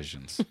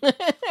televisions.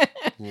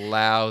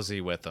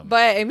 Lousy with them.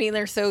 But I mean,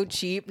 they're so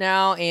cheap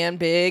now and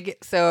big,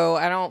 so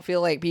I don't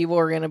feel like people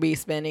are going to be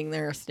spending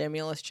their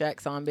stimulus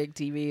checks on big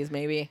TVs.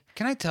 Maybe.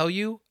 Can I tell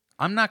you?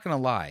 I'm not going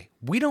to lie.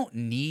 We don't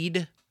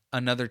need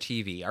another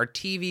TV. Our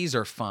TVs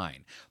are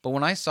fine. But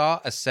when I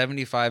saw a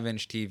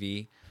 75-inch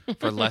TV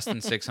for less than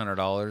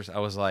 $600, I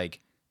was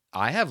like,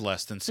 I have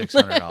less than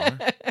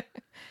 $600.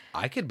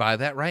 I could buy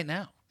that right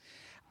now.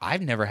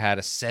 I've never had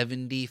a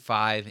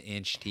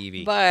 75-inch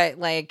TV. But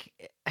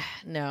like,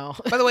 no.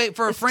 By the way,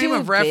 for a frame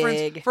of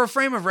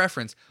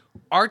reference,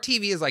 our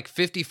TV is like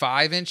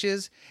 55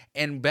 inches,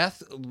 and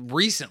Beth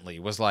recently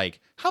was like,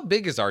 how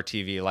big is our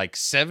TV? Like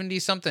 70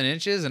 something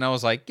inches? And I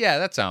was like, yeah,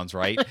 that sounds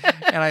right.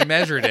 And I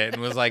measured it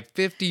and was like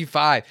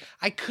 55.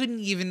 I couldn't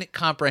even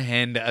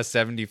comprehend a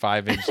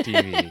 75-inch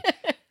TV.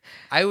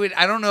 I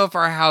don't know if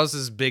our house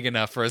is big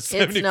enough for a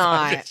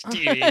 75-inch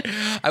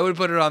TV. I would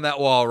put it on that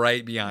wall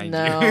right behind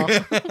you.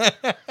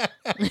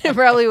 It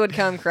probably would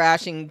come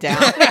crashing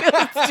down.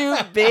 It's too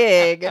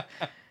big.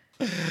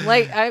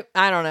 Like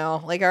I don't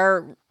know. Like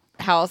our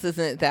house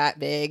isn't that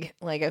big.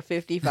 Like a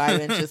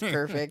 55-inch is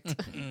perfect.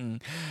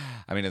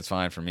 I mean, it's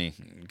fine for me.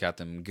 Got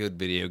them good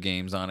video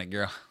games on it,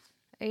 girl.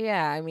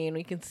 Yeah, I mean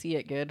we can see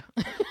it good.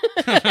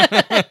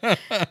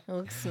 It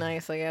looks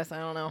nice, I guess. I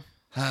don't know.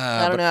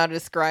 I don't know how to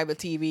describe a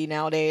TV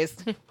nowadays.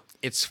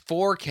 It's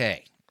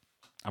 4K.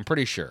 I'm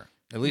pretty sure.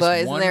 At least But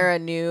isn't one. there a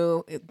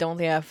new? Don't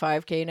they have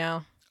 5K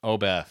now? Oh,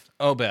 Beth.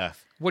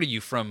 What are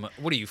you from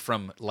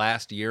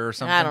last year or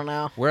something? I don't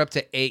know. We're up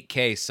to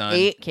 8K, son.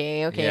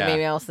 8K. Okay, Yeah.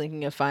 maybe I was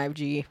thinking of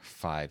 5G.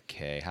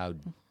 5K. How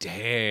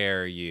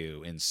dare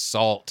you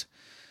insult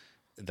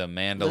the The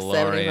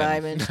Mandalorian?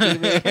 75-inch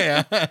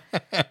TV.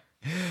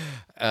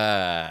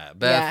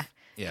 Beth.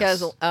 Yeah,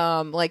 because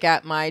like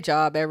at my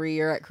job every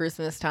year at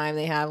Christmas time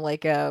they have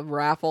like a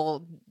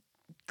raffle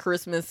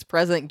Christmas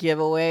present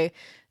giveaway,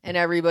 and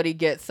everybody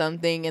gets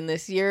something. And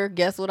this year,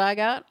 guess what I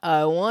got?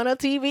 I won a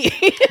TV.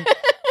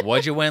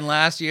 What'd you win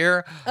last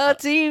year? A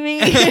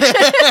TV.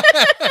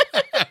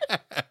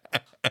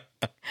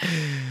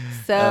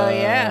 So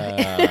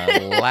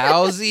yeah.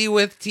 Lousy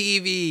with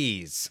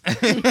TVs.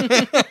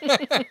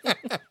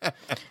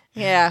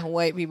 Yeah,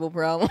 white people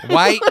problem.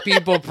 White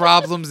people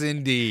problems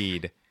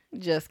indeed.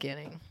 Just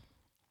kidding.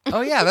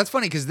 Oh yeah, that's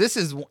funny because this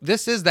is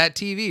that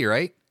TV,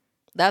 right?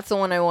 That's the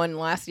one I won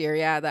last year.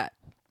 Yeah, that.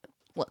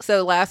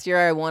 So last year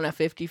I won a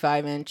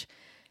 55-inch,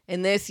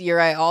 and this year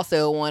I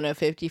also won a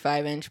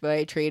 55-inch, but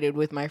I traded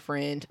with my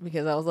friend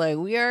because I was like,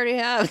 we already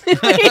have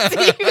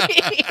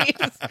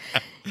TVs.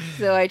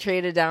 So I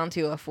traded down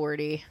to a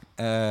 40.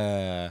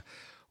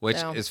 Which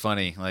So. is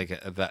funny. Like,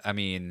 I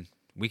mean,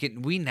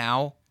 we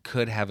now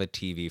could have a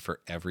TV for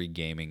every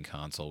gaming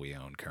console we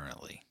own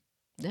currently.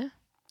 Yeah.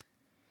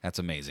 That's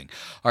amazing.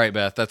 All right,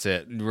 Beth, that's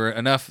it. We're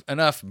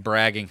enough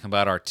bragging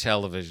about our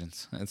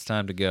televisions. It's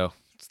time to go.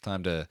 It's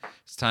time to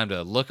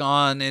look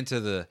on into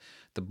the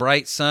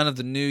bright sun of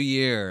the new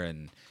year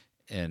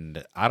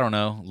and I don't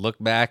know, look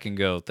back and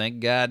go, thank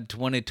God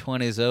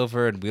 2020 is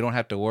over and we don't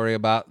have to worry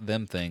about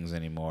them things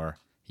anymore.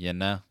 You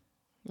know?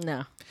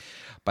 No.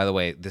 By the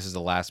way, this is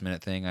a last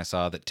minute thing. I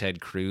saw that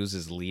Ted Cruz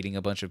is leading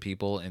a bunch of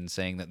people in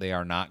saying that they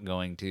are not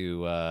going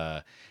to,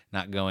 I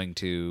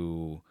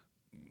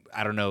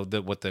don't know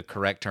what the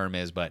correct term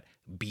is, but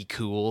be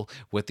cool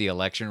with the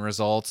election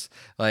results.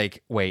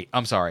 Like, wait,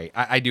 I'm sorry.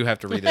 I do have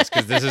to read this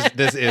because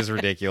this is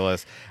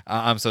ridiculous.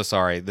 I'm so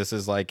sorry. This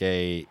is like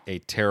a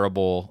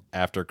terrible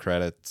after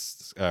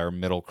credits or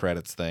middle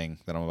credits thing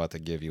that I'm about to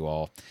give you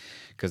all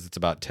because it's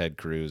about Ted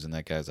Cruz and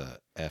that guy's a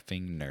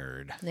effing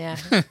nerd. Yeah.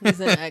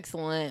 He's an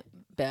excellent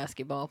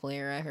basketball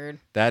player, I heard.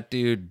 That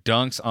dude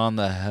dunks on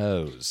the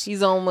hose.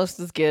 He's almost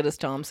as good as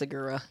Tom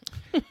Segura.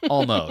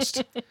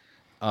 Almost.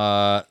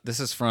 This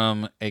is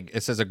from,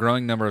 it says a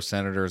growing number of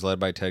senators led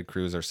by Ted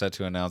Cruz are set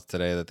to announce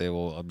today that they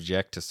will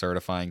object to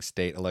certifying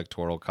state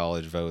electoral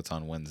college votes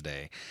on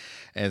Wednesday.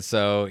 And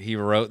so he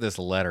wrote this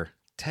letter.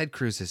 Ted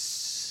Cruz is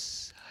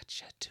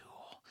such a tool.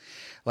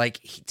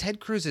 Like, Ted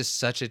Cruz is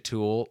such a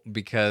tool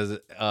because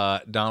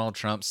Donald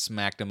Trump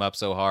smacked him up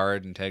so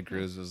hard, and Ted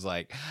Cruz was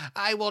like,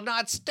 I will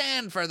not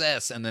stand for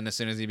this. And then as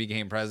soon as he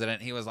became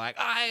president, he was like,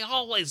 I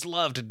always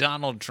loved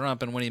Donald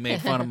Trump, and when he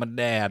made fun of my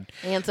dad.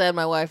 And said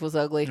my wife was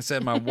ugly. He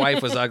said my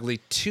wife was ugly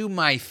to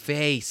my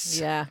face.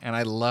 Yeah. And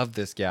I love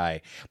this guy.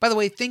 By the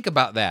way, think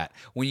about that.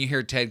 When you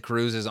hear Ted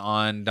Cruz is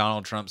on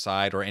Donald Trump's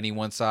side or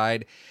anyone's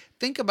side,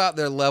 think about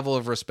their level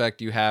of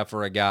respect you have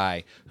for a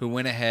guy who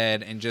went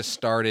ahead and just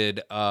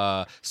started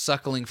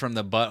suckling from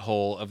the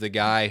butthole of the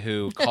guy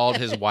who called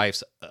his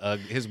wife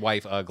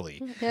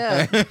ugly.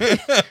 Yeah.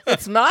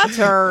 It's my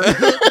turn.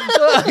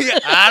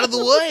 Out of the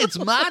way, it's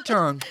my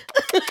turn.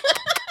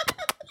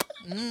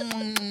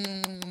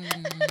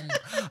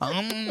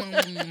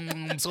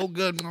 So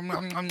good. My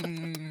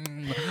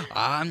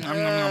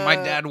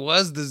dad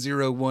was the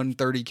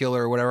 0130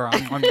 killer or whatever.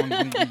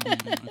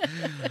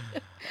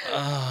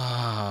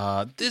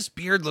 This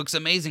beard looks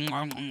amazing.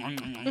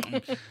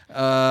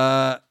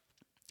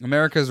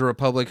 America is a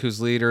republic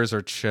whose leaders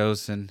are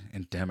chosen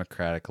in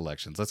democratic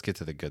elections. Let's get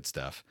to the good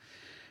stuff.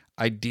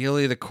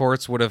 Ideally, the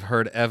courts would have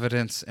heard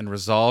evidence and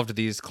resolved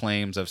these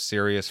claims of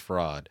serious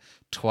fraud.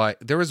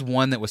 There was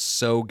one that was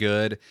so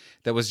good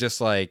that was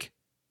just like,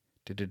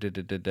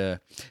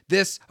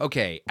 this,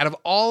 okay, out of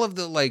all of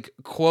the like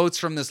quotes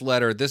from this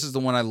letter, this is the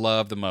one I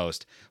love the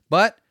most.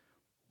 But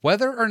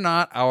whether or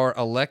not our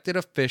elected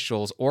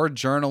officials or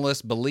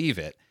journalists believe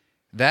it,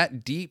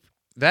 that deep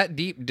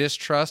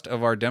distrust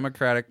of our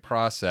democratic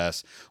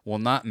process will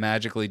not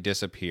magically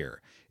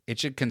disappear. It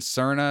should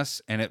concern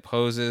us, and it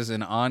poses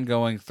an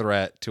ongoing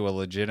threat to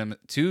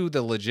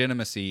the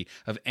legitimacy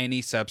of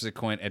any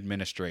subsequent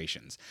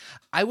administrations.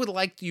 I would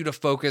like you to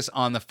focus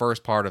on the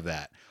first part of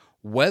that.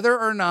 Whether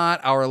or not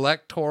our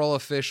electoral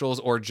officials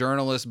or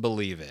journalists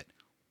believe it.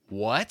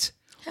 What?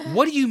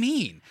 What do you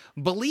mean?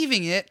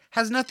 Believing it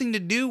has nothing to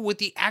do with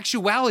the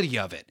actuality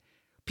of it.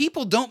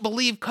 People don't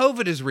believe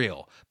COVID is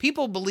real.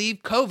 People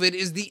believe COVID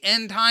is the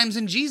end times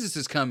and Jesus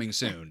is coming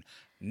soon.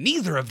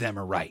 Neither of them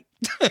are right.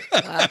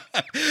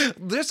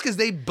 Just because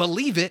they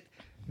believe it,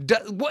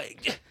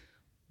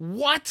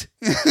 What?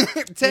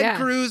 Ted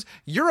Cruz,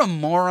 you're a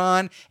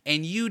moron,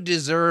 and you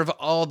deserve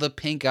all the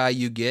pink eye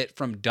you get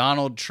from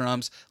Donald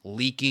Trump's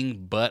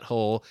leaking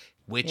butthole,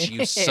 which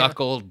you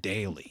suckle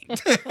daily.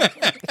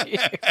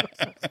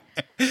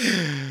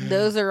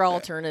 Those are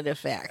alternative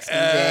facts,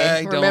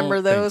 DJ.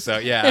 Remember those? So,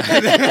 yeah.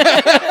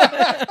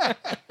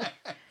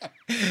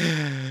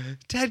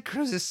 Ted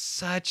Cruz is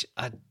such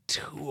a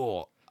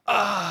tool.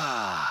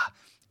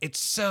 It's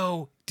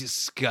so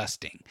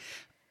disgusting.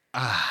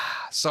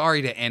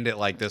 Sorry to end it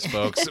like this,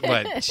 folks,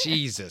 but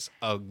Jesus.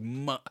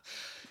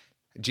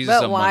 Jesus but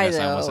Among why, Us,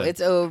 I almost though? said.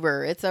 It's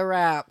over. It's a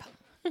wrap.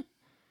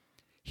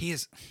 He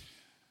is...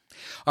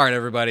 All right,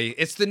 everybody.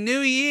 It's the new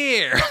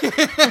year.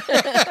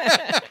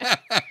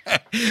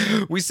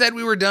 We said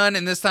we were done,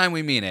 and this time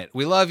we mean it.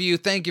 We love you.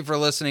 Thank you for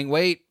listening.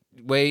 Wait.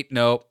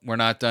 Nope, we're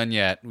not done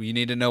yet. You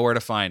need to know where to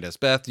find us.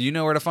 Beth, do you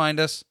know where to find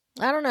us?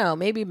 I don't know.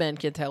 Maybe Ben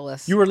could tell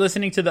us. You are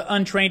listening to The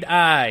Untrained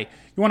Eye.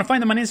 You want to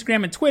find them on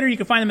Instagram and Twitter, you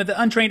can find them at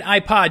The Untrained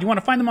iPod. You want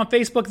to find them on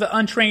Facebook, The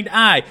Untrained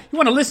Eye. You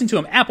want to listen to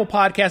them, Apple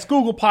Podcasts,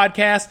 Google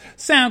Podcasts,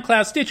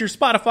 SoundCloud, Stitcher,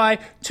 Spotify,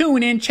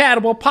 TuneIn,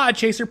 Chattable,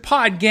 Podchaser,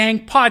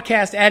 Podgang,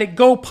 Podcast Addict,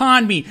 Go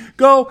Pond Me.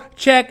 Go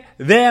check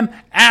them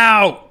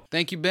out.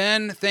 Thank you,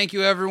 Ben. Thank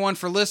you, everyone,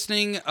 for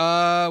listening.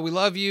 We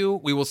love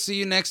you. We will see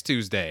you next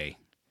Tuesday.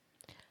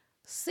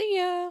 See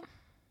ya.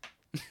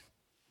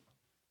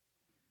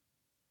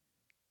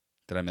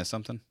 Did I miss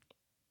something?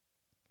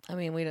 I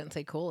mean, we didn't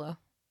say cola.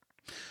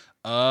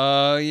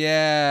 Oh,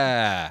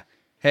 yeah.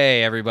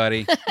 Hey,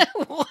 everybody.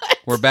 What?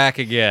 We're back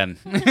again.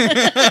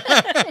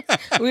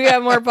 We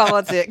got more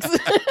politics.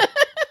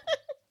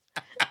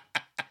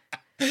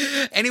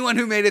 Anyone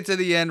who made it to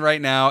the end right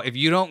now, if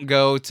you don't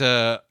go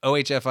to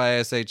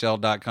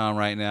ohfishl.com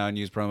right now and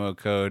use promo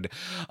code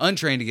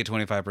Untrained to get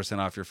 25%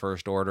 off your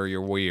first order, you're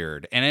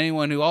weird. And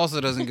anyone who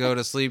also doesn't go to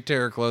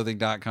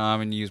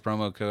sleepterrorclothing.com and use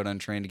promo code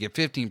Untrained to get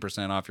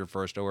 15% off your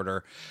first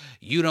order,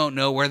 you don't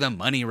know where the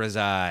money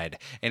reside.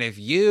 And if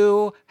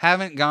you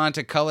haven't gone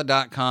to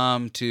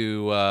Cullah.com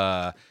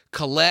to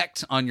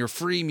collect on your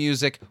free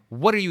music,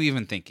 what are you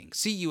even thinking?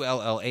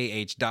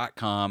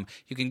 CULLAH.com.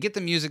 You can get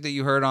the music that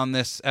you heard on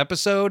this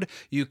episode.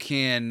 You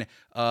can,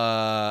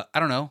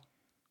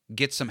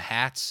 get some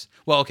hats.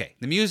 Well, okay,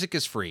 the music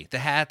is free. The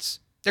hats,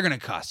 they're going to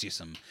cost you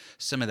some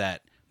of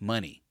that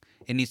money.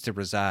 It needs to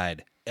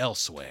reside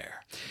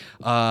elsewhere.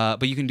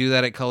 But you can do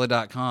that at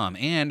Cullah.com.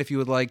 And if you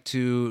would like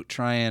to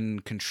try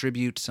and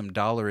contribute some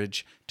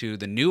dollarage to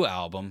the new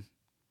album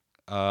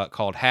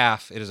called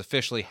Half, it is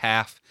officially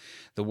Half.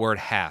 The word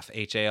half,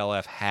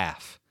 H-A-L-F,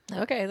 half.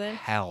 Okay, then.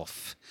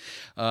 Half.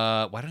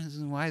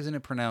 Why isn't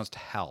it pronounced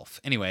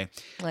half? Anyway.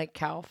 Like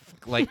Calf.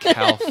 Like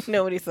Calf.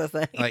 Nobody says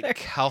that either. Like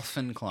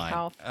Calvin Klein.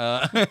 Calf.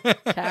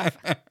 Calf.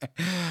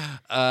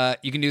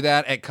 You can do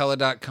that at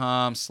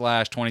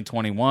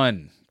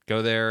Cullah.com/2021.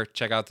 Go there,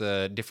 check out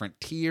the different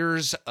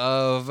tiers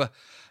of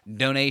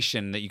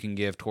donation that you can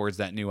give towards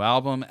that new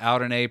album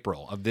out in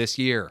April of this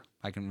year.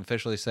 I can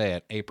officially say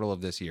it, April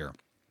of this year.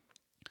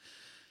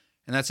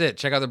 And that's it.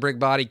 Check out the Brick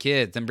Body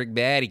Kids, them Brick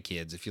Baddie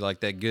Kids, if you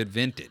like that good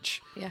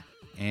vintage. Yeah.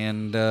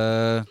 And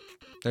there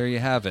you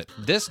have it.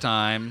 This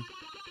time,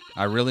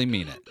 I really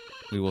mean it.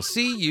 We will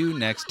see you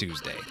next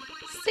Tuesday.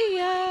 See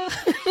ya.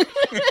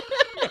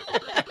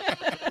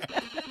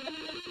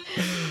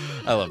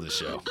 I love this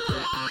show.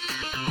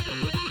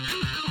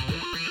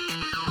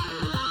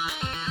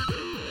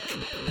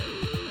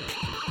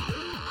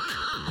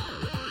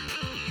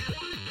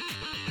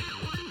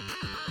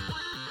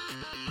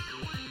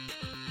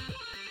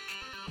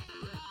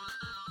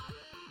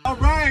 All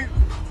right,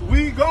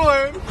 we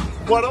going.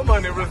 What a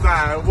money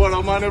reside. What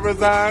a money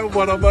reside.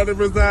 What a money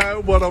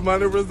reside. What a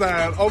money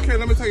reside. Okay,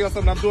 let me tell y'all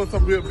something. I'm doing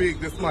something real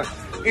big this month.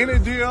 Any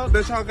deal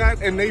that y'all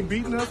got and they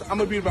beating us, I'm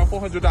gonna beat about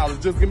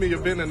 $400. Just give me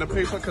your pen and the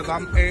paper, cause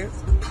I'm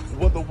asked.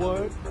 What the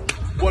what?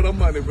 What a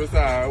money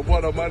reside.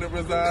 What a money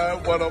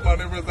reside. What a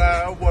money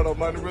reside. What a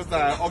money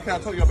reside. Okay, I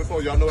told y'all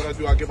before. Y'all know what I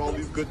do. I give all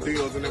these good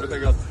deals and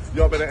everything else.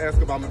 Y'all better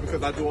ask about me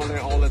because I do all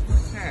that all the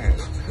time.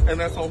 And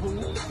that's on who?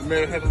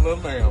 Man had a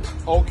little lamb.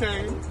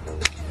 Okay.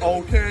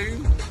 Okay.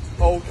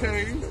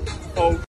 Okay. Okay.